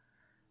that.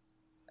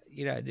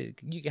 You know,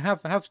 you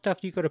have stuff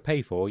you got to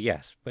pay for,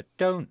 yes, but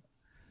don't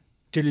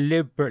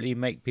deliberately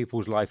make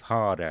people's life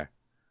harder.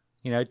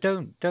 You know,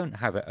 don't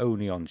have it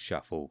only on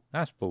shuffle.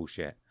 That's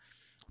bullshit.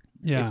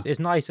 Yeah, it's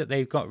nice that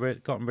they've gotten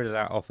rid of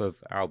that off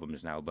of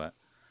albums now, but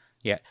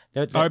yeah.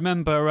 I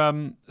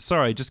remember.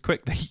 Sorry, just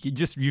quickly.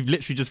 You've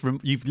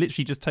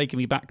literally just taken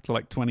me back to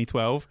like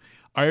 2012.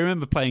 I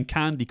remember playing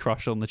Candy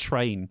Crush on the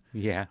train.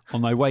 Yeah.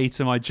 On my way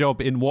to my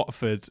job in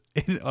Watford,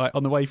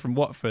 on the way from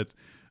Watford,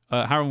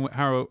 Harrow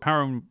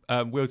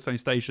Wealdstone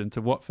Station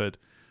to Watford,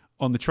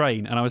 on the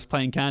train, and I was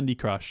playing Candy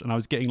Crush, and I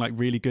was getting like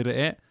really good at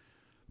it.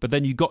 But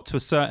then you got to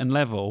a certain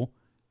level,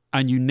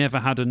 and you never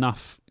had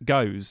enough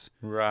goes.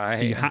 Right.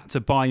 So you had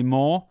to buy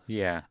more.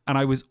 Yeah. And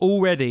I was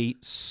already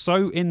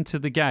so into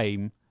the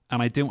game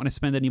and I didn't want to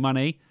spend any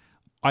money.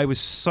 I was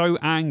so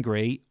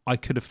angry, I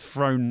could have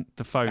thrown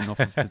the phone off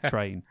of the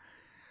train.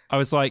 I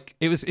was like,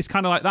 it's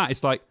kind of like that.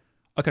 It's like,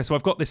 okay, so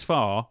I've got this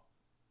far.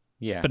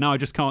 Yeah. But now I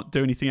just can't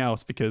do anything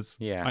else because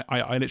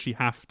I literally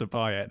have to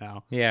buy it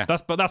now. Yeah.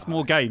 That's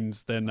more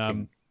games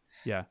than,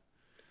 yeah.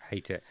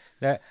 Hate it.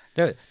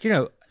 Do you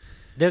know,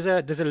 there's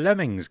a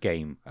Lemmings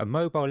game, a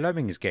mobile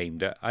Lemmings game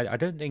that I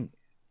don't think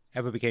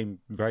ever became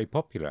very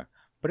popular,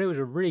 but it was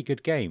a really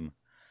good game.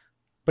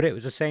 But it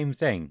was the same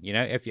thing, you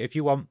know. If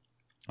you want,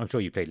 I'm sure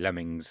you played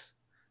Lemmings.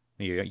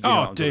 You know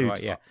what I'm talking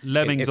about, yeah.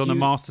 Lemmings on the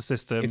Master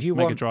System, if you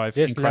Mega want Drive,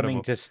 this incredible.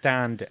 Lemming to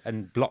stand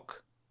and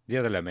block the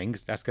other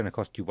Lemmings, that's going to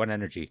cost you 1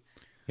 energy.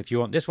 If you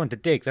want this one to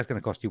dig, that's going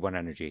to cost you 1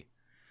 energy.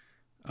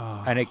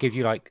 Oh. And it gives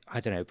you like, I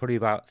don't know, probably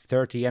about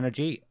 30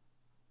 energy,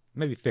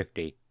 maybe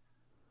 50.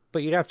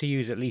 But you'd have to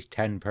use at least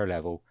 10 per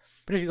level.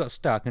 But if you got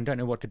stuck and don't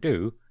know what to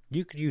do,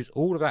 you could use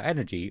all of that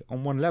energy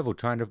on one level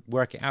trying to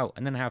work it out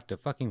and then have to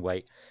fucking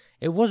wait.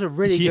 It was a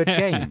really good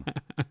game.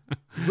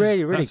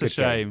 Really, really That's good a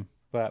shame. game.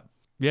 But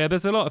yeah,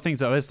 there's a lot of things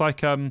that there's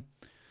like I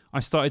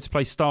started to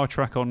play Star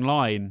Trek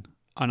Online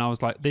and I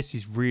was like, this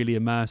is really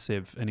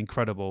immersive and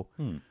incredible.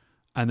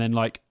 And then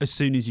like as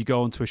soon as you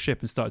go onto a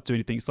ship and start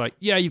doing things, it's like,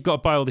 yeah, you've got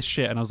to buy all this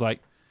shit. And I was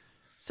like,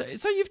 so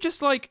you've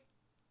just like,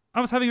 I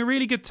was having a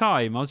really good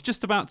time. I was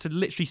just about to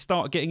literally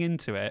start getting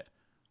into it.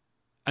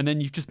 And then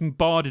you've just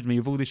bombarded me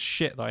with all this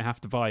shit that I have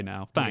to buy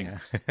now.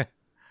 Thanks. Yeah.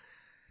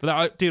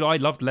 But I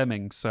loved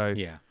Lemmings. So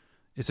yeah.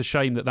 it's a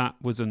shame that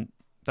was a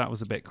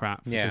bit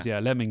crap. Because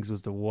Lemmings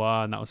was the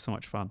one. That was so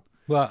much fun.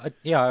 Well,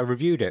 I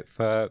reviewed it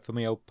for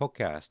my old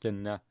podcast,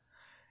 and I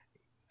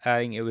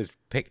think it was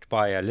picked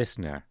by a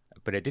listener,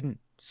 but it didn't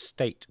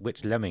state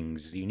which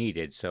Lemmings you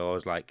needed. So I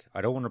was like, I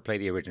don't want to play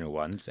the original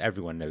ones.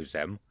 Everyone knows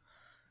them.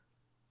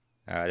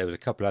 There was a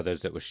couple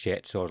others that were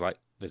shit, so I was like,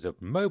 there's a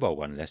mobile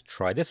one. Let's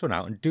try this one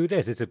out and do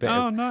this. It's a bit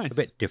nice. A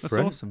bit different.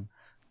 That's awesome.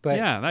 But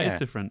that is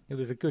different. It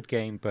was a good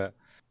game, but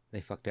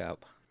they fucked it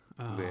up.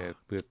 Oh.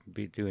 We'll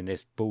be doing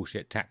this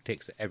bullshit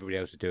tactics that everybody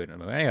else is doing at the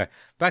moment. Anyway,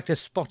 back to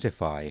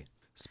Spotify.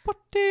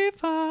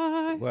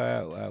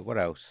 Well, what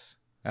else?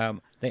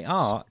 They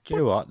are. Do you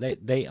know what?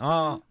 They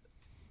are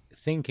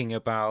thinking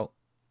about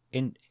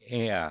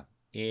introducing.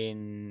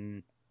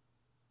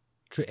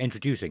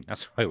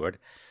 That's the right word.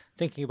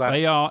 Thinking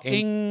about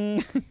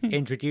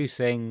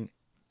introducing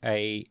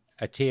a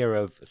tier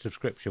of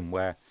subscription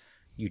where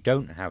you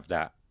don't have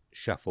that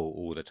shuffle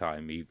all the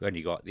time. You've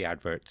only got the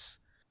adverts,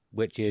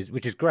 which is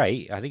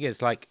great. I think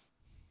it's like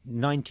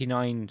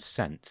 99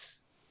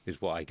 cents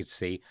is what I could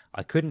see.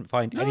 I couldn't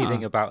find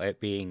anything about it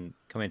being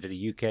coming to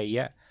the UK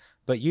yet,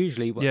 but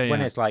usually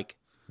when it's like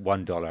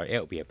 $1,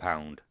 it'll be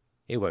 £1.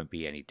 It won't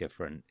be any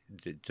different.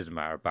 It doesn't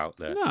matter about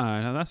the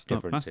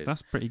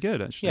that's pretty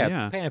good actually.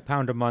 Yeah, paying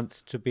 £1 a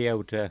month to be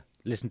able to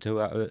listen to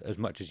it as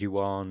much as you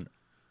want,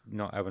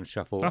 not having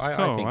shuffle. That's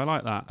cool. I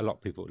like that. A lot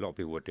of people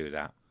would do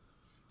that.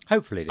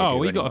 Hopefully,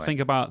 we got to think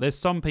about. There's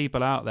some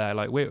people out there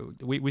like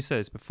we said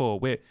this before.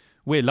 We're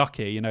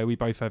lucky, you know. We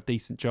both have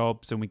decent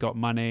jobs and we got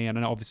money, and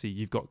then obviously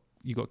you got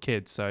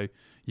kids, so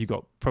you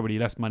got probably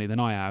less money than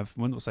I have.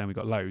 I'm not saying we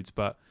got loads,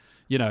 but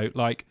you know,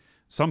 like.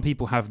 Some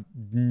people have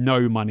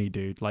no money,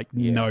 dude. Like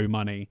no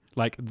money.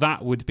 Like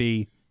that would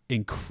be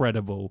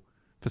incredible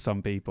for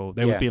some people.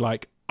 They would be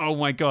like, oh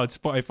my God,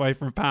 Spotify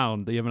for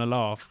 £1. They're having a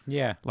laugh.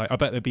 Yeah. Like, I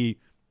bet there'd be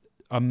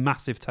a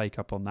massive take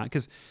up on that,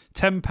 because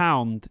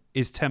 £10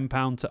 is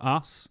 £10 to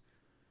us.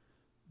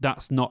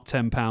 That's not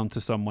 £10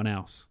 to someone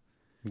else.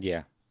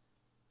 Yeah.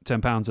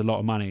 £10 a lot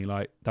of money.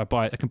 Like, I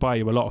can buy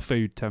you a lot of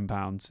food,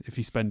 £10, if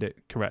you spend it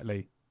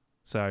correctly.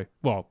 So,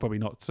 well, probably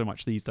not so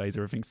much these days.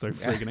 Everything's so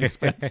friggin'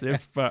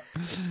 expensive. But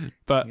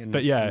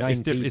yeah,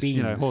 it's different.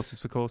 It's, horses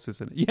for courses.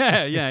 And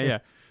yeah.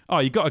 Oh,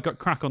 you got to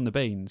crack on the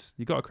beans.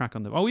 You got to crack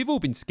on them. Oh, we've all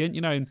been skint,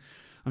 and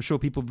I'm sure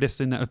people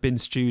listening that have been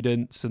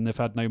students and they've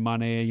had no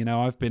money.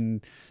 I've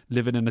been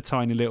living in a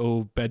tiny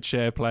little bed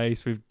share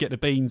place. We get the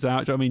beans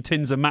out. Do you know what I mean?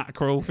 Tins of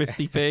mackerel,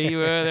 50p.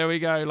 There we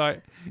go.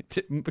 Like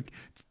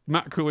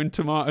mackerel and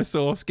tomato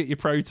sauce. Get your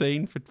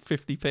protein for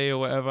 50p or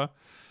whatever.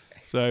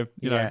 So,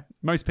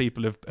 most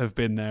people have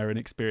been there and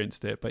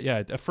experienced it. But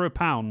yeah, for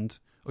 £1,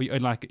 or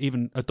like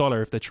even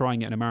 $1 if they're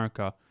trying it in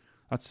America,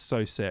 that's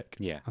so sick.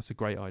 Yeah. That's a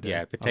great idea.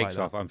 Yeah, if it takes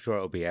off, I'm sure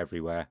it'll be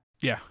everywhere.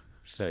 Yeah.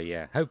 So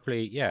yeah,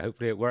 hopefully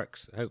it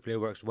works. Hopefully it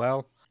works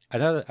well.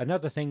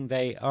 Another thing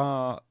they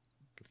are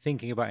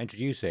thinking about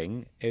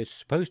introducing is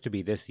supposed to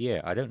be this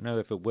year. I don't know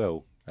if it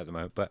will at the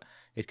moment, but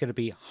it's going to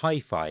be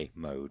hi-fi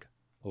mode.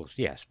 Or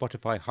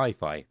Spotify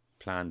hi-fi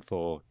planned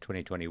for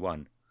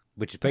 2021,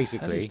 which is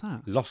basically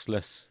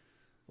lossless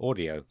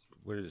audio.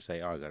 What did it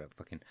say? Oh, I got it.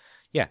 Fucking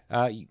yeah.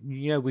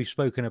 We've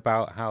spoken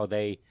about how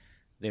they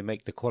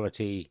make the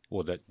quality,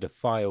 or the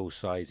file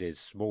sizes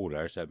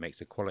smaller, so it makes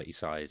the quality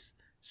size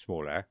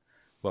smaller.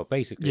 Well,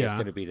 basically, it's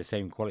going to be the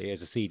same quality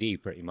as a CD,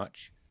 pretty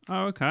much.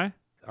 Oh, okay.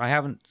 I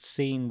haven't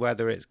seen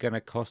whether it's going to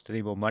cost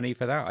any more money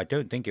for that. I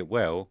don't think it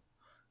will.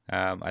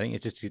 I think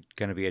it's just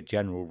going to be a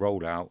general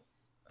rollout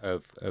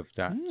of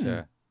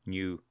that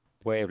new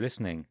way of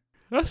listening.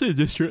 That's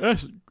interesting.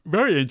 That's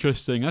very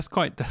interesting. That's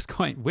quite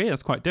weird.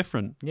 That's quite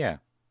different. Yeah.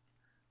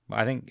 But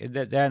I think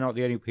they're not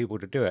the only people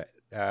to do it.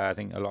 I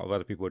think a lot of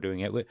other people are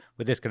doing it. With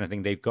this kind of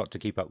thing, they've got to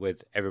keep up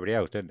with everybody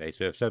else, don't they?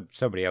 So if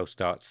somebody else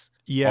starts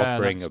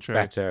offering a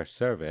better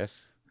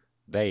service,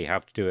 they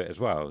have to do it as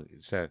well.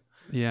 So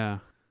yeah.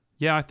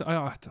 I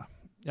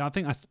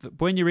think that's,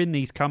 when you're in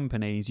these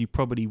companies, you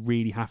probably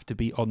really have to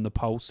be on the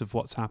pulse of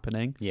what's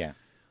happening. Yeah.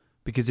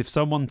 Because if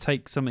someone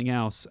takes something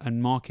else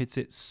and markets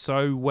it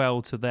so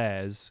well to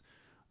theirs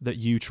that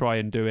you try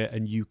and do it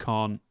and you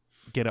can't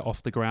get it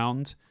off the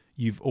ground,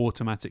 you've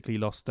automatically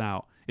lost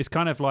out. It's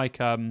kind of like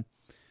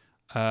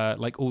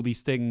all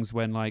these things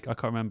when, like, I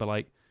can't remember,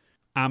 like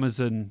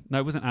Amazon. No,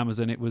 it wasn't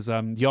Amazon. It was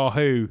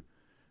Yahoo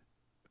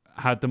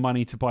had the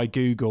money to buy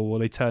Google, or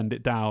they turned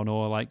it down,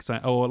 or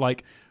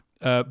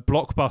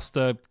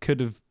Blockbuster could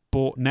have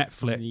bought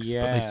Netflix,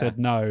 but they said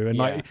no. And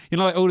like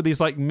all of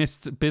these like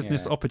missed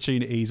business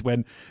opportunities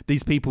when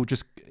these people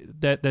just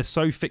they're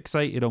so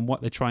fixated on what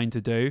they're trying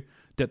to do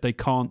that they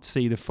can't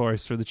see the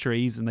forest for the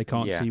trees, and they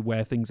can't see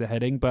where things are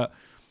heading. But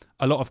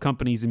a lot of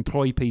companies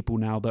employ people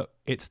now that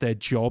it's their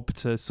job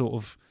to sort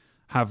of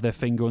have their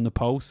finger on the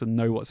pulse and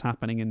know what's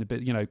happening in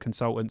the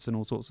consultants and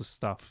all sorts of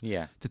stuff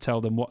to tell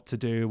them what to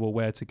do or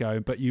where to go.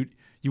 But you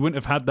wouldn't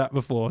have had that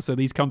before, so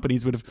these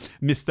companies would have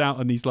missed out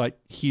on these like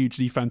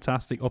hugely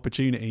fantastic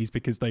opportunities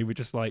because they were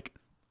just like,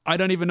 I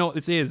don't even know what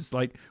this is.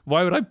 Like,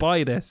 why would I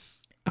buy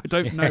this? I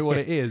don't know what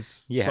it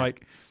is.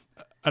 Like,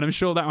 and I'm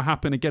sure that will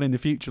happen again in the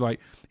future. Like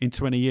in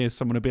 20 years,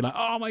 someone will be like,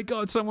 oh my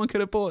God, someone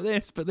could have bought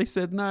this, but they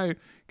said no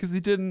because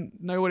they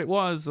didn't know what it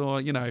was,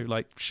 or,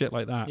 like shit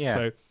like that.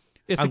 So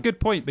it's a good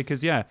point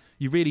because, you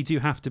really do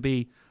have to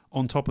be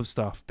on top of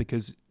stuff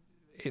because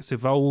it's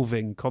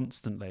evolving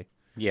constantly.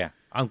 Yeah.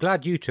 I'm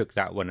glad you took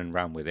that one and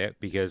ran with it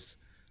because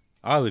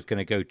I was going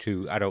to go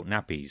to adult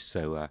nappies.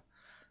 So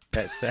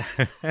that's...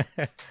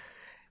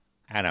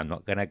 And I'm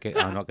not gonna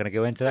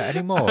go into that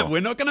anymore.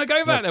 We're not gonna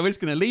go back there. We're just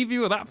gonna leave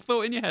you with that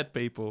thought in your head,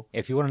 people.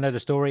 If you want to know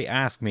the story,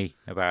 ask me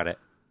about it.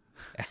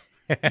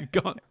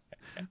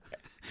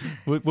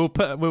 We'll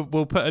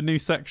put a new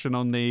section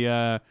on the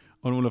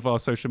on all of our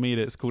social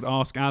media. It's called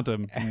Ask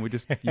Adam, and you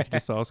can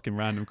just ask him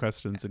random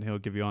questions, and he'll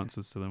give you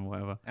answers to them, or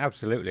whatever.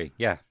 Absolutely,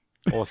 yeah,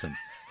 awesome.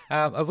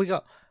 Have we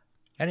got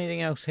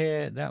anything else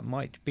here that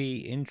might be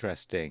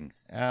interesting?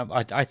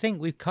 I think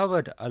we've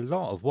covered a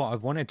lot of what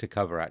I've wanted to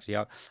cover, actually.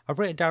 I've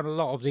written down a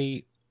lot of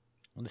the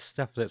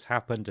stuff that's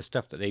happened, the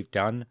stuff that they've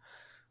done.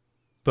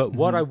 But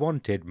what I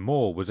wanted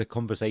more was a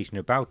conversation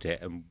about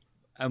it.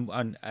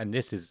 And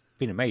this has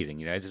been amazing.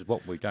 This is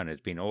what we've done. It's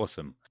been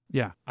awesome.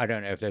 Yeah. I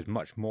don't know if there's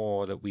much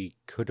more that we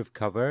could have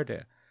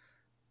covered.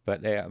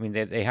 But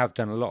they have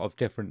done a lot of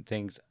different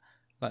things.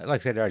 Like I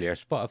said earlier,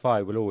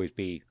 Spotify will always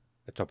be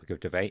a topic of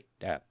debate.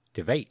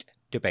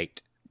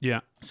 Yeah.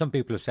 Some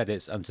people have said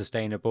it's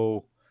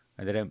unsustainable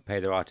and they don't pay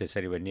their artists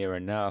anywhere near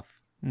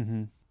enough.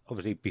 Mm-hmm.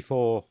 Obviously,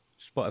 before,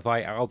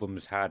 Spotify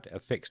albums had a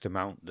fixed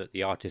amount that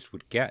the artist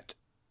would get,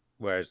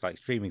 whereas like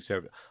streaming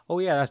service. Oh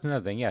yeah, that's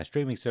another thing. Yeah,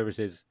 streaming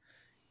services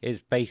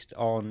is based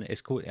on it's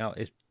called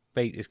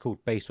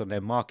based on their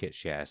market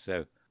share.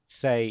 So,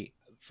 say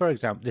for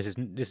example, this is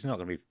not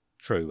going to be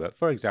true, but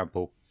for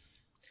example,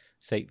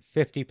 say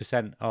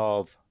 50%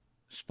 of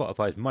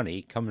Spotify's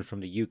money comes from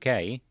the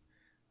UK.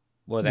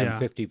 Well, then Yeah.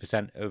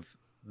 50% of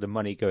the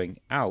money going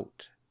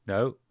out.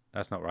 No,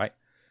 that's not right.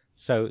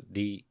 So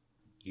the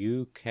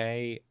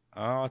UK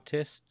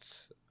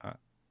artists.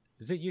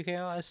 Is it UK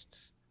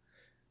artists?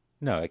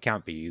 No, it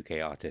can't be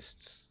UK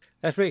artists.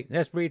 Let's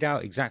read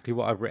out exactly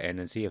what I've written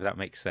and see if that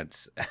makes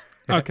sense.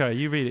 Okay,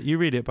 you read it. You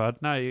read it, bud.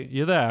 No,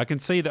 you're there. I can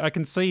see that. I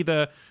can see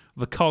the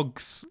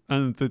cogs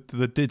and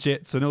the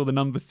digits and all the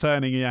numbers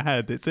turning in your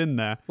head. It's in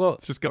there. Well,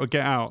 It's just got to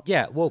get out.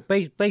 yeah. Well,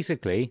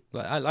 basically,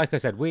 like I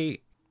said,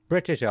 we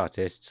British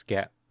artists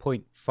get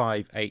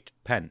 0.58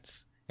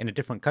 pence. In a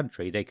different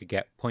country, they could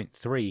get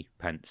 0.3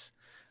 pence.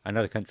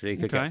 Another country,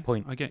 they could Okay, get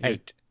 0.8. I get you.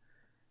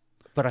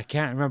 But I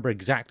can't remember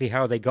exactly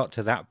how they got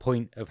to that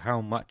point of how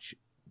much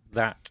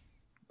that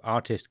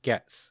artist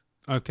gets.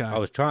 Okay. I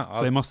was trying.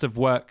 So they must have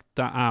worked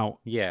that out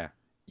Yeah.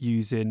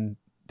 using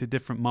the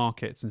different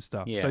markets and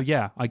stuff. Yeah. So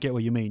yeah, I get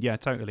what you mean. Yeah,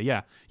 totally.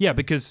 Yeah, yeah,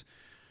 because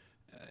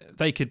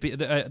they could be.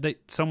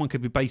 Someone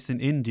could be based in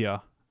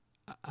India,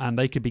 and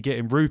they could be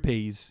getting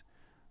rupees,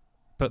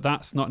 but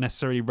that's not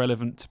necessarily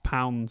relevant to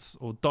pounds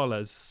or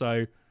dollars.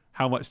 So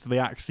how much do they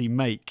actually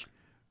make?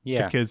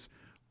 Yeah. Because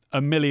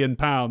 £1 million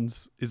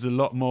is a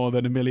lot more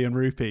than 1 million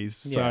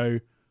rupees. Yeah. So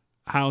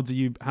how do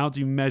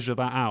you measure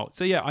that out?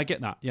 So yeah, I get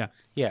that. Yeah,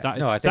 Yeah. that,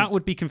 No, I think that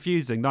would be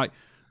confusing. Like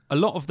a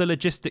lot of the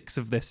logistics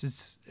of this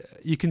is,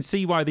 you can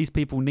see why these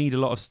people need a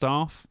lot of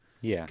staff,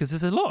 yeah. because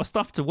there's a lot of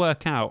stuff to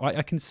work out.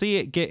 I can see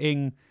it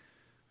getting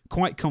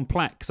quite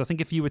complex. I think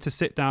if you were to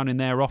sit down in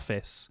their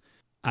office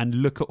and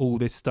look at all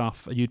this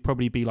stuff, you'd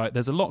probably be like,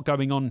 there's a lot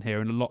going on here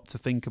and a lot to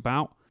think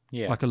about.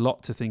 Yeah. Like a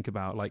lot to think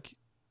about. Like,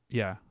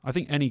 yeah, I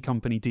think any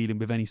company dealing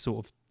with any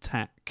sort of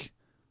tech,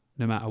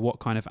 no matter what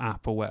kind of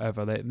app or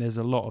whatever, there's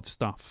a lot of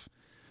stuff,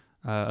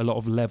 a lot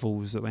of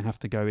levels that they have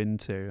to go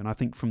into. And I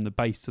think from the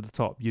base to the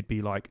top, you'd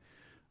be like,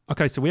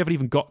 okay, so we haven't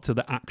even got to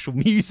the actual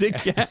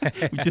music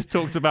yet. We just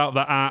talked about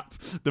the app,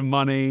 the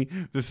money,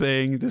 the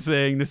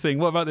thing.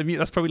 What about the music?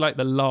 That's probably like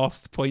the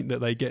last point that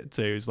they get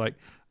to is like,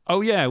 oh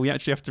yeah, we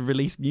actually have to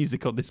release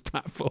music on this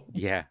platform.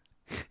 Yeah.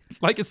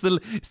 Like it's the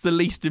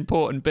least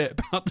important bit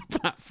about the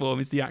platform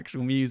is the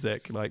actual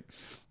music. Like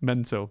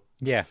mental.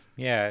 Yeah.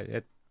 Yeah.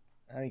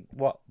 I think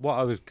what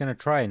I was going to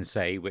try and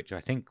say, which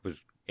I think was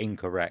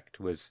incorrect,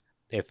 was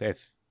if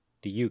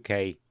the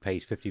UK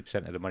pays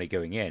 50% of the money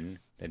going in,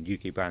 then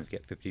UK bands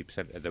get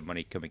 50% of the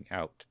money coming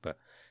out. But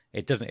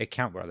it doesn't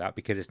account for that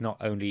because it's not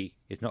going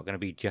to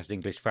be just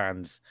English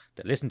fans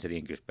that listen to the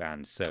English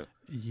bands. So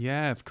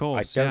Yeah, of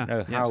course. I don't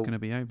know yeah, how it's going to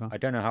be over. I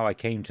don't know how I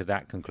came to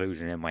that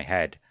conclusion in my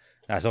head.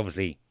 That's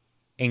obviously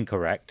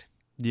incorrect.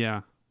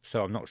 Yeah.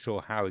 So I'm not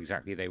sure how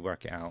exactly they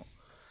work it out.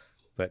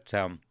 But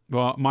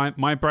Well,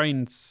 my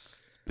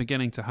brain's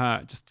beginning to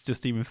hurt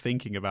just even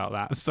thinking about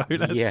that. So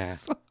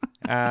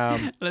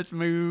let's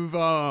move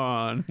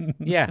on.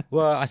 Yeah,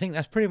 well, I think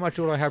that's pretty much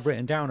all I have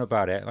written down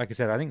about it. Like I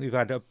said, I think we've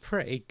had a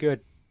pretty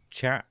good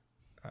chat.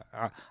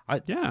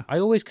 Yeah. I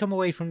always come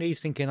away from these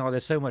thinking, oh,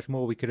 there's so much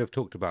more we could have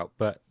talked about,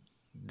 but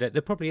there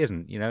probably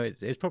isn't. You know,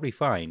 it's probably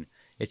fine.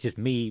 It's just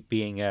me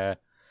being a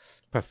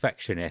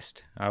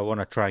perfectionist. I want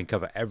to try and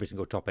cover every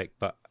single topic,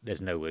 but there's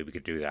no way we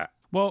could do that.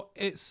 Well,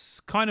 it's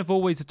kind of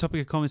always a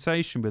topic of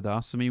conversation with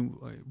us. I mean,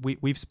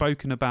 we've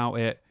spoken about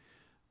it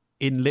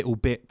in little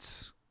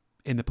bits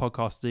in the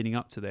podcast leading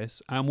up to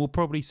this, and we'll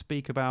probably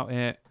speak about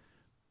it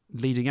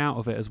leading out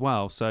of it as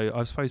well. So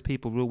I suppose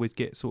people will always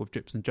get sort of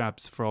drips and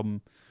jabs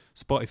from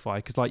Spotify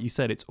because, like you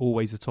said, it's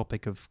always a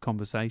topic of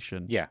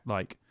conversation. Yeah.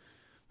 Like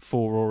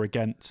for or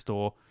against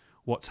or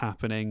what's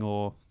happening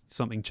or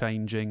something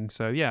changing.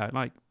 So yeah,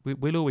 like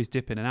we'll always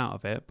dip in and out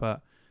of it,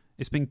 but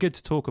it's been good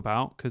to talk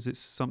about because it's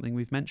something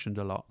we've mentioned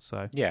a lot.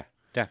 So Yeah,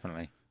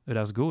 definitely. it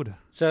is good.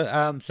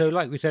 So, so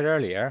like we said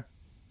earlier,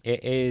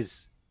 it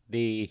is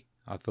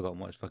I've forgotten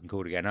what it's fucking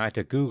called again. I had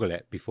to Google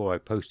it before I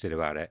posted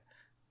about it.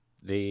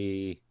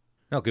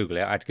 Not Google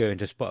it. I had to go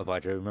into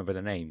Spotify to remember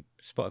the name.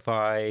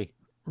 Spotify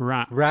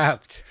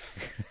Wrapped.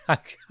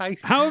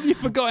 How have you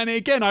forgotten it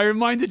again? I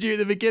reminded you at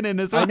the beginning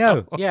as well. I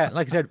know. Yeah,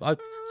 like I said,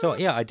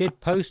 I did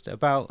post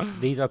about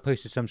these. I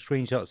posted some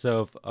screenshots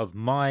of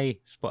my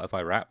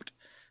Spotify Wrapped.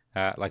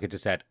 Like I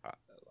just said,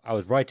 I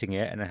was writing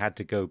it and I had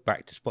to go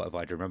back to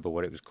Spotify to remember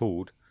what it was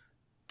called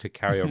to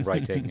carry on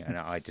writing, and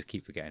I just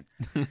keep forgetting.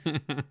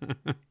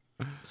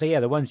 So yeah,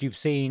 the ones you've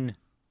seen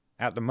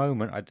at the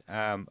moment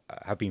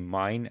have been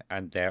mine,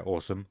 and they're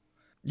awesome.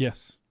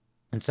 Yes.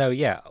 And so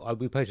yeah,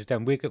 we posted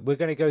them. We're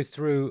going to go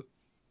through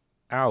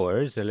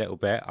ours a little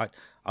bit.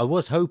 I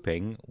was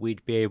hoping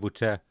we'd be able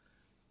to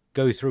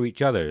go through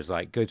each other's,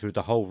 like go through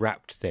the whole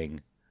Wrapped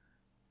thing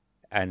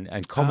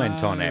and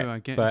comment on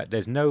it, but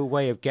there's no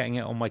way of getting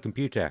it on my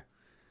computer.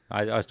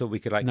 I thought we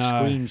could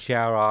screen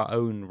share our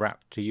own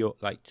Wrap to your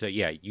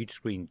you'd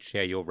screen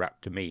share your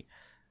Wrap to me,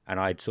 and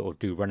I'd sort of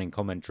do running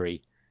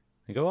commentary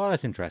and go, oh,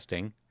 that's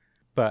interesting,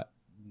 but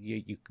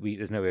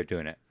there's no way of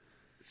doing it.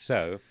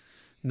 So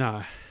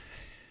no,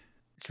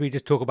 should we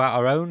just talk about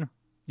our own?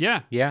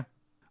 Yeah. Yeah.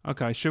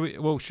 Okay. Should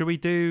we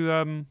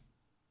do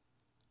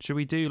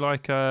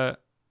like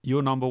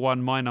your number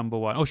one, my number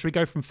one, or should we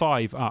go from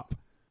 5 up?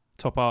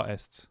 Top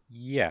artists.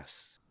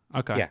 Yes.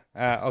 Okay.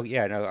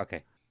 Yeah. No.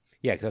 Okay.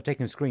 Yeah, because I've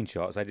taken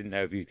screenshots. I didn't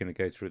know if you were going to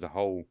go through the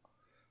whole.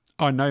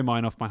 I know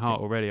mine off my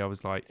heart already. I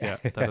was like, yeah,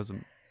 that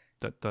doesn't.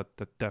 That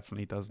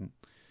definitely doesn't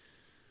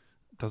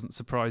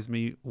surprise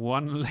me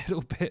one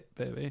little bit,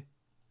 baby.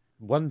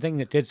 One thing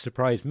that did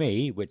surprise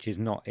me, which is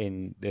not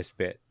in this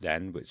bit,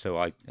 then, but so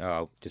I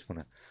just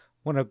want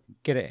to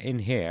get it in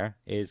here.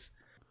 Is,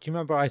 do you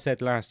remember I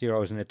said last year I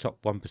was in the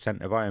top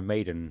 1% of Iron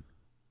Maiden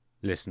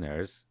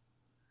listeners?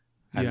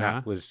 And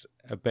that was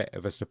a bit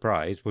of a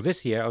surprise. Well,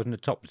 this year I was in the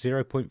top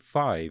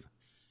 0.5%.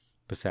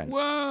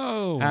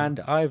 Whoa! And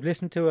I've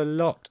listened to a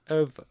lot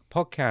of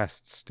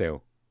podcasts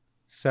still.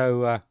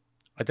 So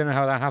I don't know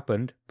how that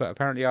happened, but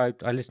apparently I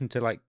listened to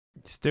like...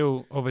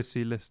 Still,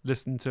 obviously,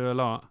 listen to a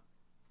lot.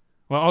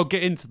 Well, I'll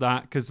get into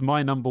that because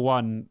my number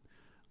one,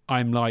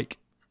 I'm like,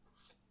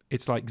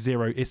 it's like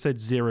 0. It said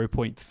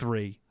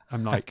 0.3.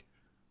 I'm like,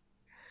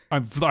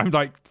 I'm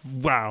like,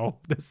 wow,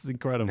 this is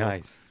incredible.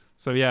 Nice.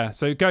 So yeah,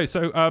 so go.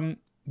 So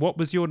what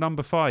was your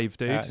number 5,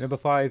 dude? Number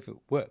 5.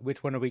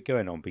 Which one are we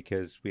going on?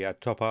 Because we had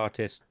top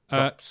artists,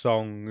 top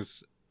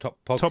songs, top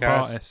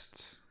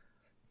podcasts,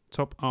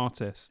 top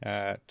artists.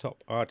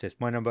 Top artist.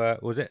 My number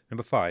was it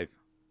number 5.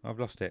 I've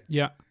lost it.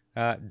 Yeah.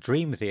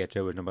 Dream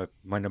Theater was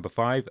my number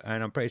 5,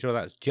 and I'm pretty sure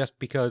that's just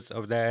because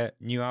of their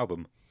new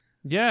album.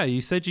 Yeah,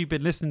 you said you've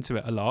been listening to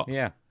it a lot.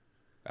 Yeah,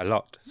 a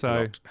lot.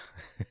 So,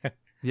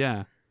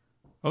 yeah.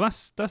 Well,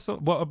 that's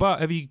what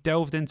about? Have you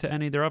delved into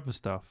any of their other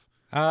stuff?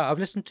 I've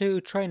listened to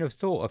Train of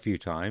Thought a few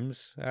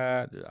times.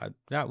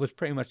 That was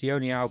pretty much the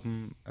only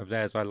album of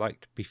theirs I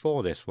liked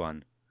before this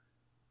one.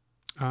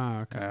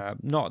 Ah, okay.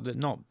 Not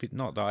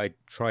that I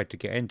tried to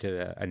get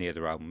into any of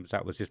their albums.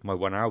 That was just my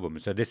one album.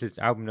 So this is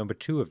album number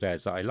 2 of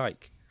theirs that I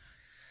like.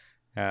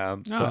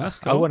 But that's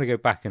cool. I want to go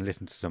back and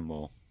listen to some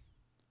more.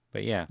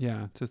 But yeah.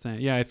 Yeah,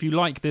 if you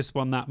like this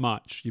one that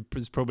much,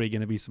 there's probably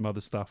going to be some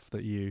other stuff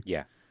that you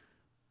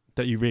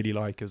really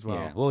like as well.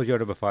 Yeah. What was your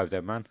number 5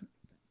 then, man?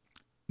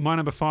 My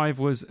number 5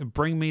 was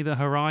Bring Me the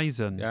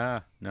Horizon.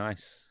 Yeah,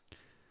 nice.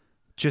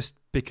 Just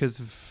because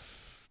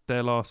of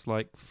their last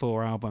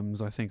 4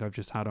 albums, I think I've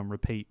just had on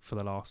repeat for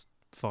the last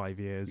 5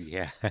 years.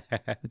 Yeah.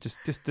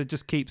 it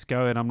just keeps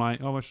going. I'm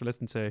like, oh, what should I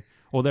listen to?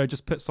 Or they'll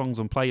just put songs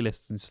on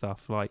playlists and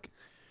stuff.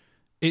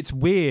 It's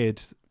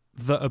weird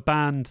that a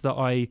band that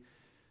I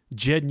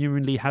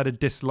genuinely had a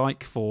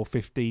dislike for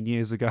 15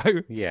 years ago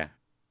yeah.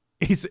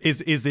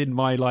 is in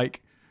my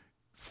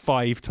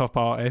 5 top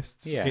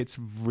artists. Yeah. It's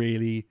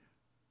really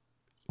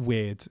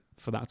weird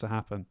for that to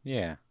happen.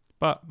 Yeah.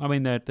 But I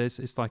mean,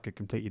 it's like a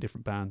completely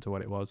different band to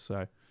what it was.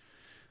 So,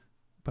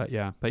 but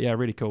yeah,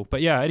 really cool.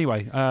 But yeah,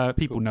 anyway,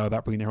 people know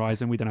about Bring the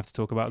Horizon. We don't have to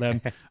talk about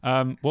them.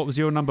 What was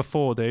your number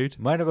 4, dude?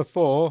 My number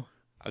 4.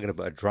 I'm gonna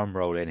put a drum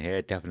roll in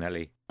here,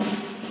 definitely.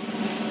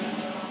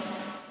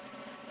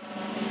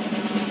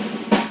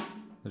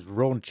 It was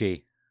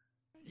Raunchy.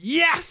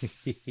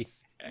 Yes,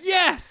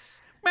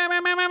 yes. Bit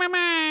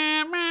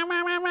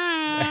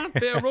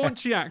of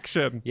raunchy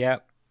action.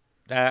 Yep.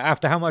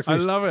 After how much I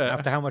love it.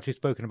 After how much we've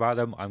spoken about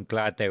them, I'm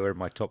glad they were in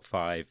my top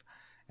 5,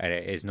 and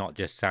it is not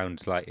just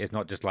it's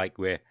not just like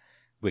we're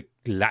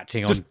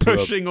latching on, just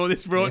pushing all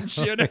this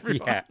raunchy on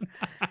everyone. Yeah,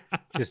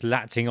 just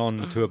latching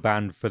on to a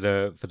band for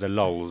the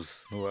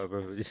lols or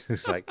whatever.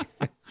 It's like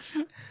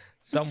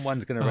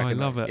someone's going to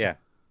recognize. I love it. Yeah,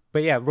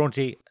 but yeah,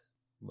 Raunchy,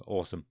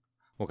 awesome.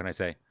 What can I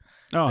say?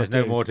 Oh, there's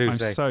dude, no more to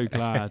say. I'm so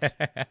glad.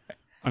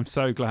 I'm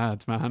so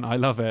glad, man. I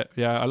love it.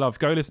 Yeah,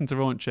 go listen to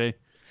Raunchy.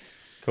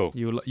 Cool.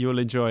 You'll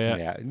enjoy it.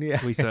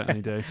 Yeah. We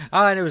certainly do.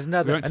 And it was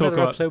another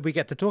episode we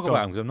get to talk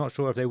about them, because I'm not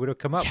sure if they would have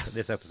come up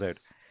this episode.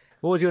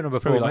 What was your number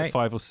 4, probably mate?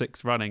 5 or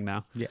 6 running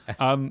now. Yeah.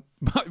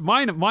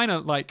 Mine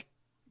are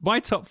my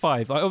top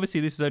 5.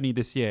 Obviously, this is only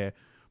this year,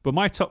 but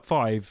my top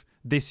 5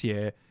 this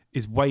year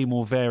is way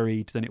more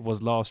varied than it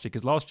was last year,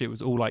 because last year it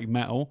was all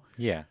metal.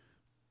 Yeah.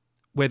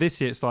 Where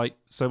this year it's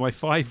so my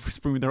 5 was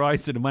Bring Me the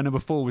Horizon and my number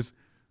 4 was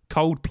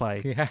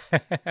Coldplay.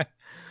 Yeah.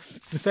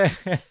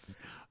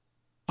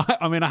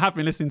 I mean, I have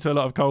been listening to a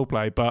lot of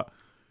Coldplay, but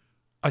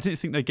I didn't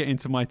think they'd get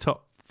into my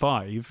top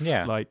 5.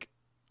 Yeah.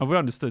 I would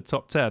understood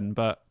top 10,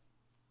 but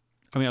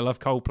I mean, I love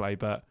Coldplay,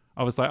 but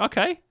I was like,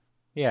 okay.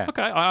 Yeah.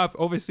 Okay. I've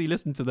obviously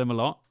listened to them a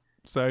lot,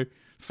 so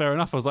fair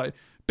enough. I was like,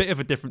 bit of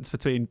a difference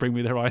between Bring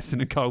Me the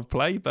Horizon and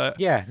Coldplay, but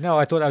yeah, no,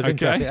 I thought that was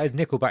interesting. Is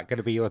Nickelback going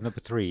to be your number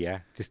 3? Yeah,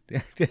 just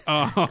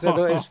I thought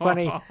it was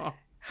funny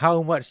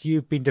how much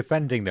you've been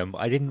defending them.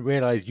 I didn't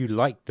realize you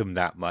liked them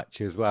that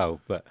much as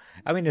well. But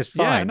I mean, it's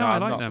fine. Yeah, no,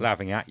 I'm I like not them.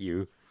 laughing at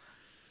you.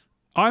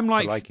 I'm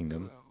for liking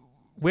them.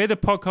 We're the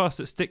podcast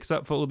that sticks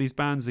up for all these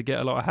bands that get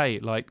a lot of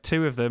hate.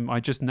 2 of them I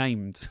just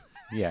named.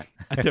 Yeah,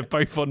 and they're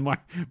both on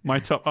my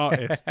top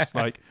artists.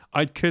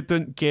 I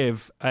couldn't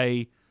give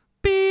a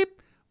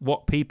beep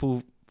what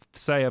people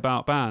say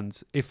about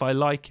bands. If I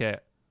like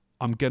it,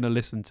 I'm gonna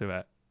listen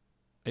to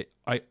it.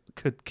 I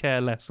could care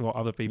less what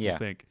other people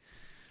think.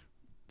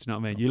 Do you know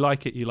what I mean? You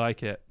like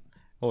it.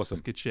 Awesome.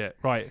 It's good shit.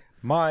 Right.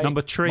 My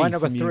number 3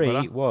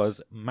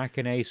 was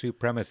Machinae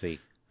Supremacy.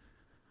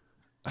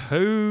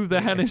 Who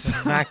the hell is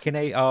that?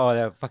 Machina. Oh,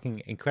 they're a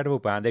fucking incredible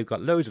band. They've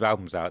got loads of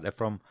albums out. They're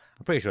from,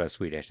 I'm pretty sure they're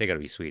Swedish. They got to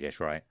be Swedish,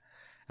 right?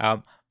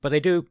 But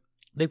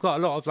they've got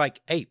a lot of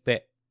like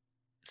 8-bit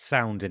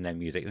sound in their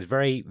music. It's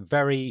very,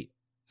 very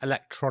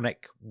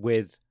electronic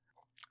with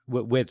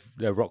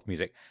the rock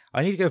music.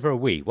 I need to go for a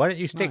wee. Why don't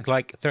you stick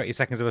like 30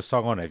 seconds of a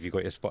song on it if you've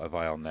got your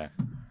Spotify on there?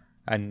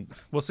 And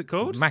what's it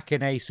called?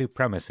 Machina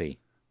Supremacy.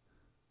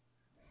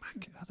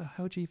 How the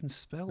hell do you even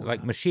spell that?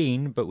 Like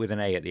machine, but with an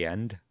A at the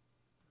end.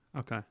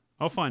 Okay.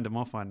 I'll find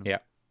them. Yeah.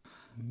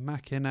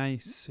 Machina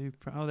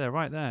Super. Oh, they're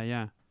right there.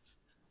 Yeah.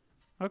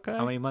 Okay.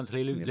 How many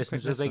monthly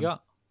listeners have they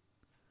got?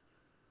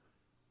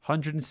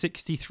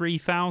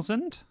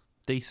 163,000.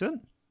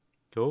 Decent.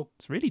 Cool.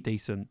 It's really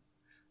decent.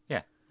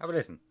 Yeah. Have a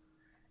listen.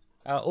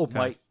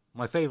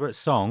 My favourite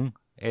song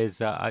is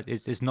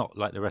not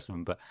like the rest of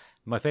them, but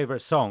my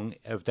favourite song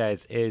of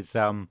theirs is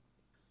oh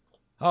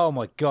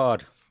my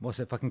god, what's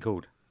it fucking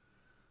called?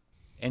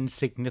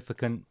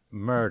 Insignificant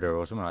Murder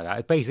or something like that.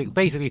 It's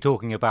basically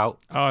talking about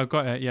I've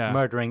got it. Yeah,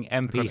 murdering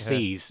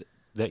NPCs.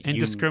 That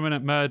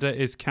indiscriminate murder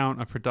is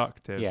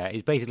counterproductive. Yeah,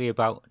 it's basically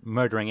about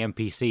murdering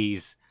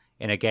NPCs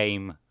in a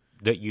game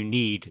that you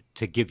need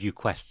to give you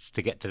quests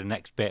to get to the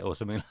next bit or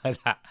something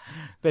like that.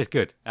 But it's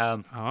good.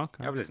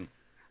 Okay. Have a listen.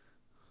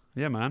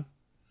 Yeah, man.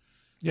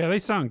 Yeah, they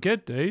sound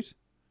good, dude.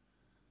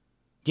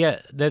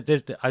 Yeah,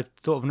 I've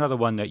thought of another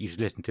one that you should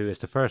listen to. It's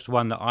the first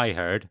one that I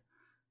heard.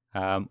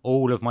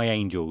 All of My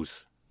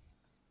Angels.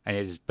 And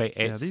it's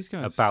these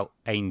guys... about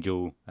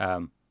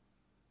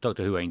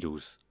Doctor Who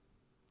angels.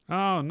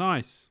 Oh,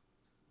 nice.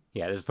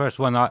 Yeah, the first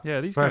one.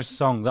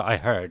 Song that I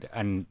heard,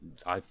 and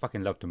I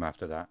fucking loved them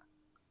after that.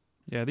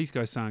 Yeah, these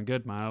guys sound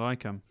good, man. I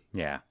like them.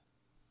 Yeah,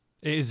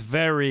 it is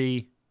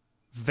very,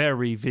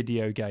 very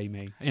video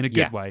gamey in a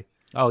good way.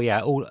 Oh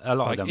yeah, a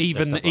lot of them.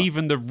 Even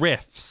the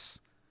riffs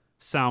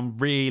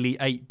sound really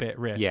 8-bit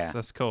riffs. Yeah,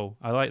 that's cool.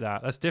 I like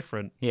that. That's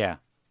different. Yeah,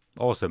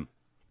 awesome.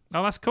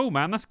 Oh, that's cool,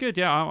 man. That's good.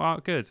 Yeah,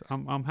 good.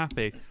 I'm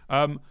happy.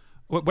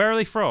 Where are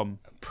they from?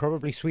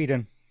 Probably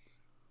Sweden.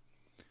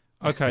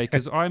 Okay,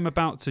 because I'm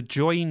about to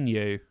join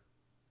you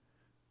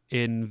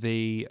in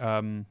the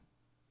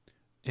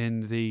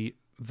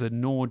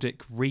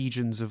Nordic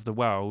regions of the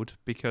world,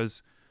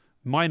 because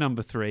my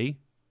number 3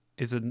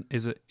 is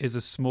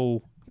a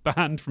small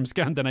band from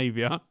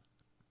Scandinavia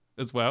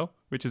as well,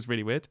 which is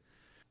really weird,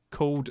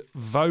 called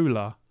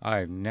Vola.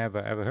 I've never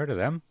ever heard of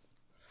them.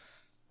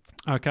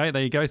 Okay,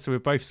 there you go. So we're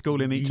both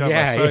schooling each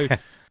other. So,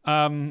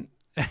 and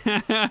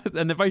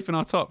they're both in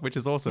our top, which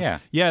is awesome.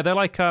 Yeah, they're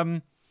like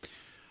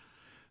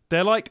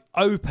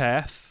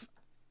Opeth.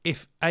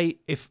 If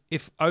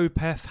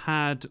Opeth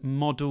had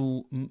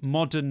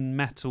modern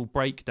metal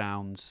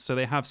breakdowns, so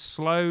they have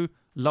slow,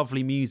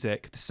 lovely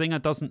music. The singer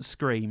doesn't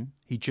scream;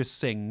 he just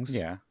sings.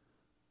 Yeah,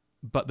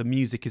 but the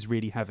music is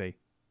really heavy.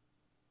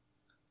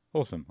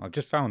 Awesome! I've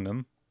just found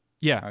them.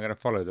 Yeah, I'm gonna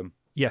follow them.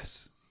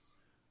 Yes,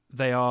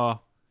 they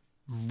are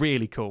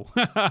really cool.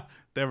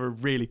 They're a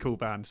really cool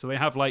band. So they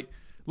have like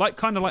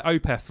kind of like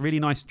Opeth, really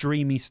nice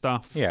dreamy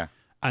stuff. Yeah,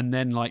 and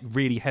then like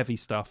really heavy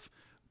stuff.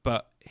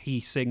 But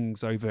he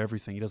sings over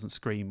everything. He doesn't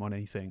scream on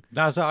anything.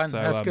 That's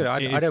good.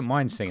 I don't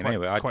mind singing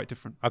anyway. Quite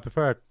different. I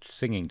prefer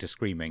singing to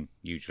screaming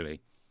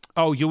usually.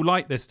 Oh, you'll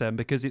like this then,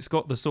 because it's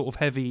got the sort of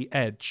heavy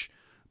edge.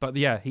 But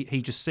yeah,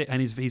 he just sit,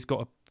 and he's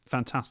got a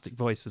fantastic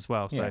voice as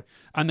well. So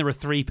and they're a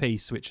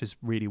 3-piece, which is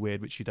really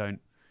weird, which you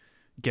don't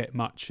get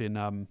much in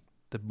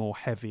the more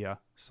heavier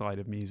side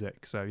of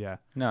music. So yeah,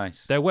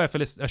 nice. They're worth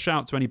a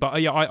shout to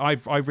anybody. Yeah,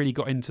 I've really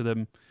got into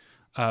them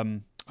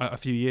a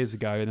few years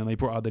ago, and then they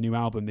brought out the new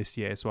album this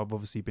year, so I've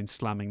obviously been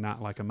slamming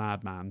that like a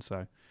madman.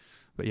 So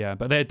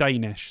but they're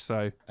Danish,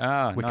 so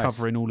we're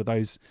covering all of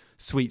those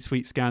sweet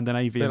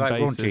Scandinavian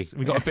bases.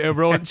 We got a bit of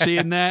raunchy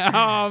in there.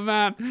 Oh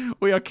man,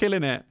 we are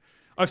killing it.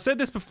 I've said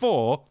this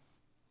before,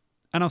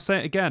 and I'll say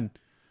it again.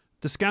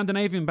 The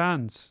Scandinavian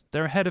bands,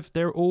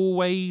 they're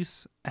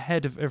always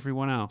ahead of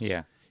everyone else.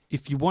 Yeah.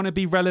 If you want to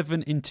be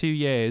relevant in 2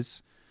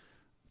 years,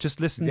 just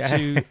listen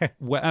to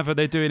whatever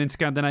they're doing in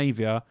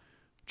Scandinavia.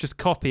 Just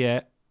copy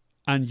it,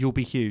 and you'll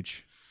be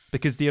huge.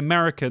 Because the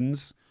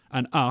Americans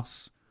and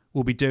us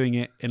will be doing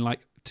it in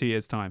like 2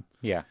 years' time.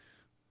 Yeah.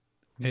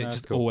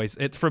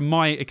 From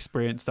my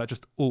experience, that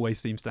just always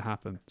seems to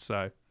happen.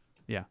 So,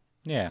 yeah.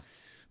 Yeah.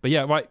 But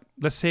yeah, right.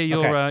 Let's hear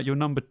your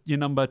number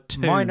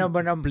 2. My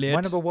number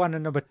 1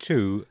 and number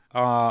 2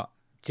 are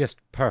just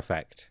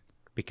perfect,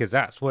 because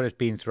that's what it's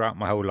been throughout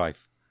my whole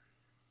life.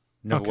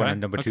 Number 1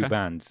 and number 2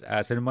 bands.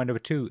 So my number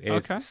 2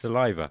 is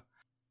Saliva,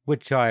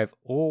 which I've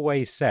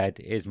always said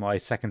is my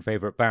second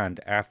favourite band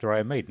after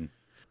Iron Maiden.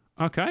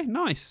 Okay,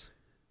 nice.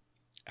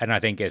 And I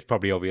think it's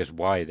probably obvious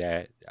why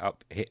they're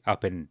up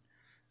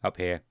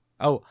here.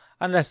 Oh,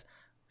 unless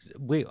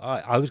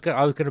I was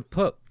gonna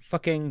put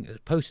fucking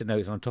post-it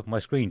notes on top of my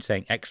screen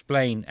saying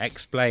explain.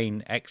 Explain.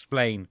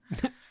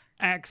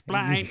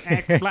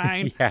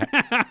 Yeah,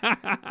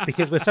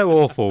 because we're so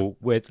awful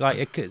with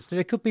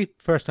there could be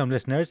first-time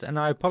listeners, and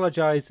I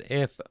apologise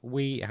if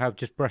we have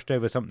just brushed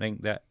over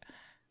something that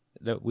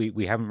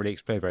we haven't really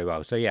explained very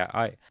well. So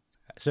yeah,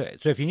 So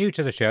if you're new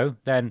to the show,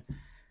 then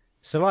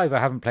Saliva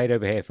haven't played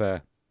over here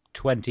for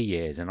 20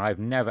 years, and I've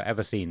never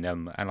ever seen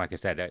them. And like I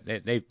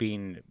said, they've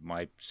been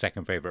my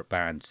second favourite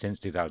band since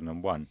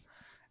 2001,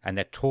 and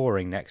they're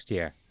touring next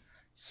year.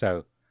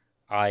 So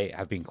I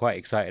have been quite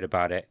excited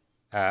about it.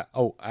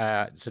 So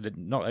that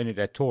not only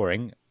they're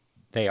touring,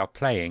 they are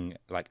playing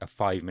like a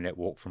 5-minute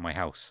walk from my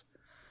house.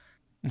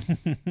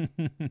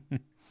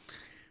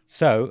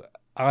 So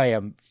I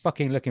am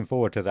fucking looking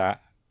forward to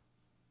that.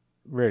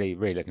 Really,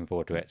 really looking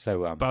forward to it.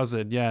 So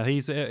buzzing, yeah.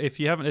 He's if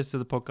you haven't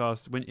listened to the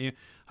podcast,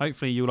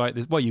 hopefully you'll like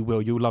this. Well, you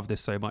will. You'll love this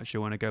so much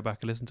you'll want to go back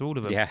and listen to all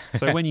of them. Yeah.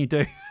 So when you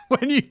do,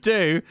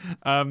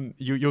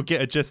 you'll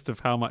get a gist of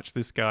how much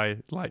this guy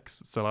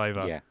likes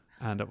Saliva. Yeah.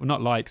 And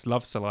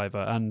loves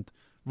Saliva, and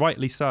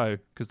rightly so,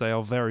 because they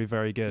are very,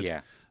 very good.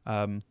 Yeah.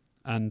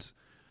 And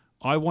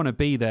I want to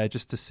be there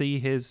just to see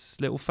his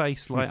little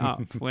face light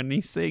up when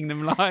he's seeing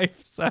them live.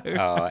 So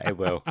it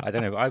will. I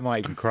don't know. I might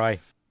even cry.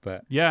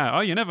 But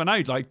yeah, you never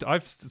know. Like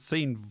I've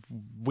seen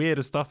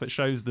weirder stuff at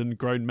shows than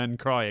grown men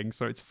crying,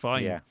 so it's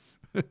fine. Yeah.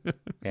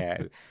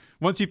 Yeah.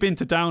 Once you've been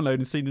to Download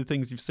and seen the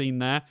things you've seen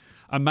there,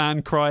 a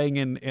man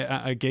crying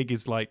at a gig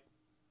is like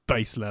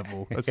base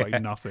level. It's like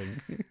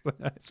nothing.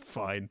 It's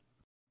fine.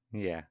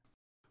 Yeah.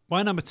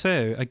 My number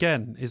 2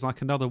 again is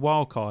like another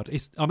wild card.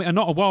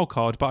 Not a wild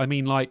card, but I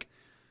mean like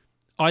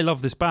I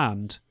love this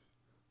band,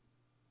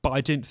 but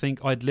I didn't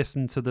think I'd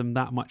listen to them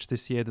that much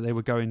this year that they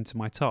were going to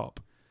my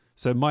top.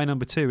 So my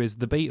number 2 is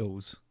the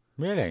Beatles.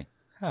 Really?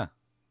 Huh.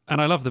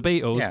 And I love the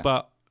Beatles, Yeah.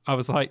 but I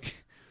was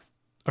like,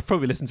 I've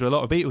probably listened to a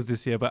lot of Beatles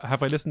this year, but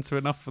have I listened to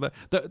enough for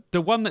that?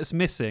 The one that's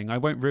missing, I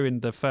won't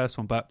ruin the first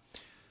one, but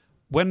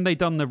when they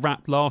done the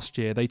rap last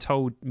year, they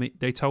told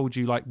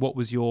you like what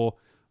was your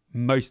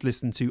most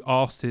listened to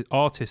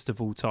artist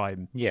of all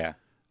time. Yeah.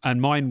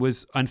 And mine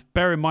was, and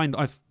bear in mind,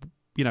 I've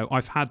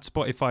had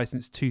Spotify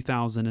since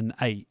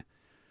 2008.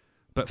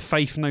 But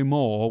Faith No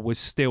More was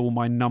still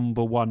my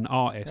number 1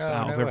 artist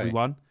out of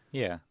everyone.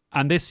 Yeah.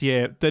 And this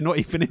year, they're not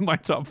even in my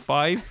top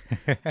 5,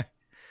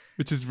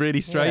 which is really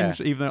strange,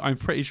 even though I'm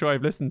pretty sure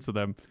I've listened to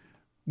them.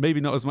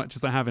 Maybe not as much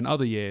as I have in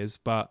other years,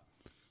 but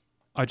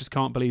I just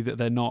can't believe that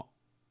they're not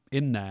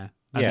in there.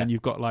 And then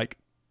you've got like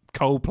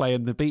Coldplay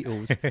and the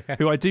Beatles,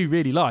 who I do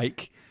really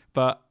like,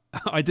 but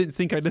I didn't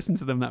think I'd listen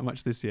to them that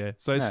much this year.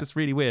 So it's just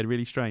really weird,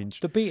 really strange.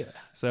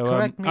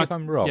 Correct me if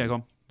I'm wrong. Yeah, go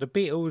on. The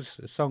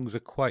Beatles songs are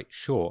quite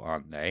short,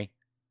 aren't they?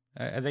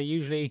 Are they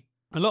usually?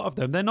 A lot of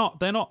them. They're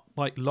not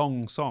like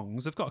long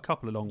songs. They've got a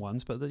couple of long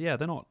ones, but they're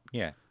not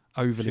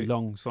overly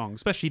long songs.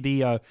 Especially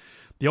the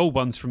old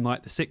ones from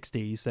like the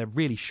 60s. They're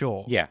really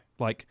short. Yeah.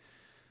 Like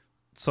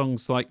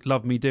songs like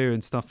Love Me Do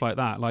and stuff like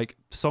that. Like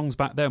songs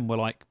back then were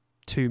like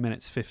 2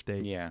 minutes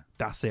 50. Yeah.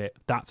 That's it.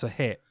 That's a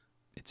hit.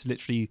 It's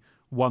literally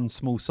one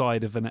small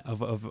side of an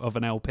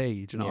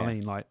LP. Do you know what I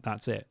mean? Like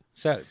that's it.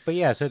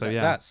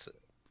 That's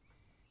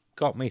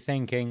got me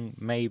thinking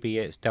maybe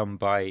it's done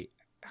by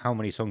how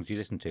many songs you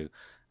listen to.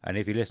 And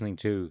if you're listening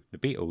to the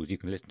Beatles, you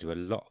can listen to a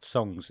lot of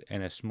songs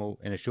in a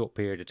short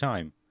period of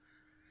time.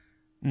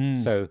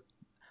 So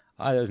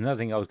there's another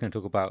thing I was going to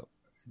talk about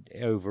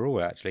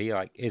overall, actually.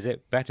 Like, is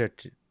it better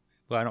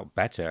not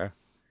better,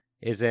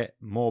 is it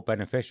more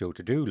beneficial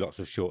to do lots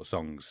of short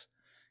songs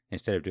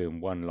instead of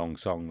doing one long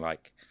song?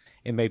 Like,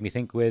 it made me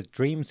think with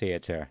Dream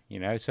Theater,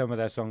 some of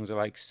their songs are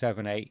like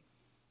 7, 8,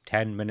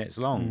 10 minutes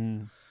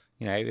long.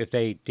 If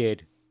they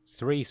did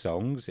 3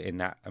 songs in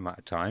that amount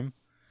of time,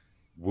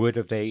 would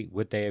they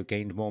have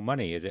gained more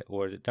money? Is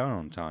it done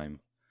on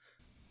time?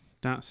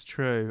 That's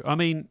true. I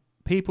mean,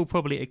 people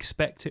probably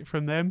expect it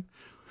from them.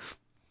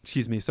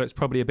 Excuse me. So it's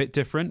probably a bit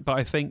different. But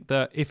I think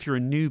that if you're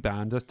a new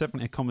band, that's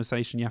definitely a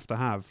conversation you have to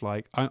have.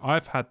 Like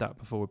I've had that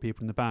before with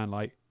people in the band.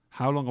 Like,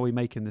 how long are we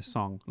making this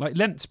song? Like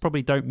lengths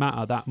probably don't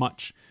matter that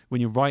much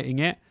when you're writing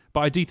it.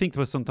 But I do think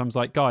to us sometimes,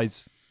 like,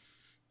 guys,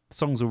 the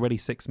song's already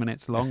 6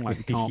 minutes long. Like,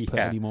 we can't put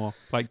any more.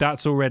 Like,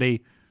 that's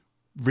already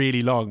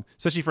really long,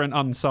 especially for an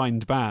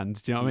unsigned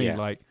band. Do you know what I mean?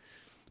 Like,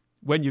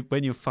 when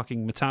you're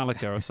fucking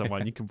Metallica or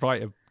someone, you can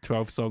write a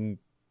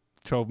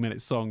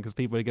 12-minute song because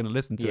people are going to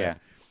listen to it.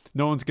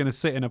 No one's going to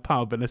sit in a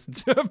pub and listen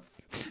to a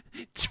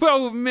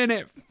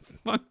 12-minute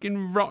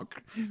fucking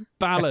rock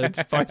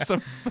ballad by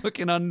some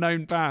fucking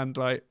unknown band.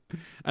 Like,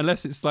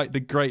 unless it's like the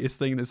greatest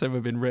thing that's ever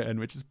been written,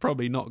 which is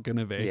probably not going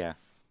to be. Yeah.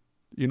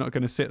 You're not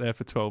going to sit there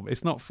for 12.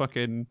 It's not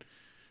fucking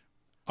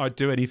I'd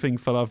Do Anything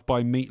for Love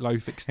by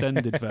Meatloaf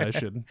extended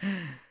version.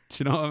 Do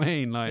you know what I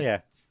mean? Like,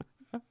 yeah.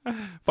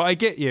 But I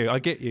get you.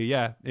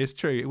 Yeah, it's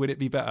true. Would it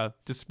be better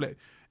to split?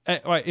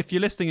 Right, if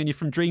you're listening and you're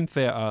from Dream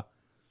Theater,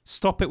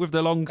 stop it with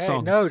the long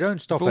songs. No, don't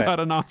stop We've it. all had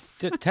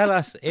enough. Tell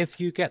us, if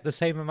you get the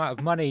same amount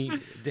of money,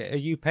 are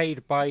you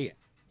paid by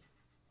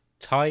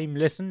time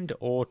listened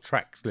or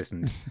tracks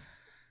listened?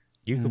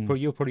 You'll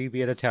probably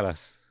be able to tell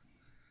us.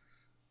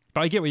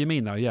 But I get what you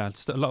mean, though. Yeah,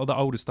 a lot of the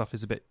older stuff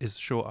is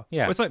shorter.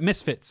 Yeah, it's like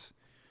Misfits.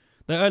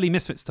 The early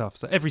Misfits stuff.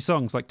 So every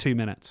song's like 2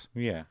 minutes.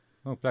 Yeah.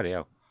 Oh, bloody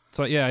hell. It's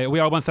like, yeah, we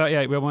are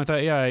 138, we are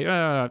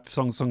 138.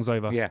 Song's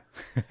over. Yeah.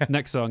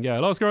 Next song, yeah,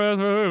 Lost Girl.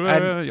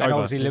 And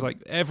obviously it's like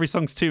every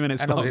song's 2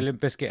 minutes And long. obviously Limp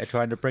Bizkit are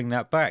trying to bring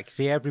that back.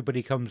 See,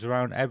 everybody comes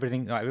around,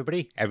 everything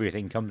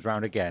comes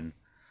around again.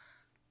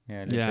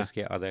 Yeah, Limp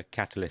Bizkit are the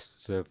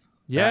catalysts of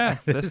Yeah,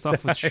 that. their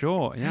stuff was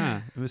short. Yeah,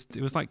 it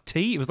was like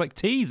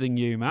teasing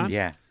you, man.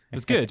 Yeah. It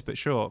was good, but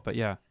short. But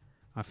yeah,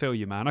 I feel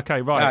you, man.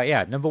 Okay, right.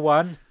 Yeah, number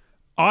one.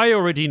 I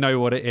already know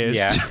what it is.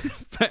 Yeah.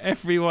 But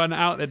everyone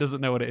out there doesn't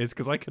know what it is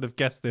because I could have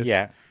guessed this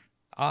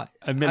a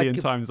million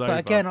times over. But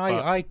again,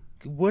 I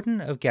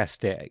wouldn't have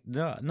guessed it.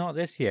 Not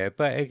this year.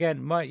 But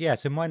again, my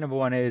number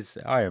one is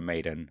Iron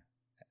Maiden.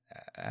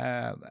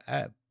 And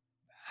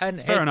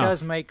it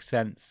does make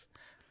sense.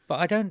 But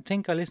I don't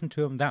think I listened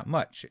to them that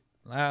much.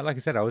 Like I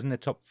said, I was in the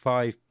top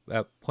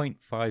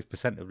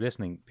 0.5%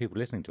 of people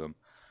listening to them.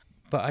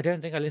 But I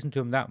don't think I listened to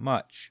them that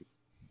much.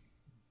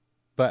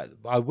 But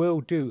I will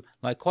do,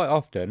 like quite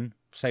often,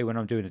 say when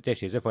I'm doing the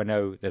dishes, if I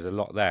know there's a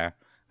lot there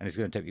and it's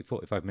going to take me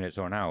 45 minutes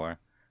or an hour,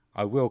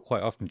 I will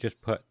quite often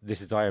just put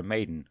This Is Iron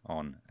Maiden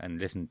on and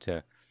listen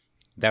to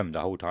them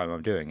the whole time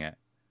I'm doing it.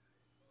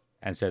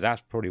 And so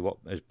that's probably what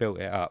has built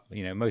it up.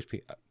 You know, most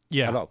people,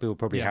 a lot of people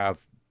probably have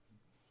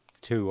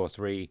 2 or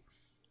 3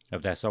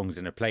 of their songs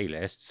in a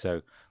playlist.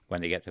 So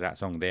when they get to that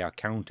song, they are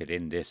counted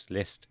in this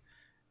list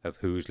of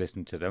who's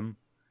listened to them,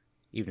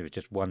 even if it's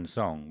just one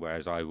song.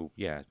 Whereas I will,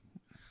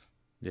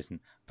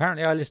 listen.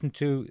 Apparently, I listened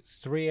to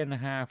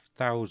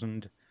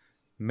 3,500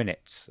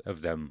 minutes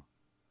of them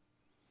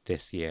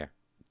this year.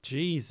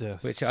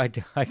 Jesus, which I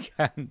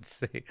can't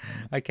see.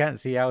 I can't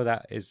see how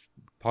that is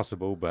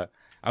possible. But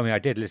I mean, I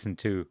did listen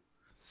to.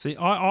 See,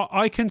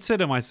 I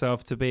consider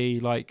myself to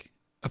be like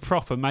a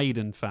proper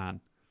Maiden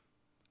fan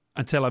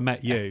until I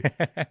met you,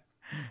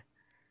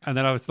 and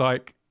then I was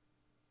like,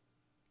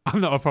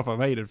 I'm not a proper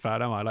Maiden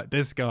fan, am I? Like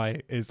this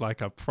guy is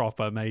like a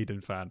proper Maiden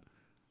fan,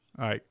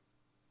 like.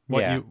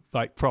 What you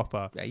like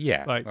proper?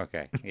 Yeah. Like,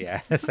 okay.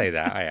 Yeah. Let's say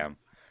that I am.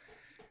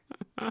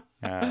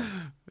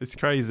 It's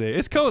crazy.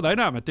 It's cool though.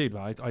 No, I'm a dude.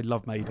 I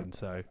love Maiden,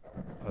 so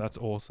that's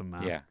awesome,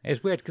 man. Yeah.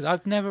 It's weird because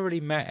I've never really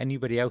met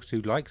anybody else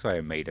who likes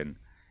Iron Maiden.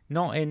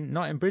 Not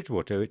in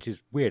Bridgewater, which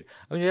is weird.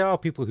 I mean, there are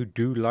people who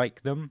do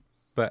like them,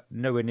 but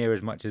nowhere near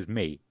as much as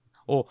me.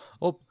 Or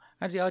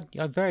actually,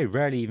 I very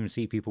rarely even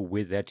see people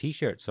with their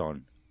T-shirts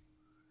on.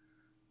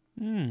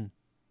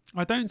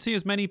 I don't see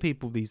as many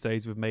people these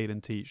days with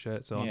Maiden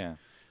T-shirts on. Yeah.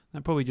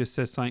 That probably just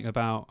says something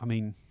about, I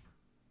mean,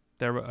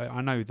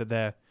 I know that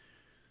they're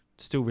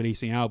still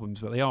releasing albums,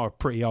 but they are a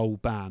pretty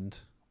old band.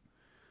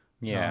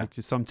 Yeah.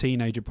 Just some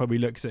teenager probably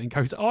looks at it and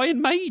goes, Iron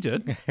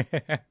Maiden?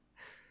 That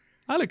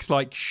looks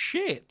like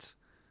shit.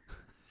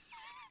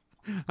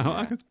 It's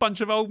a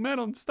bunch of old men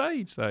on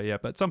stage. So, yeah,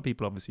 but some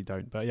people obviously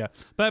don't. But, yeah.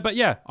 But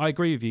yeah, I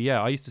agree with you.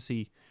 Yeah, I used to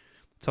see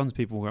tons of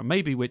people go,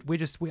 maybe we're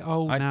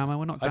old now, man.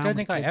 We're not down I don't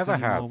think I ever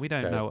anymore. have. We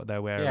don't know what they're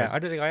wearing. Yeah, I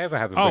don't think I ever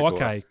have.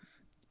 Okay.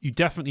 You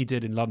definitely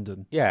did in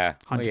London. Yeah,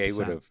 100%. Yeah, you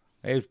would have.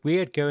 It was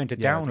weird going to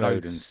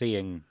download and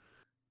seeing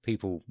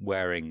people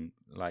wearing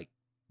like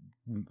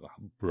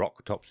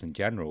rock tops in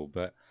general.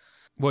 But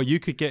well, you're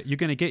going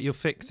to get your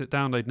fix at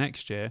Download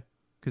next year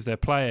because they're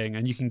playing,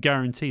 and you can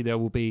guarantee there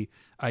will be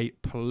a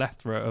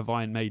plethora of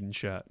Iron Maiden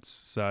shirts.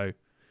 So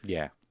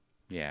yeah,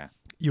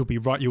 you'll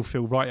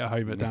feel right at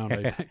home at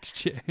Download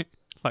next year,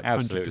 like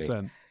absolutely.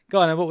 100%.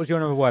 Go on, then. What was your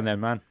number one then,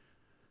 man?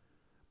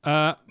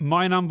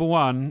 My number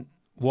one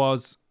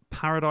was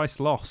Paradise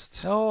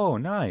Lost. Oh,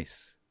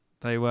 nice.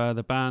 They were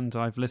the band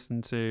I've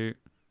listened to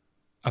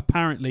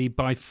apparently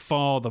by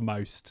far the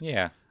most.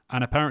 Yeah.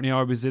 And apparently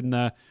I was in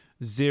the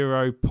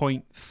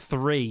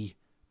 0.3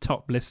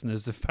 top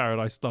listeners of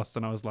Paradise Lost,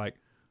 and I was like,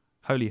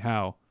 holy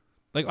hell.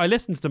 Like, I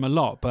listened to them a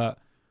lot, but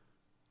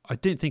I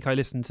didn't think I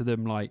listened to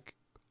them like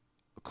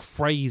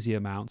crazy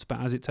amounts, but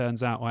as it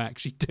turns out I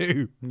actually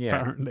do,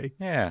 apparently.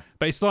 Yeah.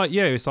 But it's like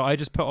you. It's like I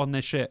just put on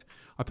this shit.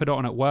 I put it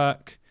on at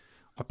work.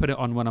 I put it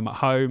on when I'm at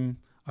home.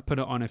 I put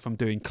it on if I'm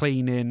doing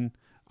cleaning.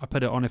 I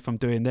put it on if I'm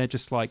doing... They're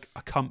just like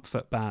a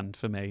comfort band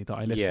for me that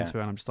I listen to,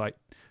 and I'm just like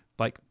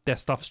their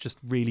stuff's just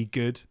really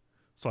good,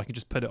 so I can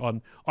just put it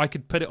on. I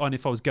could put it on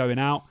if I was going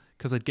out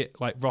because I'd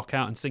get like rock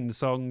out and sing the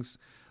songs.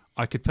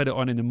 I could put it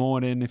on in the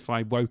morning if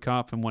I woke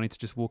up and wanted to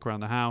just walk around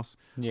the house.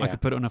 I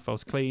could put it on if I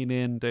was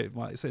cleaning.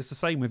 So it's the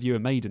same with you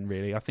and Maiden,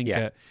 really. I think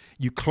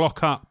you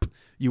clock up.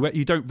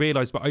 You don't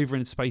realise, but over in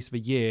the space of a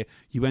year,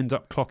 you end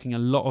up clocking a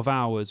lot of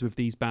hours with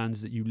these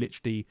bands that you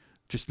literally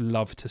just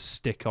love to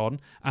stick on.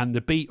 And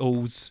the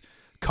Beatles,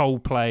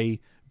 Coldplay,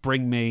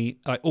 Bring Me,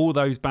 like all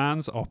those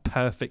bands are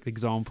perfect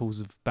examples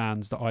of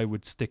bands that I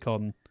would stick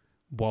on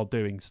while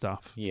doing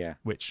stuff. Yeah,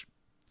 which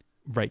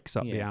rakes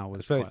up the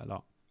hours quite a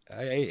lot.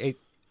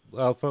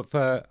 Well,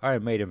 for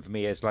Iron Maiden, for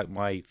me, it's like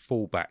my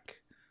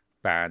fallback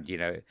band. You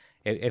know,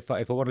 if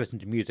I want to listen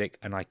to music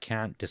and I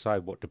can't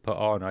decide what to put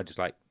on, I just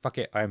like, fuck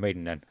it, Iron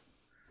Maiden then.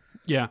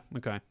 Yeah,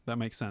 okay, that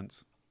makes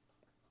sense.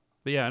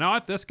 But yeah, no,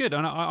 that's good,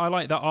 and I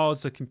like that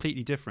ours are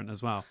completely different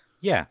as well.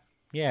 Yeah,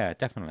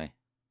 definitely.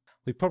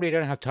 We probably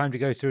don't have time to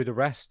go through the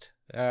rest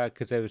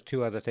because there was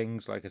 2 other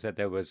things. Like I said,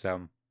 there was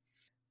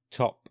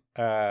top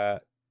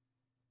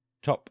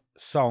top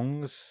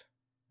songs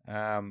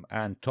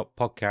and top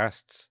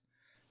podcasts.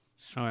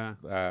 Oh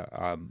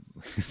yeah.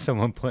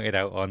 Someone pointed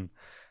out on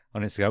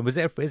Instagram.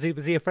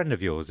 Was he a friend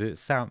of yours? Is it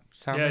Sam?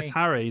 Yeah, it's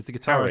Harry. He's the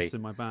guitarist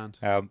in my band.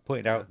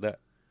 Pointed out that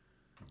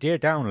Dear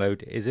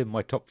Download is in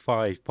my top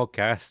 5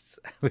 podcasts.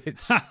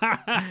 Which, but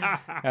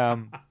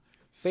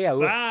yeah,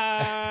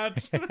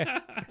 sad.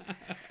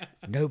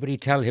 Nobody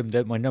tell him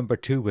that my number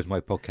 2 was my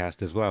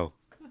podcast as well.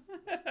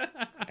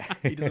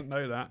 He doesn't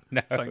know that.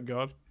 No. Thank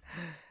God.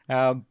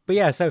 But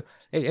yeah, so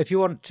if you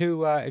want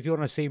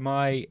to see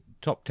my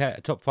top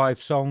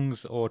 5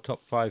 songs or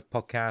top 5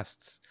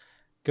 podcasts,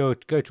 go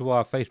to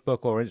our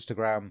Facebook or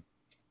Instagram,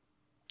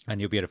 and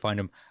you'll be able to find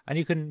them. And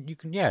you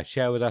can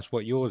share with us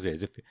what yours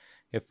is.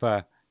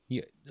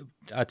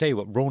 I'll tell you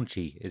what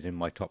Raunchy is in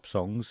my top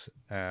songs,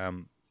 but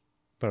I'm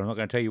not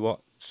going to tell you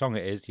what song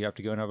it is. You have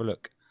to go and have a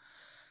look.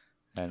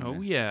 And, oh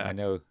yeah, I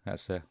know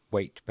that's a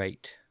weight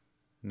bait.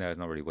 No, it's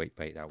not really weight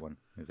bait, that one,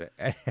 is it?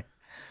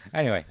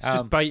 Anyway, it's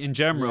just bait in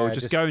general. yeah,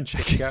 just go and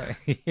check it.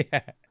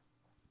 Yeah.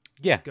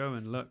 Yeah. Just go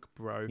and look,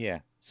 bro. Yeah.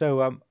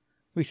 So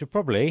we should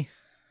probably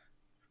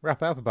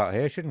wrap it up about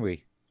here, shouldn't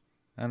we?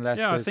 Unless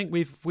I think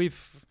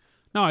we've.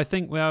 No, I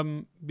think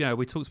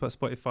we talked about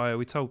Spotify.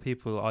 We told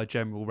people our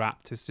general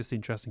Wrapped. It's just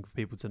interesting for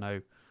people to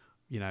know,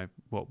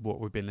 what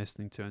we've been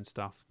listening to and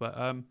stuff.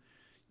 But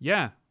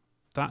yeah,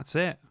 that's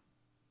it.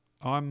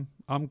 I'm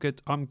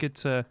good. I'm good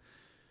to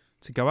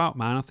go out,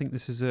 man. I think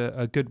this is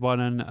a good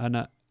one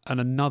and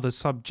another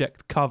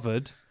subject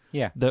covered.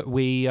 Yeah. That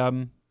we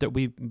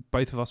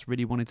both of us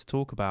really wanted to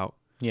talk about.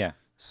 Yeah.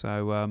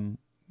 So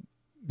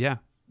yeah.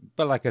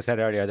 But like I said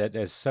earlier,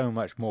 there's so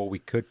much more we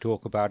could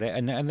talk about it,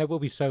 and there will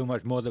be so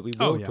much more that we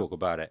will talk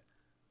about it.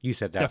 You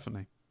said that.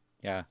 Definitely.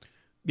 Yeah.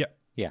 Yeah.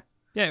 Yeah.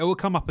 Yeah. It will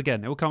come up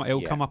again. It will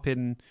come up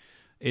in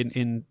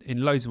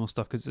loads more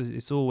stuff because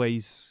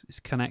it's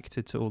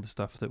connected to all the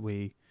stuff that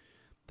we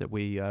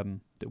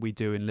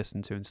do and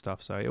listen to and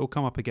stuff. So it will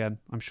come up again.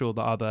 I'm sure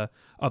that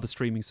other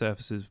streaming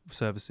services,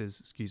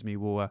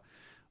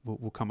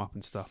 will come up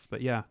and stuff.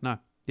 But yeah,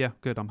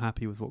 good. I'm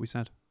happy with what we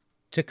said.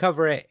 To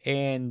cover it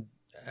in.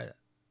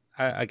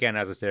 Again,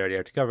 as I said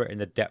earlier, to cover it in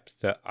the depth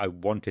that I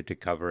wanted to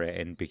cover it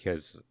in,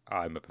 because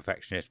I'm a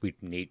perfectionist. We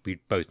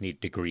both need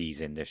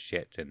degrees in this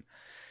shit,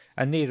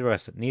 and neither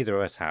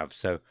of us have.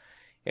 So,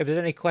 if there's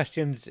any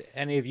questions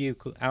any of you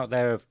out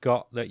there have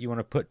got that you want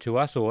to put to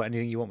us, or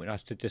anything you want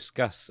us to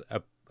discuss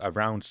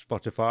around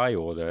Spotify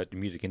or the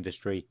music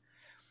industry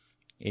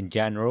in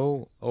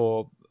general,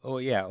 or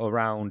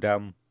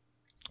around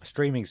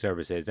streaming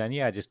services, then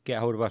just get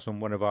hold of us on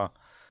one of our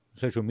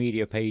social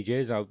media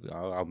pages.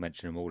 I'll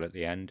mention them all at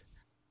the end,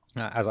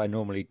 as I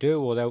normally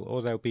do, or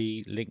they'll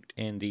be linked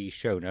in the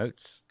show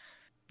notes.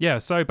 Yeah,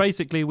 so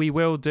basically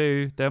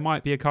there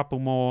might be a couple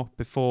more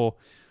before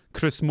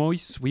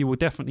Christmas. We will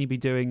definitely be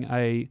doing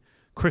a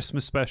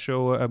Christmas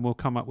special, and we'll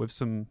come up with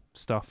some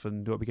stuff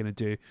and what we're going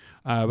to do.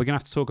 We're going to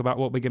have to talk about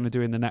what we're going to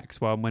do in the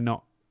next one. We're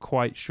not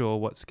quite sure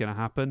what's going to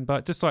happen,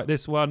 but just like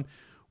this one,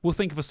 we'll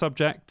think of a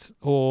subject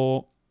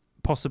or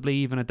possibly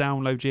even a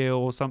download year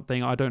or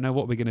something. I don't know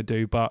what we're going to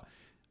do, but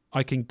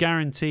I can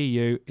guarantee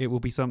you it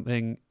will be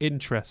something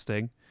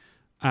interesting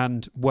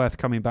and worth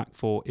coming back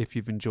for if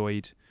you've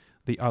enjoyed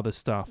the other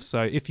stuff.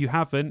 So if you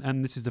haven't,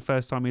 and this is the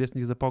first time you're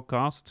listening to the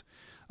podcast,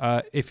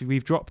 if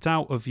we've dropped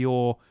out of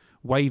your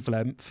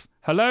wavelength,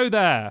 hello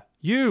there,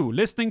 you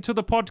listening to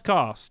the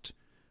podcast,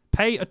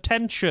 pay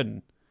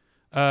attention.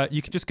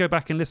 You can just go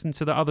back and listen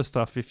to the other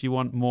stuff if you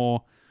want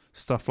more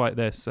stuff like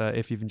this,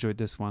 if you've enjoyed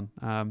this one.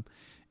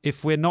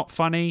 If we're not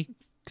funny,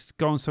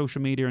 go on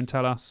social media and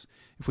tell us.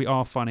 If we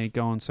are funny,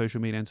 go on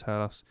social media and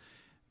tell us.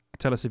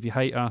 Tell us if you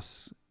hate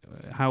us,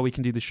 how we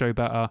can do the show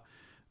better,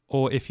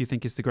 or if you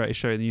think it's the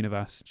greatest show in the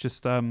universe.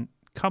 Just come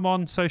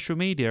on social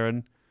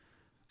media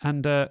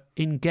and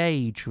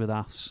engage with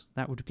us.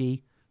 That would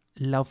be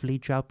lovely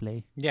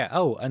jubbly. Yeah.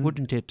 Oh, and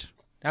wouldn't it?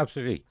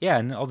 Absolutely. Yeah,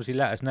 and obviously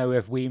let us know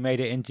if we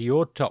made it into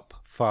your top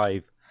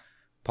 5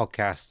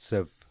 podcasts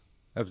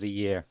of the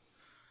year.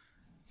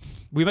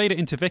 We made it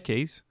into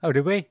Vicky's. Oh,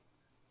 did we?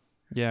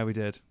 Yeah, we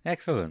did.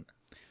 Excellent.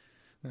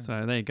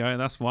 So there you go.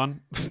 That's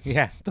one.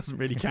 Yeah. Doesn't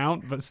really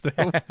count, but still.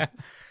 No,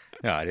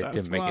 I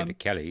didn't make it to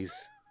Kelly's.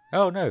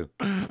 Oh, no.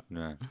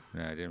 No,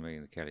 I didn't make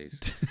it to Kelly's.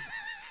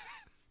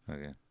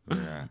 Okay.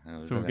 Yeah,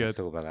 it's all good. Let's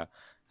talk about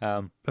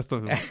that. That's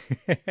not.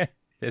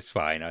 It's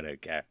fine. I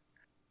don't care.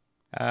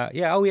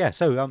 Yeah. Oh, yeah.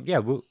 So,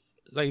 we'll,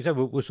 like you said,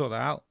 we'll sort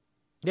that out.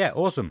 Yeah.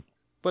 Awesome.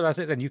 Well, that's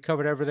it then. You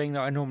covered everything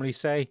that I normally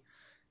say,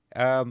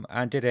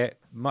 and did it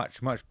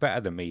much, much better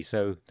than me.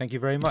 So thank you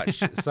very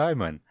much,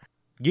 Simon.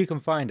 You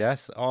can find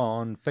us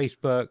on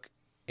Facebook,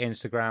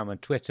 Instagram,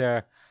 and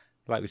Twitter.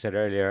 Like we said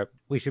earlier,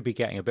 we should be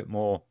getting a bit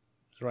more.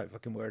 What's the right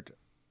fucking word?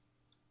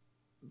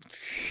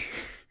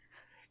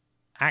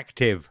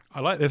 Active.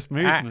 I like this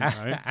movement,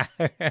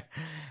 right?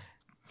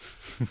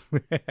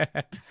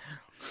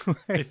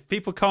 If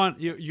people can't,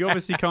 you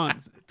obviously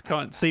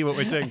can't see what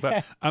we're doing.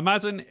 But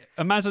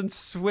imagine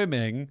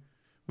swimming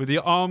with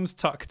your arms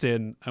tucked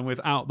in and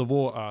without the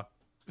water.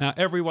 Now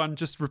everyone,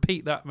 just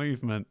repeat that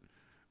movement.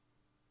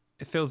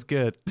 It feels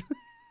good.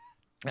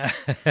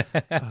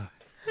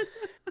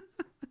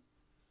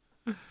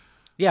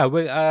 Yeah,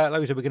 we like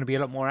we said, we're going to be a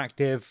lot more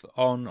active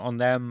on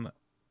them,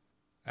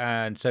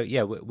 and so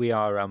yeah, we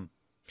are.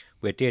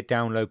 We're Dear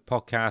Download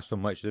Podcast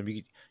on much of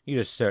them. You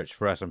just search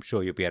for us. I'm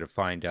sure you'll be able to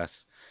find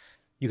us.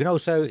 You can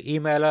also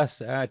email us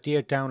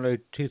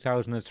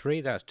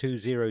deardownload2003. That's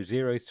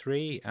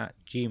 2003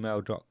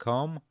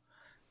 @gmail.com,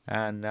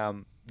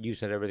 and you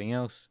said everything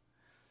else.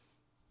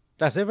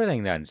 That's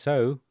everything then.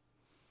 So,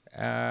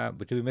 but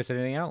did we miss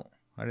anything out?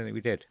 I don't think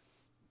we did.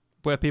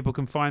 Where people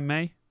can find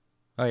me?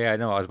 Oh yeah,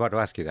 no, I was about to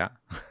ask you that.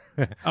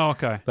 Oh,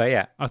 okay. But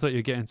yeah, I thought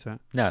you'd get into it.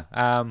 no.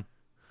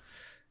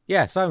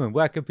 Yeah, Simon,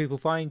 where can people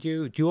find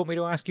you? Do you want me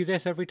to ask you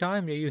this every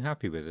time? Are you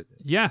happy with it?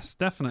 Yes,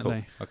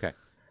 definitely. Cool. Okay.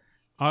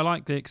 I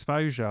like the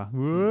exposure.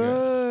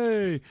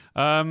 Whoa!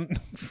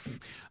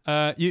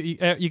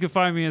 You can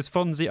find me as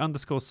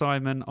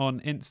Fonzie_Simon on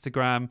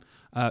Instagram,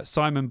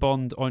 Simon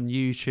Bond on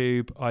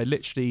YouTube. I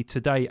literally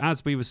today,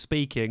 as we were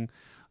speaking,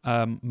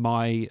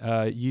 my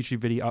YouTube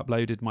video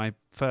uploaded my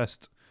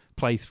first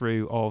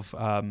playthrough of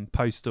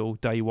Postal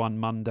Day 1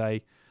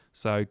 Monday.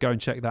 So go and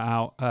check that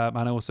out. And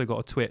I also got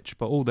a Twitch,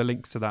 but all the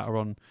links to that are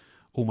on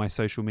all my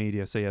social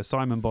media. So yeah,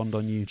 Simon Bond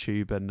on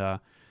YouTube, and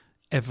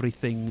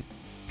everything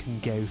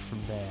can go from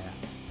there.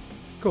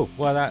 Cool.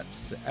 Well,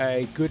 that's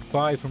a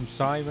goodbye from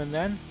Simon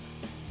then.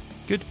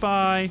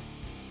 Goodbye.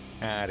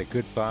 And a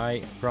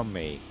goodbye from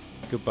me.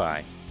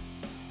 Goodbye.